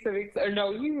you need some, or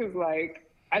no, he was like,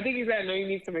 I think he said, I know you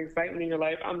need some excitement in your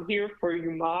life. I'm here for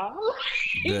you, Ma.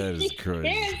 That is crazy.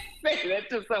 You can't say that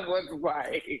to someone's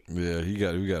wife. Yeah, we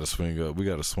got to swing up. We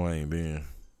got to swing then.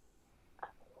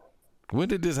 When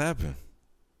did this happen?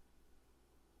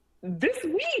 This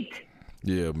week.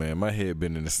 Yeah, man, my head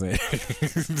been in the sand.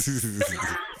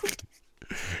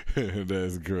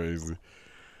 That's crazy.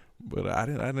 But I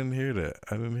didn't hear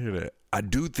that. I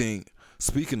do think,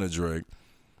 speaking of Drake,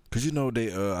 because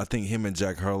they I think him and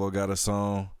Jack Harlow got a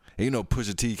song. And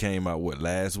Pusha T came out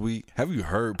last week. Have you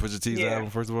heard Pusha T's album,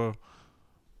 first of all?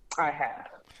 I have.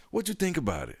 What'd you think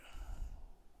about it?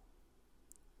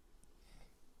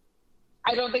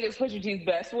 I don't think it's Pusha T's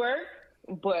best work,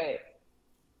 but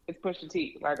it's Pusha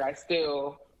T. Like,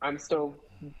 I'm still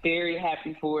very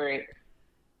happy for it.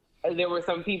 There was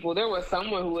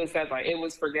someone who said, like, it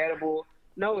was forgettable.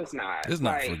 No, it's not. It's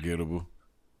not forgettable.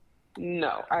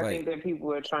 No, I think that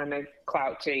people are trying to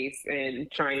clout chase and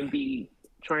try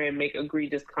and make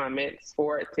egregious comments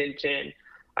for attention.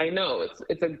 I know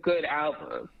it's a good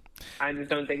album. I just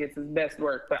don't think it's his best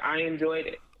work, but I enjoyed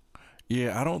it.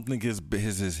 Yeah, I don't think it's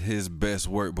his best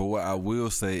work, but what I will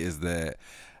say is that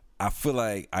I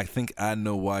think I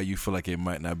know why you feel like it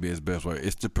might not be his best work.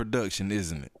 It's the production,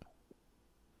 isn't it?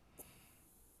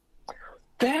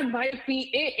 That might be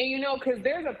it. And because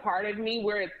there's a part of me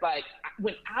where it's like,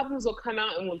 when albums will come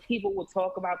out and when people will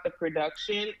talk about the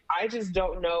production, I just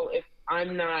don't know if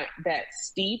I'm not that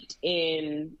steeped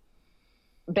in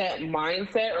that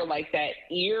mindset or like that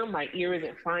ear. My ear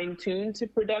isn't fine-tuned to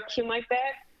production like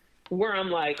that, where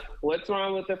I'm like, what's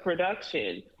wrong with the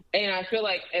production? And I feel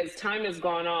like as time has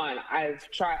gone on, I've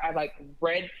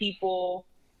read people,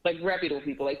 like reputable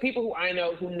people, like people who I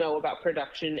know who know about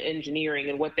production engineering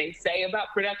and what they say about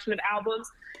production of albums.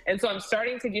 And so I'm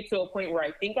starting to get to a point where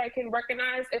I think I can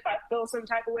recognize if I feel some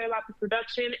type of way about the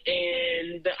production,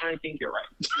 and I think you're right.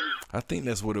 I think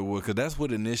that's what it was, because that's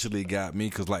what initially got me,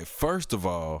 because, like, first of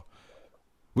all,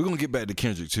 we're going to get back to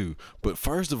Kendrick, too, but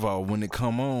first of all, when it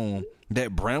come on,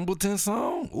 that Brambleton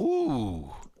song, ooh.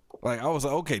 Like, I was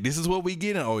like, okay, this is what we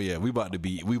getting. Oh yeah, we about to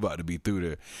be through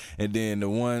there. And then the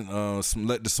one,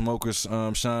 Let the Smokers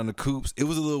Shine the Coops. It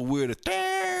was a little weird. It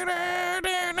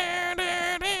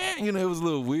was a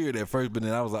little weird at first, but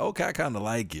then I was like, okay, I kind of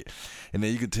like it. And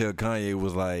then you could tell Kanye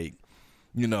was like,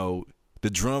 the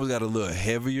drums got a little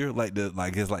heavier, like it's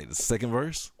like the second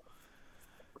verse.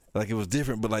 Like, it was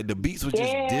different, but like the beats were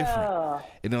just different.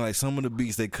 And then like some of the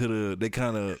beats they could have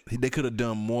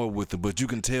done more with it, but you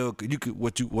can tell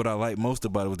what I like most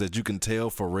about it was that you can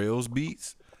tell Pharrell's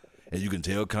beats and you can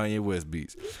tell Kanye West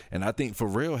beats. And I think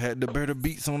Pharrell had the better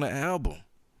beats on the album.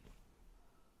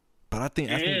 But I think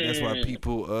that's why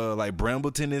people like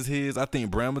Brambleton is his. I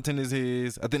think Brambleton is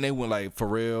his. I think they went like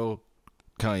Pharrell,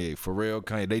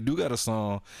 Kanye. They do got a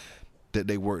song that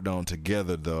they worked on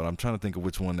together though. I'm trying to think of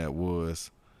which one that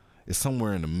was. It's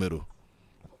somewhere in the middle.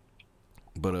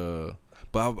 But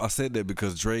I said that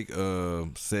because Drake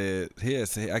said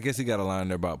I guess he got a line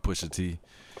there about Pusha T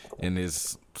in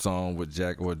his song with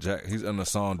Jack. He's in a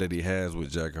song that he has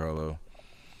with Jack Harlow.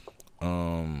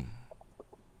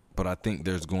 But I think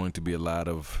there's going to be a lot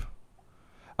of.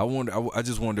 I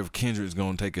just wonder if Kendrick's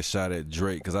going to take a shot at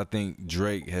Drake, because I think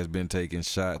Drake has been taking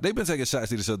shots. They've been taking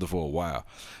shots at each other for a while.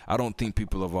 I don't think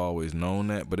people have always known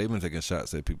that, but they've been taking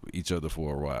shots at each other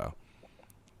for a while.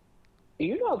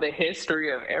 You know the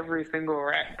history of every single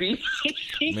rap beat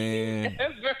Man.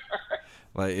 ever.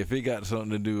 Like, if it got something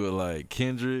to do with, like,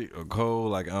 Kendrick or Cole,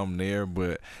 like, I'm there.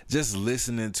 But just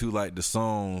listening to, like, the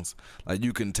songs, like,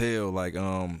 you can tell, like,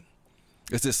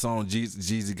 it's this song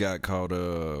Jeezy got called,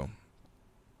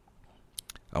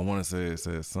 I want to say it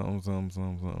says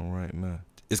something right now.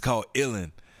 It's called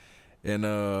Illin'.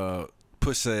 And,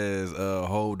 Push says,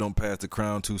 "Ho, don't pass the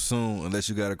crown too soon unless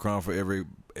you got a crown for every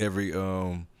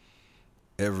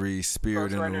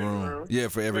spirit in the room. Yeah,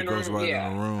 for every ghost rider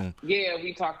in the room. Yeah,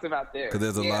 we talked about this. Because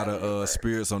there's a lot of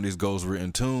spirits on these ghost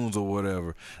written tunes or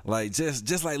whatever. Like,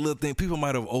 just like little things. People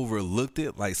might have overlooked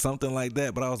it, like something like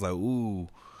that. But I was like, ooh.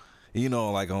 You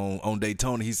know, like on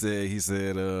Daytona, he said it's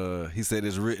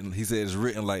written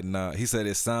like Nas. He said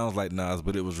it sounds like Nas,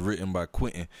 but it was written by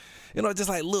Quentin. You know, just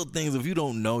like little things. If you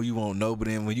don't know, you won't know. But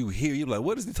then when you hear, you're like,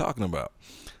 what is he talking about?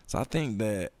 So I think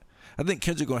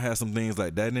Kendrick gonna have some things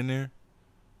like that in there.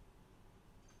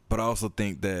 But I also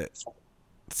think that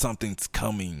something's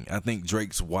coming. I think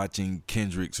Drake's watching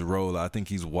Kendrick's role. I think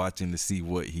he's watching to see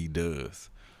what he does.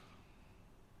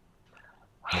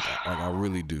 Like I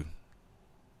really do.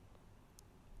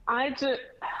 I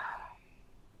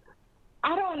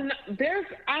don't know.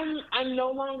 I'm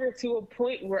no longer to a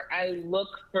point where I look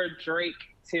for Drake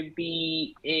to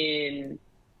be in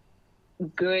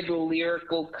good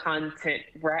lyrical content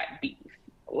rap beef.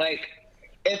 Like,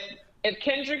 if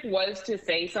Kendrick was to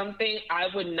say something, I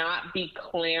would not be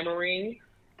clamoring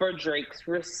for Drake's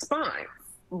response.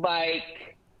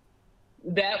 Like,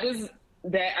 that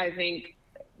I think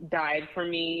died for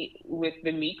me with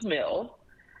the Meek Mill.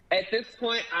 At this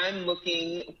point, I'm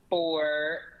looking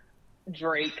for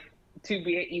Drake to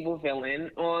be an evil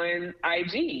villain on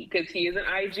IG because he is an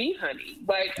IG honey.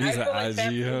 Like, he's an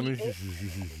IG honey.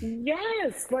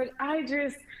 Yes, like I'm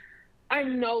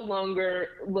no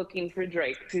longer looking for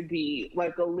Drake to be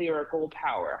like a lyrical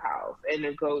powerhouse and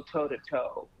to go toe to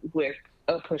toe with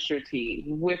a Pusha T,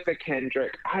 with a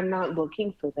Kendrick. I'm not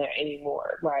looking for that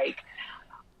anymore. Like,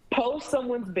 post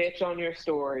someone's bitch on your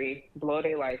story, blow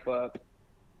their life up,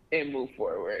 and move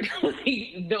forward.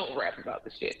 Don't rap about the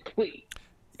shit, please.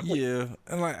 Yeah,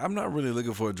 and like I'm not really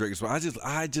looking for a Drake spot.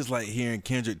 I just like hearing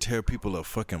Kendrick tear people a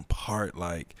fucking apart.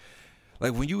 Like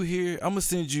when you hear, I'm gonna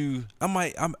send you.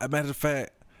 Matter of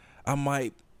fact, I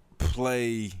might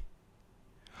play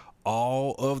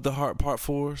all of the Heart Part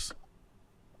 4s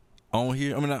on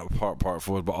here. I mean, not Part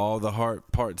 4s, but all the Heart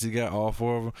parts he got, all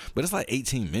 4 of them. But it's like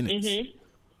 18 minutes. Mm-hmm.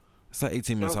 It's like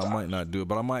 18 minutes. Okay. So I might not do it,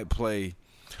 but I might play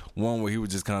one where he was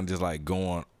just kind of just like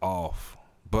going off,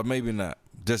 but maybe not.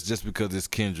 Just because it's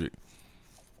Kendrick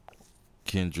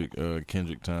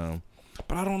time.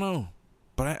 But I don't know.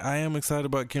 But I am excited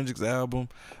about Kendrick's album.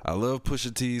 I love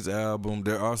Pusha T's album.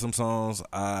 There are some songs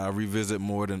I revisit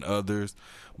more than others,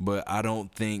 but I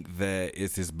don't think that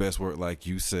it's his best work like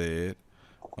you said.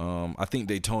 I think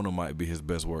Daytona might be his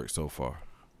best work so far.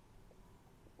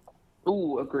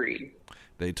 Ooh, agreed.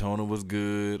 Daytona was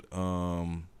good.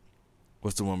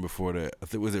 What's the one before that? I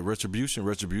think was it Retribution?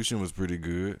 Retribution was pretty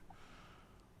good.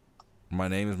 My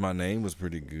Name Is My Name was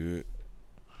pretty good.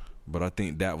 But I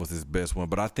think that was his best one.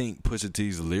 But I think Pusha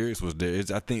T's lyrics was there.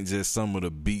 I think just some of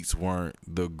the beats weren't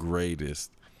the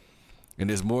greatest. And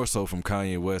it's more so from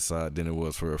Kanye West side than it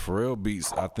was for Pharrell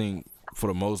beats. I think for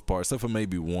the most part, except for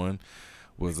maybe one,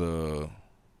 was good.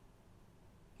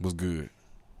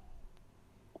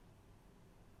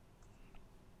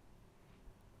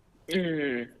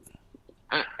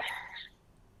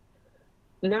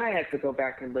 Now I have to go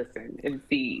back and listen and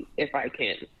see if I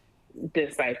can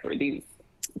decipher these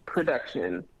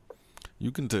production. You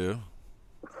can tell.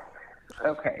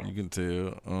 Okay. You can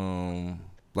tell.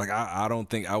 Like I don't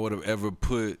think I would have ever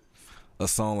put a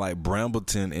song like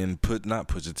Brambleton in not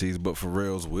Pusha T's, but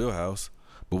Pharrell's wheelhouse.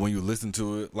 But when you listen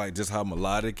to it, like just how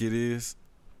melodic it is,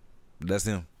 that's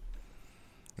him.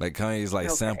 Like Kanye's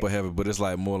like sample heavy, but it's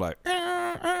like more like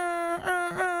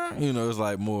you know, it's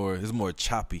more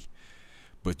choppy.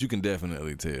 But you can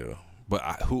definitely tell. But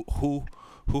who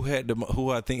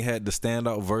I think had the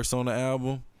standout verse on the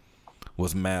album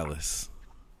was Malice.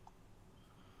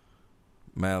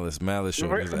 Malice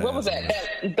showed his ass. What was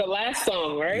that? The last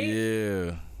song, right?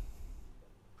 Yeah.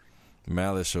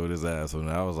 Malice showed his ass on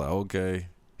it. I was like, okay.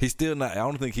 He's still not. I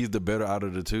don't think he's the better out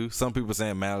of the two. Some people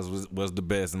saying Malice was the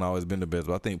best and always been the best,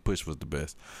 but I think Push was the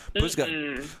best.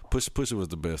 Pusha was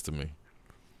the best to me.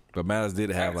 But Malice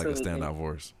did have like a standout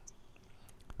voice.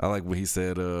 I like what he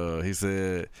said. He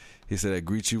said, I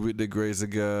greet you with the grace of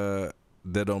God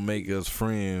that don't make us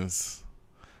friends.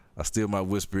 I still might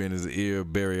whisper in his ear,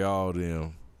 bury all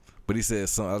them. But he said,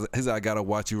 I gotta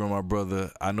watch you run my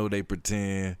brother. I know they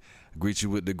pretend. greet you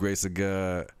with the grace of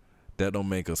God. That don't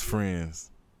make us friends.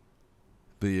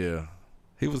 But yeah,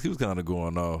 he was kind of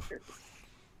going off.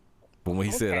 But when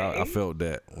he said, I felt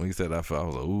that. When he said, I was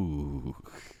like, ooh.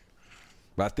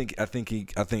 But I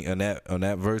think on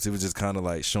that verse, it was just kind of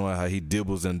like showing how he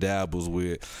dibbles and dabbles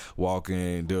with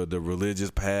walking the religious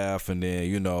path, and then,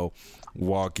 you know,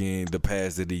 walking the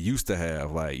paths that he used to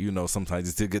have. Like, you know, sometimes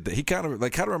you still get that. He kind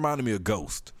of reminded me of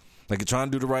Ghost. Like, you're trying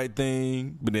to do the right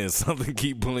thing, but then something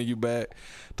keep pulling you back,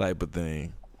 type of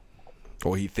thing.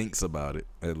 Or he thinks about it,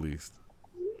 at least.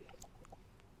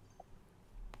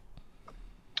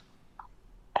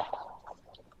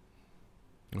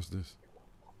 What's this?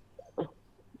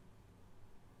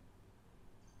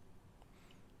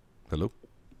 Hello?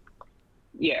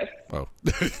 Yes. Oh.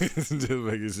 Just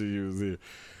making sure you was here.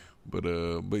 But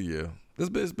yeah.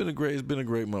 It's been a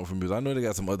great month for music. I know they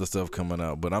got some other stuff coming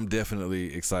out, but I'm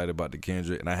definitely excited about the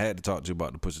Kendrick, and I had to talk to you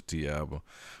about the Pusha T album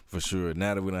for sure.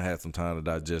 Now that we done had some time to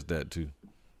digest that too.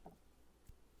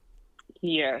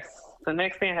 Yes. The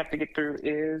next thing I have to get through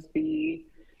is the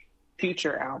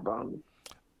Future album.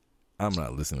 I'm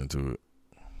not listening to it.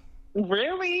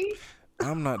 Really?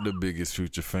 I'm not the biggest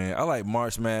Future fan. I like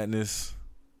March Madness.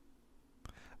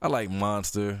 I like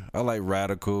Monster. I like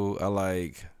Radical. I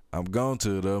like I'm Going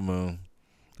to the Moon.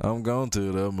 I'm Going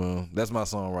to the Moon. That's my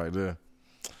song right there.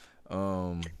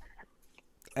 And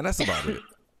that's about it.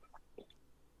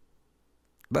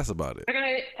 That's about it.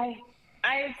 I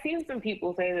have seen some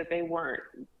people say that they weren't.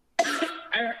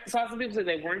 I saw some people say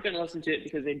they weren't going to listen to it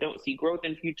because they don't see growth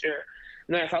in Future.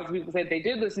 And then I saw some people say they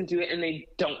did listen to it and they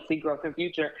don't see growth in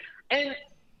Future. And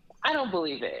I don't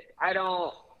believe it.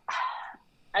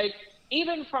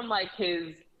 Even from like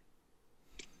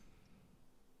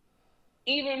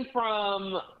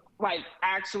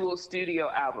actual studio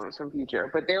albums from Future.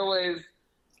 But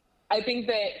I think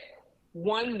that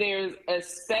there's a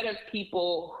set of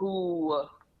people who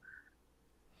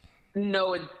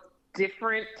know a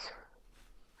different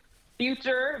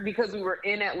Future because we were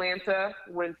in Atlanta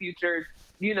when Future,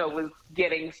 you know, was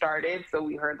getting started. So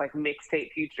we heard like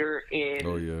mixtape Future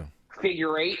in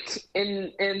Figure 8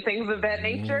 and things of that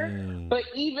nature. But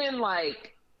even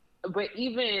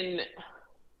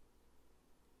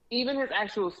his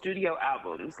actual studio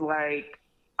albums like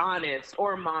Honest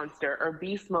or Monster or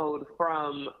Beast Mode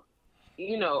from,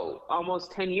 you know,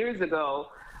 almost 10 years ago,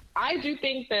 I do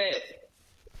think that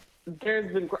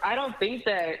I don't think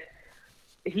that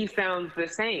he sounds the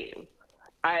same.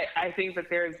 I think that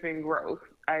there's been growth.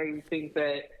 I think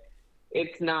that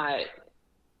it's not.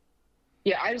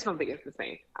 Yeah, I just don't think it's the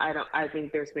same. I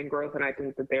think there's been growth, and I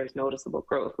think that there's noticeable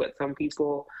growth. But some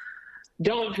people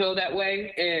don't feel that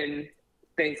way, and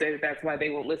they say that that's why they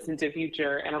won't listen to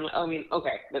Future. And I'm like, I mean,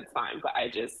 okay, that's fine. But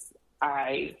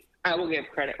I will give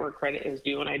credit where credit is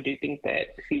due, and I do think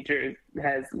that Future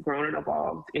has grown and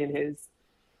evolved in his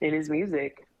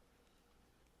music.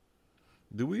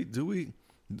 Do we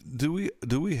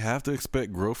have to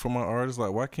expect growth from our artists?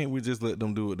 Like, why can't we just let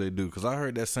them do what they do? Because I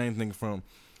heard that same thing from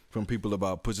people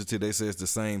about Pusha T. They say it's the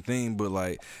same thing, but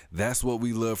like that's what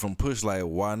we love from Push. Like,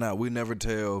 why not? We never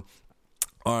tell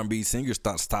R&B singers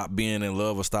stop being in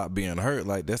love or stop being hurt.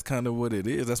 Like, that's kind of what it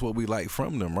is. That's what we like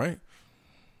from them, right?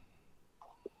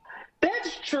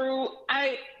 That's true.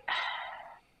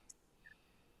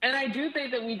 And I do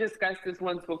think that we discussed this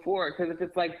once before, because if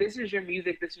it's like, this is your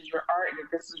music, this is your art, and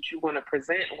if this is what you want to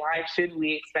present, why should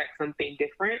we expect something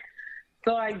different?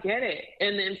 So I get it.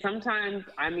 And then sometimes,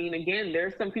 I mean, again,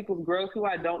 there's some people's growth who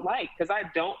I don't like, because I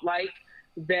don't like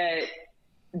that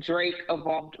Drake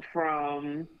evolved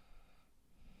from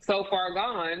So Far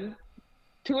Gone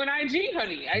to an IG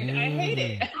honey. I hate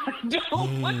it. I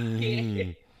don't like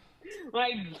it.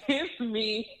 Like, give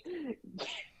me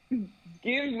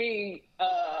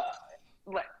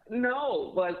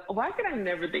no, like, why can I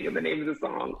never think of the name of the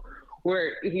song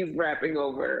where he's rapping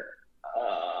over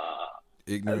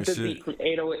ignorant the shit beat from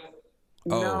 808?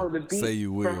 No, the beat Say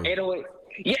You Will from 808.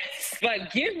 Yes,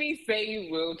 like, give me Say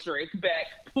You Will Drake back,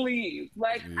 please.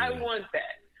 Like, yeah. I want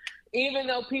that. Even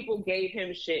though people gave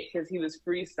him shit because he was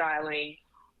freestyling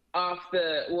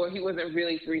he wasn't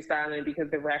really freestyling because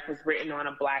the rap was written on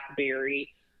a BlackBerry.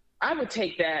 I would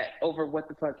take that over what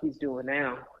the fuck he's doing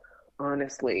now,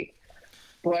 honestly.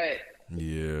 But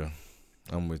yeah,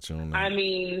 I'm with you on that. I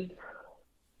mean,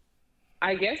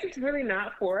 I guess it's really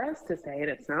not for us to say it.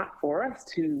 It's not for us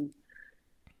to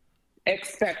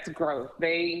expect growth.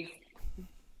 They're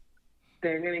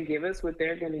gonna give us what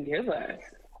they're gonna give us.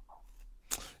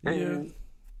 Yeah.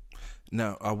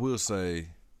 Now I will say,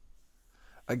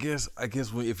 I guess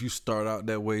if you start out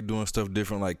that way doing stuff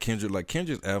different, like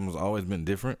Kendrick's album's always been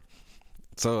different.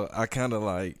 So I kind of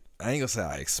like, I ain't gonna say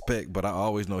I expect, but I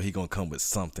always know he gonna come with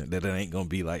something that it ain't gonna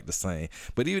be like the same.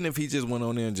 But even if he just went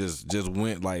on there and just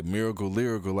went like miracle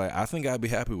lyrical, like I think I'd be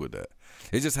happy with that.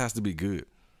 It just has to be good.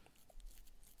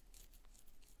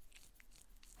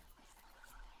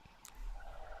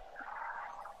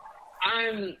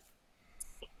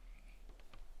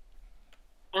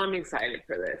 I'm excited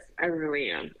for this. I really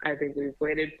am. I think we've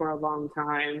waited for a long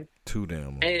time. Too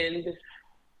damn long. And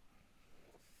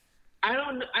I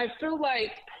don't know. I feel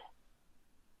like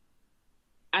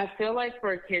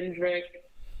for Kendrick,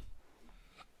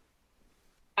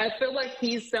 I feel like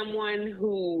he's someone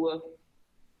who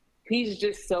he's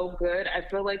just so good. I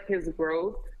feel like his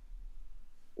growth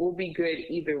will be good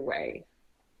either way.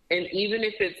 And even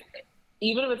if it's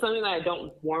something that I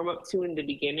don't warm up to in the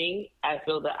beginning, I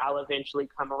feel that I'll eventually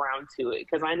come around to it.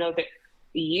 Because I know that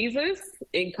Yeezus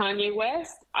and Kanye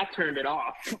West, I turned it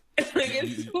off. You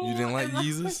didn't like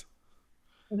Yeezus?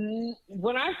 When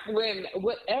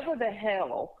whatever the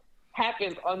hell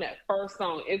happens on that first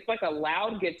song, it's like a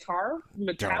loud guitar,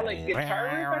 metallic guitar.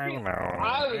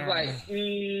 I was like,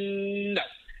 no.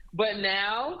 But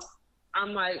now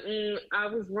I'm like, I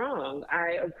was wrong.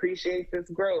 I appreciate this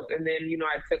growth. And then,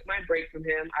 I took my break from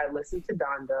him. I listened to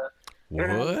Donda. What?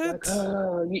 I was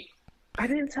like, I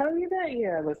didn't tell you that?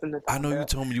 Yeah, I listened to Donda. I know you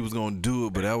told me you was going to do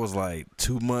it, but that was like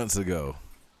 2 months ago.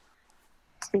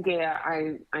 Yeah,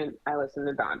 I listened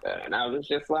to Donda, and I was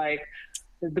just like,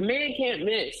 the man can't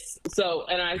miss. So,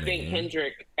 and I think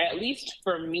Kendrick, at least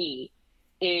for me,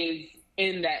 is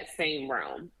in that same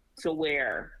realm to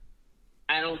where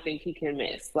I don't think he can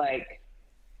miss. Like,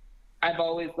 I've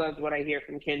always loved what I hear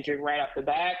from Kendrick right off the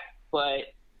bat, but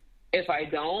if I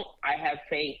don't, I have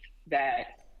faith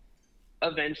that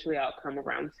eventually I'll come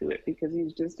around to it because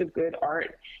he's just a good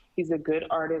He's a good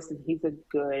artist and he's a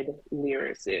good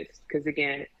lyricist. Because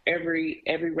again, every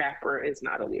rapper is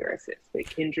not a lyricist, but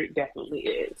Kendrick definitely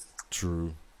is.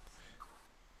 True,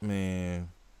 man.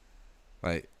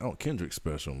 Like, Kendrick's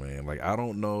special, man. Like, I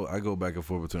don't know. I go back and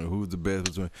forth between who's the best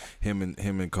between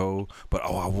him and Cole. But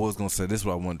I was gonna say this. Is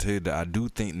what I want to tell you, that I do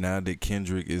think now that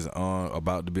Kendrick is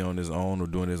about to be on his own or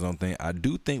doing his own thing, I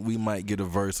do think we might get a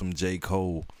verse from J.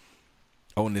 Cole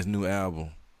on this new album,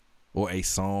 or a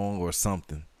song or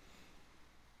something.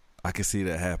 I can see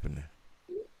that happening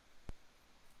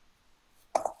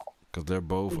because they're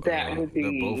both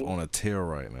on a tear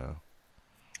right now.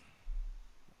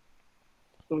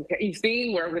 Okay, you've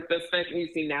seen where with the spec you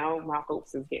see now, my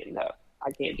hopes is getting up.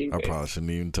 I can't do this. I probably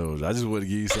shouldn't even told you. I just wanted to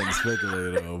give you something to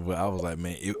speculate on, but I was like,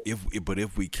 man,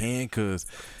 if we can, because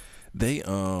they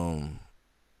was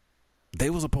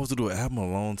supposed to do an album a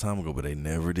long time ago, but they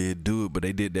never did do it. But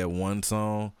they did that one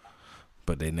song,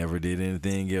 but they never did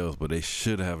anything else. But they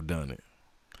should have done it.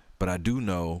 But I do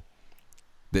know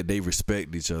that they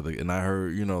respect each other, and I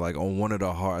heard, like on one of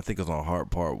the Heart, I think it was on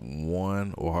Heart Part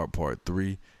 1 or Heart Part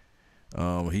 3.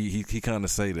 He kind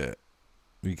of say that.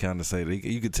 He kind of say that.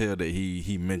 You could tell that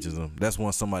he mentions them. That's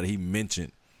one somebody he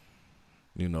mentioned,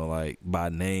 like by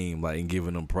name, like and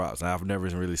giving them props. I've never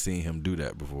really seen him do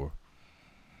that before.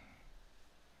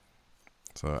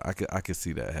 So I could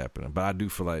see that happening. But I do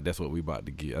feel like that's what we about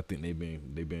to get. I think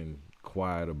they've been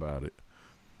quiet about it.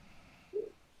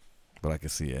 But I can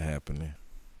see it happening.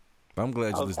 But I'm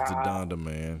glad you listened to Donda,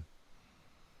 man.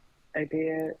 I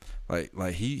did.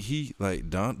 Like he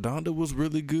Donda was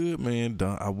really good, man.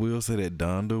 I will say that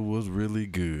Donda was really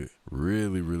good,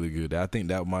 really really good. I think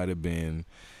that might have been.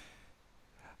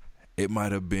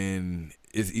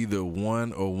 It's either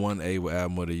 1 or 1A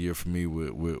album of the year for me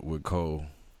with Cole.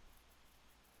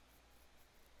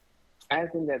 I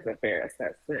think that's a fair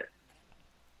assessment.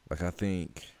 Like I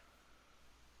think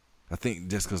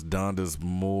just because Donda's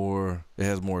it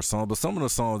has more songs, but some of the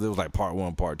songs it was like part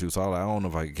 1, part 2. So I don't know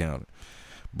if I can count it,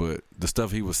 but the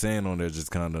stuff he was saying on there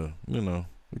just kind of,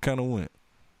 it kind of went.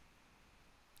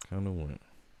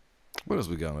 What else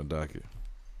we got on the docket?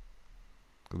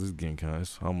 Cause it's getting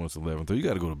it's almost 11. So you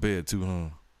got to go to bed too, huh?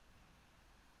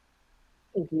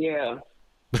 Yeah.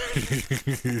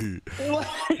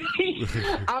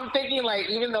 I'm thinking like,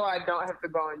 even though I don't have to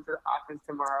go into the office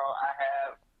tomorrow, I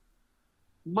have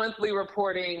monthly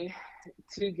reporting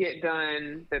to get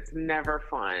done. That's never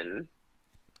fun.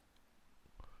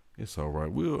 It's all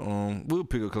right. We'll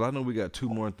pick up because I know we got 2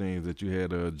 more things that you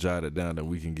had jotted down that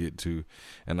we can get to,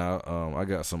 and I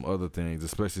got some other things,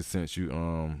 especially since you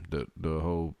the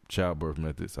whole childbirth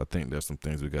methods. I think there's some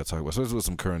things we got to talk about, especially with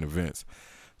some current events.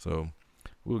 So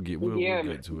we'll get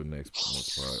to it next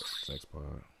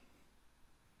part.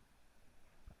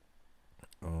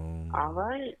 All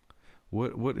right.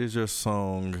 What is your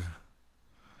song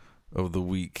of the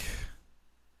week?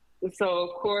 So of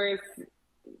course,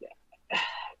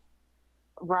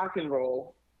 rock and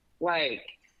roll. Like,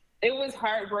 it was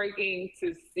heartbreaking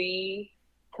to see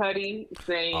Cudi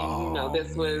saying,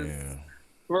 this was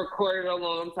recorded a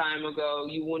long time ago.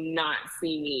 You will not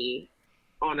see me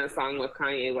on a song with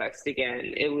Kanye West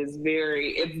again. It's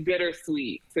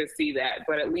bittersweet to see that,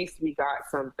 but at least we got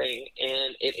something,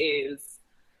 and it is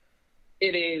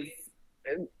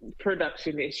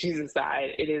production issues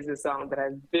aside, it is a song that I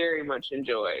very much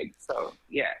enjoyed. So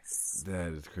yes,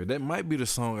 that is great. That might be the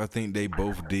song I think they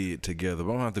both did together,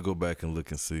 but I'm gonna have to go back and look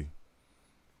and see.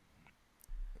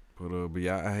 But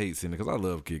yeah, I hate seeing it because I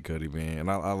love Kid Cudi, man,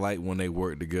 and I like when they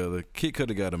work together. Kid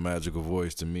Cudi got a magical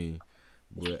voice to me,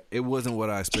 but it wasn't what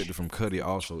I expected from Cudi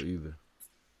also either.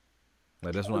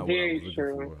 Like, that's not very what I was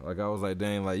looking for. Like, I was like,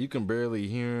 dang, like, you can barely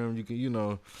hear him. You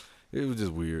can, it was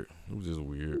just weird.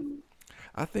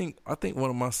 I think one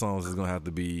of my songs is gonna have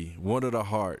to be One of the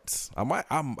Hearts.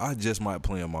 I just might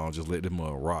play them on, just let them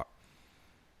rock.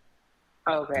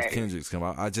 Okay. Kendrick's come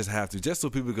out. I just have to, just so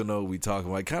people can know what we talking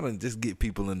about. Kind of just get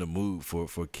people in the mood for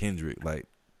Kendrick, like,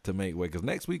 to make way. Because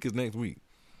next week is next week.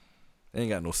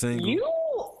 Ain't got no single. You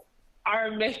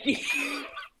are making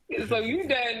so you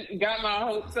done got my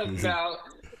hopes up about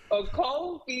a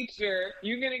Cole feature.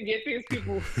 You're gonna get these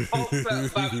people hopes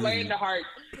up by playing the heart.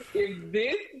 If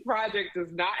this project does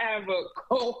not have a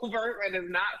Cole verse and is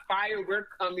not fire, we're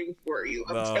coming for you.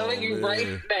 I'm telling you right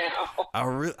now.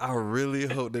 I really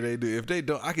hope that they do. If they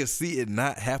don't, I can see it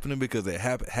not happening because it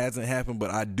hasn't happened.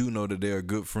 But I do know that they are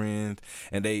good friends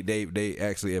and they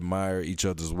actually admire each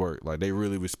other's work. Like, they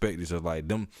really respect each other. Like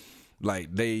them,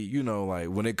 like they, like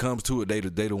when it comes to it, they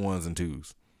the ones and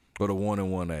twos, or the 1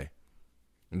 and 1A.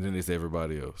 And then it's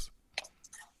everybody else.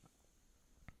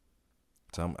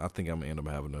 So I think I'm gonna end up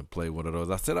having to play one of those.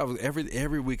 I said I was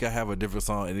every week I have a different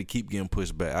song, and it keep getting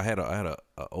pushed back. I had a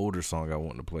older song I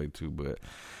wanted to play too, but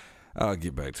I'll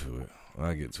get back to it.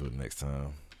 I'll get to it next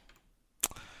time.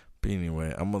 But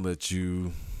anyway, I'm gonna let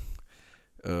you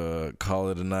call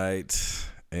it a night,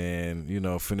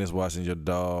 and finish watching your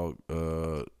dog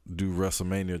do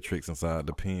WrestleMania tricks inside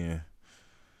the pen.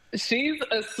 She's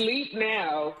asleep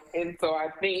now, and so I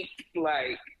think,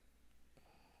 I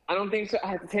don't think I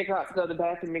have to take her out to go to the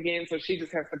bathroom again, so she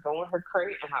just has to go in her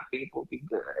crate, and I think we'll be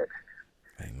good.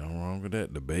 Ain't no wrong with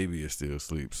that. The baby is still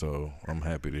asleep, so I'm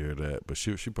happy to hear that. But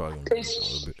she probably gonna be a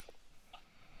little bit.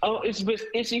 Oh,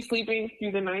 is she sleeping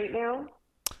through the night now?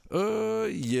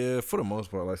 Yeah, for the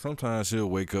most part. Like, sometimes she'll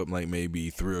wake up like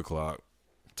maybe 3:00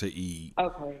 to eat.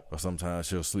 Okay. Or sometimes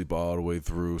she'll sleep all the way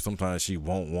through. Sometimes she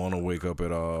won't want to wake up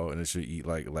at all, and then she'll eat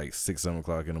like 6, 7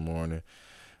 o'clock in the morning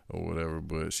or whatever.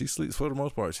 But she sleeps for the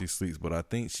most part. She sleeps, but I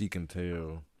think she can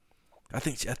tell. I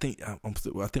think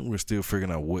we're still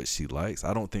figuring out what she likes.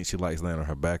 I don't think she likes laying on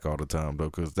her back all the time though,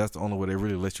 because that's the only way they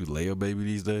really let you lay a baby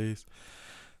these days.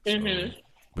 So,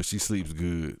 but she sleeps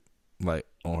good, like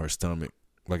on her stomach.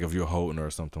 Like if you're holding her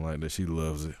or something like that, she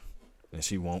loves it, and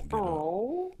she won't get up.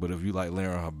 But if you like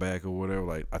laying on her back or whatever,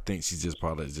 like I think she's just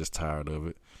probably just tired of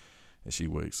it, and she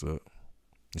wakes up.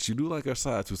 And she do like her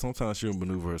side too. Sometimes she'll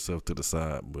maneuver herself to the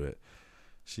side, but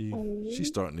she's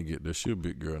starting to get there. She's a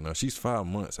big girl now. She's 5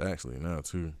 months actually now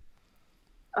too.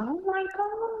 Oh my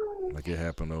god! Like it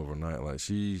happened overnight. Like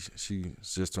she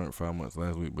just turned 5 months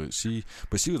last week, but she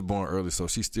was born early, so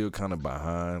she's still kind of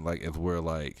behind. Like it's where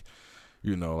like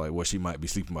where she might be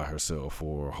sleeping by herself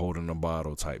or holding a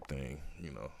bottle type thing.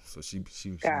 So she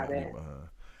might be behind.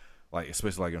 Like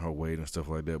especially like in her weight and stuff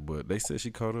like that. But they said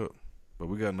she caught up. But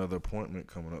we got another appointment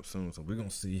coming up soon, so we're gonna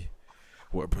see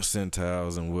what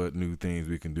percentiles and what new things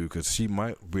we can do, because she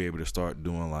might be able to start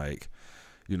doing like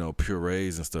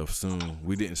purees and stuff soon.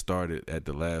 We didn't start it at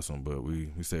the last one, but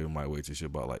we said we might wait till she's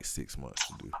about like 6 months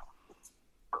to do.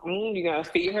 You gotta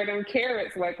feed her them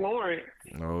carrots like Lauren.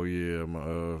 Oh yeah,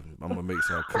 I'm gonna make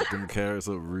sure I cook them carrots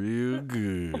up real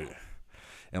good.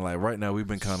 And like right now we've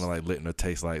been kind of like letting her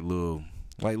taste like little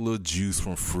juice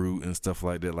from fruit and stuff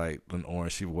like that, like an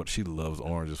orange. She loves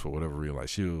oranges for whatever reason. Like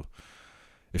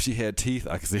if she had teeth,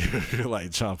 I could see her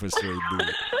like chomping straight through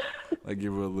it. Like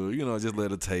give her a little, just let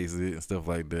her taste it and stuff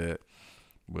like that.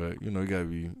 But you gotta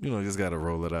be, just gotta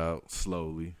roll it out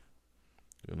slowly,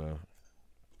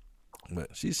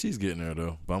 But she's getting there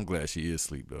though. But I'm glad she is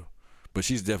asleep though. But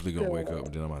she's definitely gonna wake up,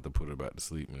 and then I'm gonna have to put her back to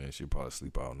sleep, and then she'll probably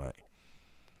sleep all night.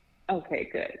 Okay,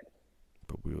 good.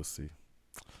 But we'll see.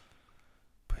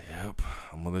 But yep,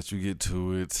 I'm gonna let you get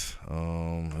to it.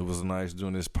 It was nice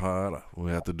doing this pod.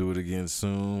 We'll have to do it again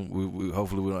soon. We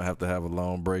hopefully we don't have to have a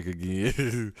long break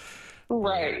again.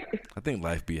 Right. I think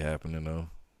life be happening though.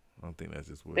 I don't think that's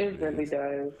just what it really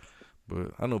does.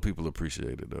 But I know people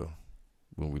appreciate it though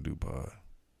when we do pod.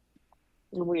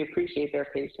 We appreciate their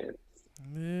patience.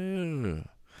 Yeah.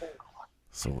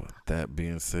 So with that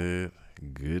being said,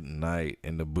 good night.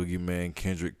 And the boogeyman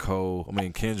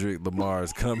Kendrick Lamar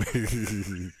is coming.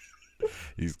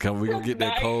 He's coming. We're gonna get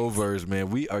that Cole verse, man.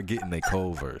 We are getting a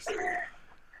Cole verse.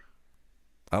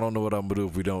 I don't know what I'm gonna do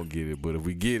if we don't get it, but if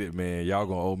we get it, man, y'all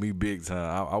gonna owe me big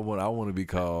time. I want to be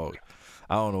called.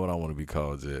 I don't know what I want to be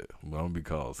called yet, but I'm gonna be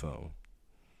called something.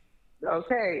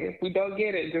 Okay, if we don't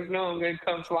get it, just know I'm gonna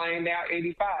come flying down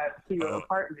 85 to your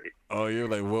apartment. Oh, you're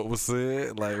like, what was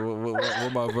said? Like,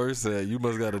 what my verse said? You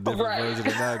must got a different version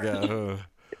than I got, huh?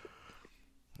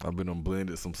 I've been on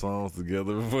blended some songs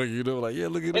together before, like, yeah,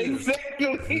 look at this.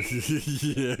 Exactly.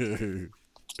 Yeah.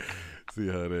 See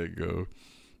how that go.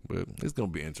 But it's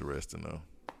gonna be interesting though,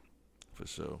 for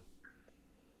sure.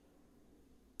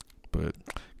 But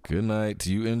good night.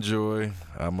 You enjoy.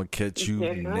 I'm gonna catch you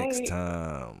next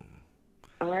time.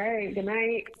 All right. Good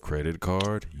night. Credit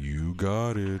card. You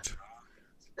got it.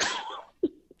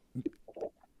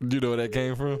 You know where that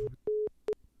came from?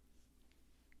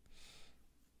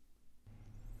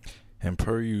 And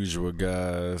per usual,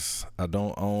 guys, I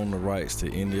don't own the rights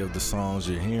to any of the songs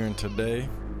you're hearing today,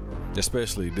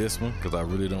 especially this one, because I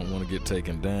really don't want to get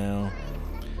taken down.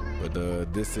 But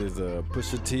this is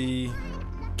Pusha T,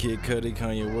 Kid Cudi,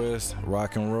 Kanye West,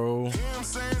 Rock and Roll.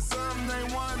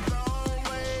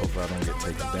 Hopefully I don't get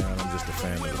taken down. I'm just a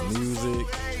fan of the music.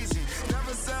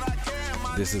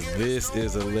 This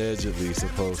is allegedly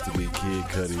supposed to be Kid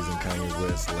Cudi's and Kanye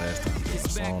West's last time putting a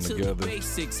song together.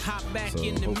 So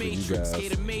hopefully you guys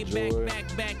enjoy.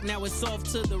 Now it's off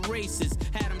to the races.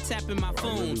 Had him tapping my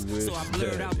phone, so I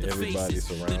blurred out the faces.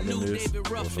 The new David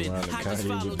Ruffin, I just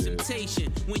follow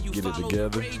temptation. When you follow the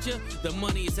rager, the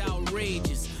money is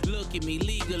outrageous. Look at me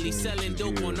legally selling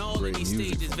dope on all of these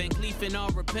stages. Van Cleef and all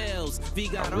repels. V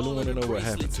got all of the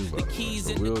bracelets, the keys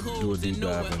and the codes, and know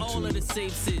where all of the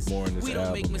safes is. We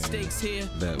don't make mistakes here.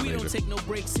 We don't take no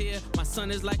breaks here. My son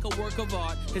is like a work of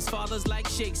art. His father's like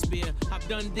Shakespeare. I've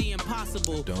done the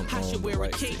impossible. I should wear a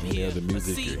cape here. But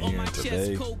see on my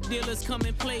chest, coke dealers come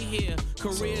and play here.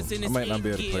 Careers in this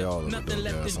eighth gear. Nothing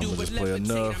left to do but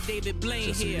levitate. I'm David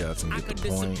Blaine here. I could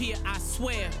disappear, I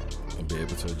swear. And be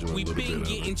able to enjoy We've been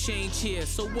getting change here.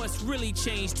 So what's really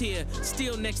changed here?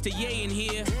 Still next to Ye in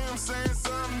here. And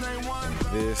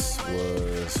this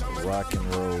was Rock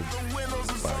and Roll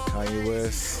by Kanye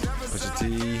West, Pusha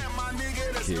T,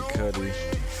 Kid Cudi,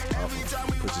 off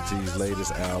of Pusha T's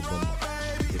latest album,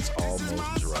 It's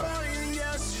Almost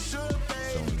Dry.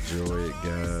 So enjoy it,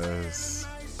 guys.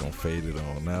 Gonna fade it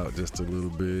on out just a little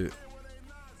bit.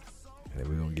 And then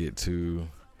we're gonna get to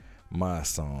my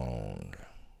song.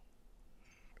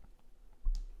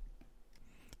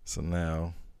 So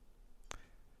now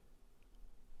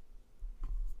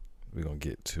we're gonna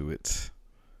get to it.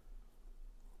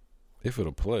 If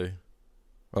it'll play.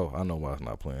 Oh, I know why it's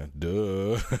not playing.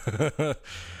 Duh.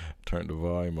 Turn the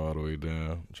volume all the way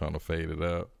down. I'm trying to fade it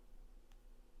out.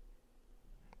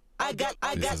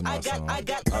 This is my song.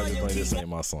 This ain't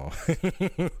my song.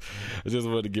 I just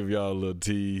wanted to give y'all a little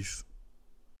tease.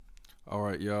 All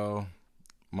right, y'all.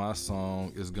 My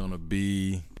song is gonna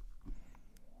be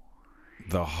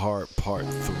The Heart Part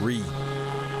 3.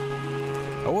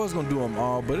 I was gonna do them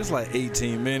all, but it's like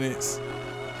 18 minutes.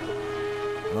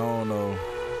 I don't know.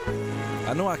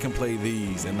 I know I can play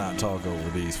these and not talk over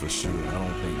these for sure. I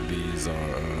don't think these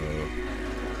are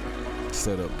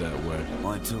set up that way.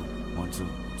 1, 2, 1, 2,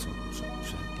 2, 2.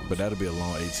 But that'll be a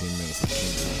long 18 minutes of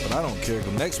Kendrick. But I don't care,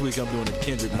 because next week I'm doing a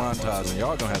Kendrick montage, and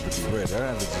y'all gonna have to be ready. I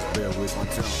have to just bear with me. 1,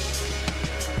 2.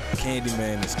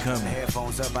 Candyman is coming.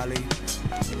 Headphones up, Ali.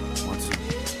 1,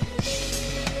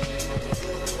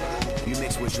 2. You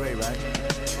mix with Dre, right?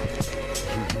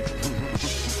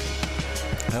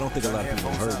 I don't think a lot of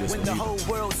people heard this when one the either. whole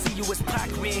world see you as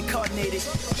Pac reincarnated,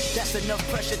 that's enough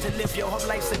pressure to live your whole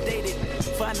life sedated.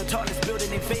 Find the tallest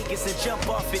building in Vegas and jump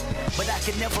off it. But I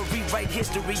can never rewrite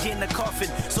history in a coffin.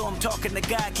 So I'm talking to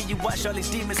God, can you wash all these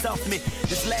demons off me?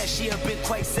 This last year been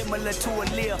quite similar to a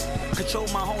Lear. Control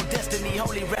my own destiny,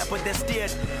 holy rapper that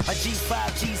steered. A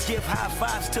G5 G's give high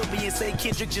fives to me and say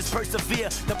Kendrick just persevere.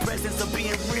 The presence of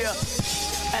being real.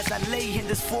 As I lay in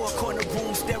this four-corner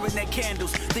room staring at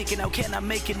candles, thinking how can I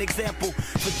make an example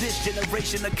for this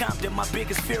generation of Compton. My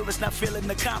biggest fear is not feeling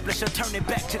accomplished or turning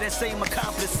back to that same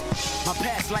accomplice. My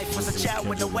past life was a child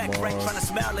with a whack right, trying to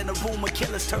smile in a room of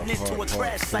killers turned into a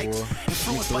crash site.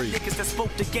 Influenced by niggas that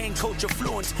spoke the gang culture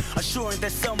fluent, assuring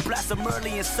that some blossom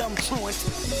early and some truant.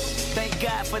 Thank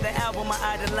God for the album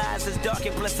I idolize. It's dark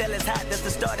and plus hell is hot. That's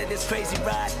the start of this crazy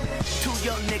ride. Two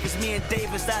young niggas, me and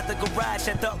Davis, out the garage.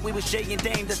 I thought we was Jay and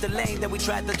Dane. ashamed of the lane that we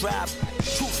tried to drive.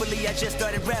 Truthfully, I just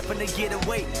started rapping to get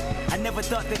away. I never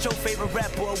thought that your favorite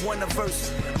rapper would want a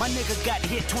verse. My nigga got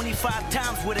hit 25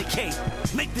 times with a K.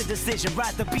 Make the decision,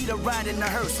 ride the beat or ride in the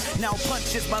hearse. Now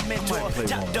Punch is my mentor,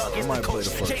 Top Dog is the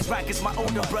coach. J-Rock is my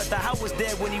older brother, I was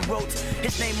there when he wrote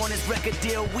his name on his record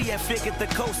deal. We had figured the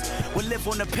coast would live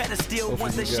on the pedestal.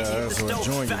 Once the shit hit the stove,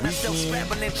 found ourselves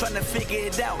scrambling, trying to figure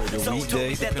it out. So told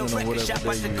me that the record shop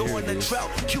about to go on the drought.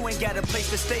 Q ain't got a place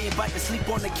to stay, about to sleep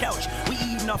on the couch. We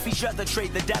eating off each other,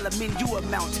 trade the dollar menu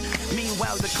amount.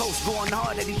 Meanwhile, the coast going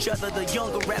hard at each other. The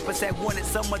younger rappers that wanted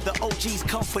some of the OG's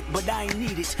comfort, but I ain't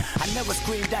need it. I never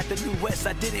screamed at the New West,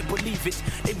 I didn't believe it.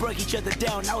 They broke each other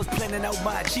down, I was planning out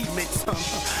my achievements.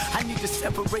 I need to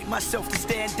separate myself to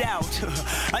stand out.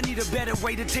 I need a better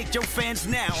way to take your fans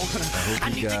now. I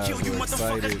need to kill you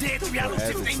motherfuckers dead.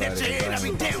 Reality ain't that your head. I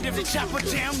be damned if the chopper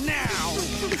jam now.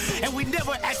 And we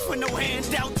never asked for no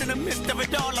handouts in the midst of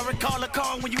it all. I recall a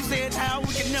call when you said how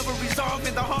we can never resolve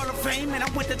in the Hall of Fame. And I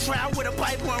went to trial with a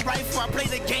pipe and rifle. I play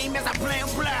the game as I play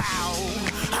and blow.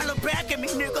 Holla back at me,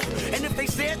 nigga. And if they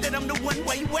said that I'm the one,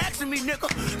 why you asking me, nigga?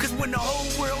 Cause when the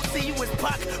whole world see you as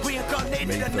Pac,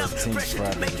 reincarnated enough pressure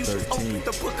to make you just open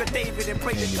the book of David and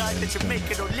pray to God that you make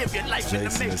it or live your life in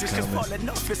the matrix. Cause falling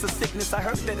off is a sickness. I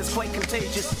heard that it's quite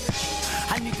contagious.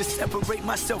 I need to separate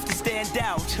myself to stand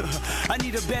out. I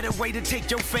need a better way to take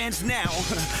your fans now.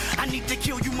 I need to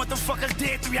kill you motherfuckers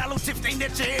dead. 3 hollow tips ain't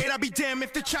at your head. I'll be damned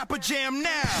if the chopper jam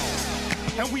now.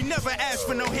 And we never asked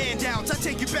for no handouts. I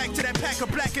take you back to that pack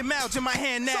of Black and Milds in my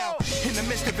hand now. In the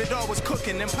midst of it all was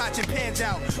cooking and pots and pans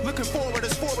out. Looking forward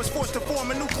as Ford was forced to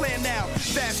form a new clan now.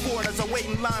 Fast forward as I wait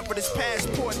in line for this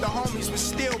passport. The homies was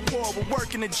still poor, but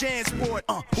working the Jansport.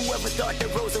 Whoever thought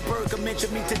that Rosenberg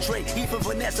mentioned me to Drake. Even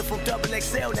Vanessa from Double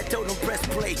XL that told him press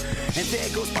play. And there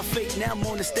goes my fate, now I'm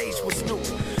on the stage with Snoop.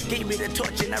 Gave me the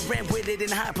torch and I ran with it in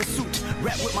high pursuit.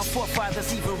 Rap with my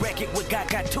forefathers, even wreck it with God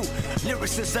Got Two.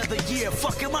 Lyricists of the year,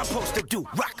 fuck am I supposed to do?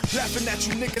 Rock. Laughing at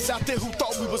you niggas out there who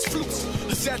thought we was flukes.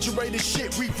 Exaggerated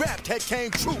shit we rapped had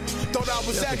came true. Thought I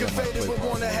was aggravated, but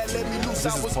Warner had let me loose.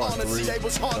 I was honored, see they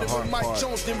was haunted with Mike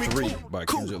Jones, then we by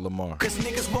Kendrick Lamar. Cause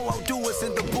niggas won't outdo us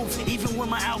in the booth. Even when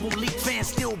my album leaked, fans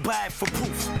still buy it for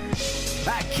proof.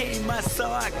 I came, I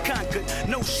saw, I conquered.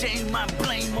 No shame, I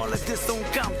blame all of this on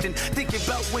Compton. Thinking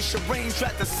about when Shireen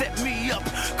tried to set me up.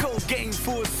 Cold game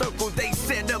full circle, they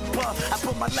set up. I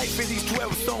put my life in these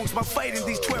 12 songs, my fight in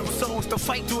these 12 songs. The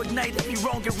fight to ignite every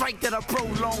wrong and right that I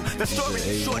prolong. The story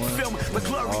is short film, the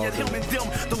glory of him and them.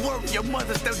 The warrior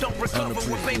mothers that don't recover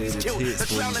when babies killed. The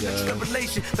trial and the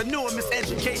tribulation, the new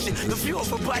miseducation. The view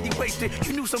of a body wasted,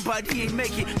 you knew somebody ain't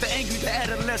make it. The angry, the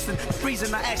adolescent. The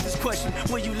reason I asked this question,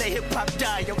 will you let hip-hop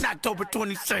die on October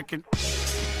 22nd?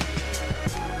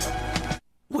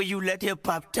 Will you let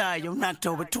hip-hop die on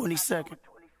October 22nd?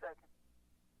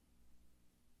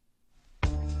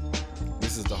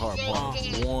 This is the Hard Part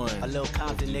 1. A little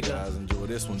Compton nigga. You guys enjoy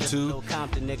this one too. A little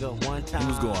Compton nigga, one time. He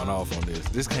was going off on this.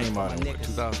 This came out in what,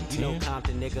 2010? Little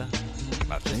Compton nigga.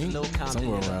 I think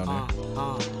somewhere around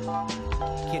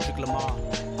there. Kendrick Lamar.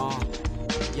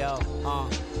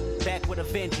 Back with a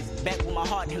vengeance, back with my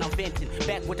heart and I'm venting.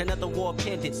 Back with another war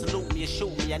pendant, salute me and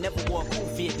shoot me. I never wore a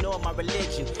kufi, ignore my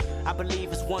religion. I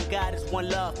believe it's one God, it's one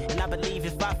love. And I believe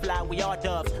if I fly, we are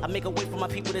doves. I make a way for my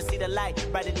people to see the light,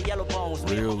 right in the yellow bones.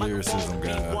 Real lyricism,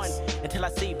 guys. Until I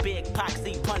see Big Pac,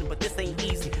 see Pun, but this ain't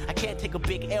easy. I can't take a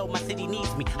big L, my city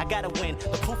needs me. I gotta win,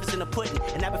 the proof is in the pudding.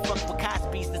 And I've been fucking with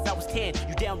Cosby since I was 10.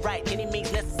 You damn right, any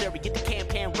means necessary, get the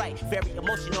campaign right. Very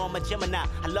emotional, I'm a Gemini.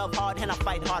 I love hard and I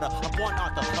fight harder. A born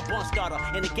author, a born starter.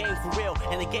 In the game for real,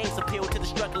 and the game's appeal to the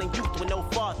struggling youth with no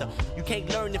father. You can't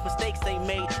learn if mistakes ain't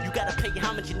made. You gotta pay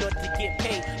homage in order to get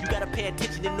paid. You gotta pay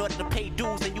attention in order to pay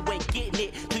dues, and you ain't getting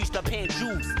it till you start paying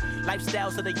dues.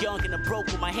 Lifestyles of the young and the broke.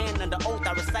 With my hand under oath,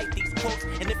 I recite these quotes.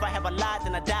 And if I have a lie,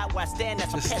 then I die where I stand.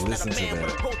 That's a pest, not a man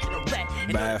with a roach and a rat.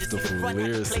 And masterful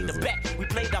lyricism. We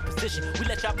played our position. We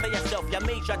let y'all play ourselves. Y'all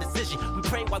made your decision. We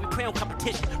pray while we pray on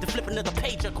competition. To flip another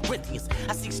page of Corinthians.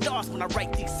 I see stars when I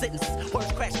write these sentences.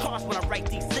 Words crash cars when I write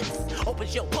these sentences. Open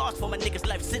your bars for my niggas'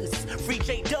 life sentences. Free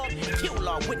J-Dub and kill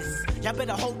all witnesses. Y'all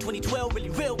better hold 2012 really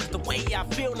real. Cause the way I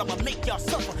feel, I'ma make y'all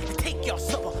suffer and take y'all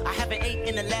supper. I haven't ate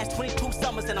in the last 22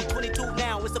 summers and I'm 22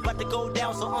 now. It's about to go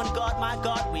down, so on guard, my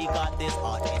God, we got this.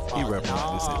 He rapping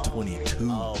like this at 22.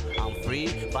 Oh, I'm free.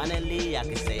 Finally, I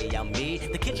can say I'm me.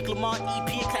 The Kendrick Lamar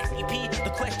EP, Class EP.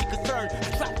 The question concerned.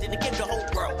 I dropped it and gave the whole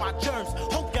world my germs.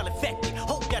 Hope y'all infected.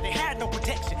 Hope y'all didn't have no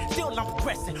protection. Still I'm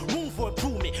progressing. Room for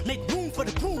improvement. Make room for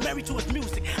the crew married to his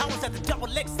music. I was at the Double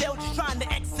XL just trying to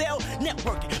excel.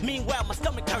 Networking. Meanwhile, my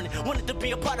stomach turning. Wanted to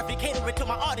be a part of it, catering to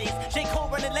my audience. J. Cole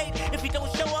running late. If he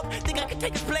don't show up, think I can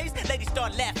take his place. Ladies start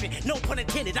start laughing. No pun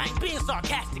intended, I ain't being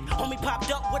sarcastic. Homie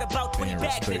popped up with about 20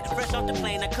 bags in it. Fresh off the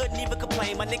plane, I couldn't even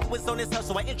complain. My nigga was on his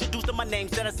hustle, I introduced him my name.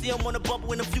 Said I see him on the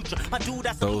bubble in the future. My dude,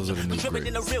 I salute you. I'm tripping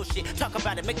in the real shit. Talk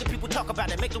about it, make the people talk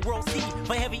about it, make the world see.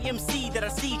 For heavy MC that I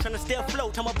see, trying to stay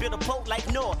afloat. I'ma build a boat like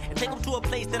Noah and take him to a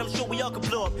place that I'm sure we all can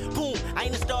blow up. Boom, I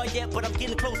ain't a star yet, but I'm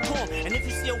getting close to him. And if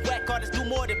you see a whack artist do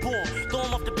more than boom, throw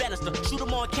him off the banister, shoot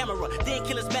him on camera, then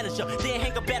kill his manager, then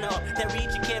hang a banner up that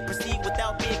reads you can't proceed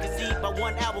without being conceived by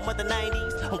one album of the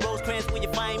 90s. On Rosecrans where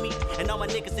you find me, and all my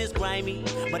niggas is grimy.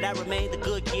 But I remain the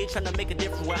good kid, trying to make a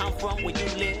difference where I'm from, where you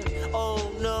live.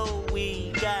 Oh no,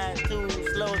 we got to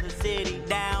slow the city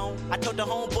down. I told the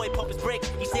homeboy pump his brakes.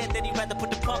 He said that he'd rather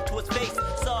put the pump to his face.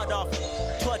 Sawed off,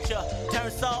 torture,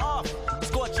 turn saw off.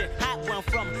 Scorching, hot where I'm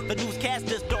from. The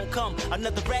newscasters don't come.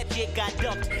 Another ratchet got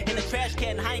dumped in the trash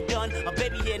can. I ain't done. A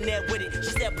baby here and there with it.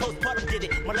 She said postpartum did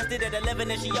it. Molested at 11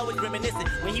 and she always reminiscing.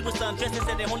 When he was undressed and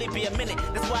said it'd only be a minute.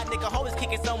 That's why a nigga always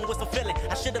kicking something with some feeling.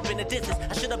 I should have been a distance.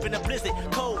 I should have been a blizzard.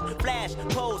 Cold, flash,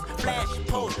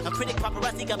 pose. A critic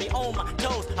paparazzi got me on my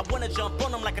toes. I wanna jump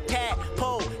on them like a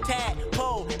tadpole,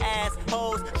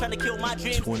 assholes. Trying to kill my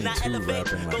dreams, not elevate.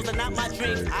 Those are not my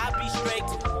dreams. I be straight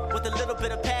with a little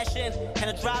bit of passion and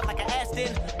a drive like an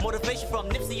Aston. Motivation from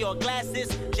Nipsey or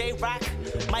Glasses. J-Rock,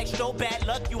 Mike Stroh, bad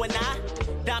luck, you and I.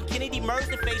 Dom Kennedy, Merz,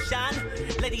 and Face Shine.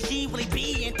 Lady G, will he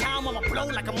be in time? I'ma blow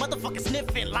like a motherfucker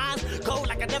sniffing lines. Go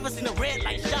like I never seen a red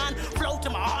light shine. Flow to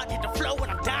my heart, hit the flow when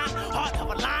I'm down. Heart of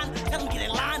a line, tell him get in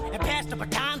line and pass the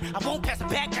baton. I won't pass it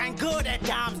back, I ain't good at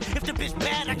dimes. If the bitch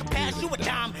bad, I can pass you a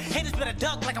dime. Haters better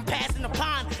duck like I'm passing the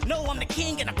pond. No, I'm the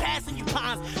king and I'm passing you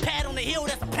pawns. Pad on the hill,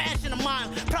 that's a passion of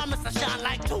mine. Promise I shine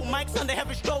like two mics under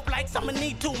heavy strobe lights. I'ma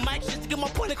need 2 mics just to get my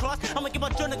point across. I'ma get my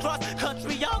joint across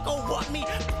country, y'all go want me.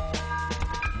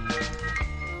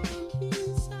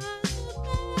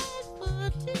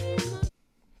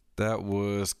 That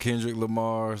was Kendrick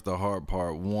Lamar's The Heart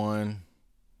Part 1.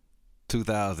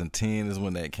 2010 is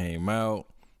when that came out.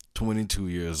 22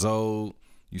 years old.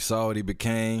 You saw what he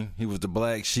became. He was the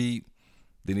black sheep.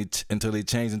 Then until he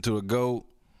changed into a goat.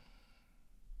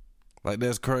 Like,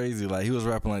 that's crazy. Like, he was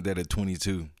rapping like that at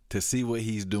 22. To see what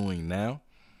he's doing now,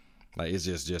 like, it's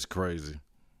just crazy.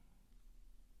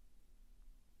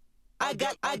 I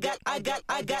got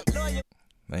lawyer.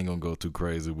 I ain't gonna go too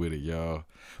crazy with it, y'all.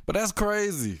 But that's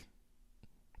crazy.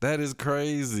 That is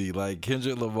crazy. Like,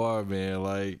 Kendrick Lamar, man,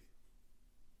 like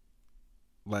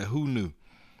who knew?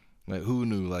 Like, who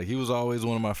knew? Like, he was always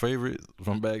one of my favorites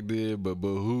from back then, but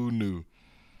who knew?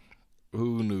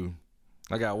 Who knew?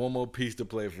 I got one more piece to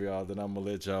play for y'all, then I'm gonna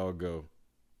let y'all go.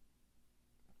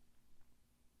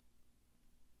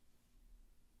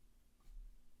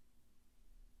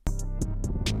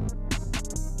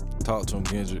 Talk to him,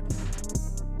 Kendrick.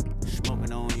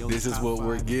 This is what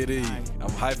we're getting. I'm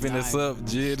hyping this up.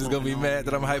 Jid is gonna be mad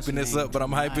that I'm hyping this up, but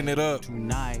I'm hyping it up.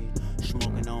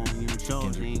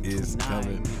 Kendrick is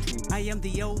coming. I am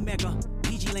the Omega.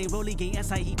 PG Lane, Rolly Gang,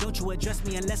 SIE. Don't you address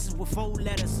me unless it's with 4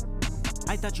 letters.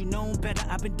 I thought you known better.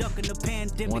 I've been ducking the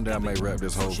pandemic. One day I may rap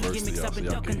this whole verse to y'all so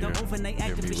y'all can hear me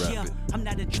rap it. I'm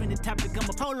not a trending topic.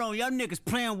 Hold on, y'all niggas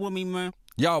playing with me, man.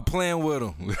 Y'all playing with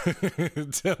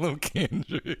him. Tell him,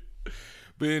 Kendrick.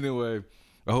 But anyway,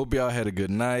 I hope y'all had a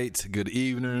good night, good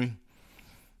evening,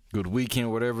 good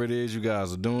weekend, whatever it is you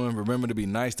guys are doing. Remember to be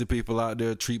nice to people out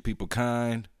there, treat people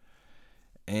kind,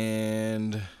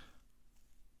 and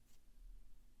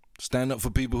stand up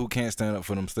for people who can't stand up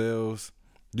for themselves.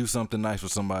 Do something nice for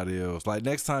somebody else. Like,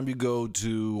 next time you go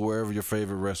to wherever your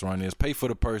favorite restaurant is, pay for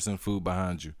the person food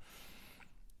behind you.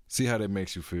 See how that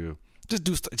makes you feel.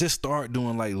 Just start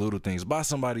doing like little things. Buy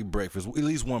somebody breakfast. At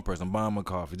least one person. Buy them a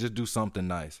coffee. Just do something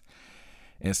nice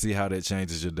and see how that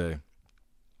changes your day.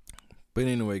 But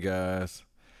anyway, guys,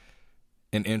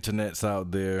 and internets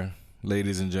out there,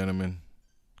 ladies and gentlemen,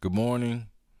 good morning,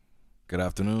 good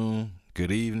afternoon,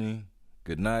 good evening,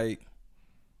 good night.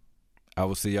 I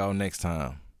will see y'all next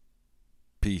time.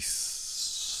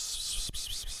 Peace.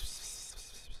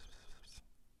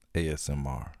 ASMR.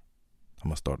 I'm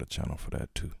going to start a channel for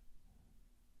that too.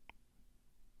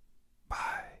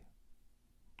 Bye.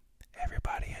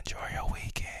 Everybody enjoy your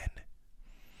weekend.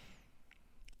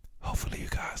 Hopefully you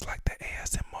guys like the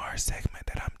ASMR segment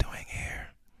that I'm doing here.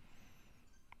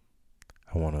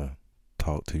 I want to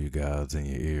talk to you guys in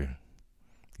your ear.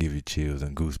 Give you chills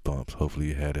and goosebumps. Hopefully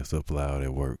you had this up loud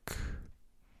at work.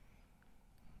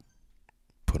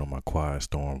 Put on my quiet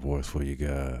storm voice for you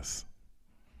guys.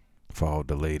 For all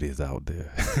the ladies out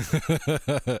there.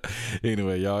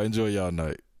 Anyway, y'all enjoy y'all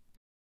night.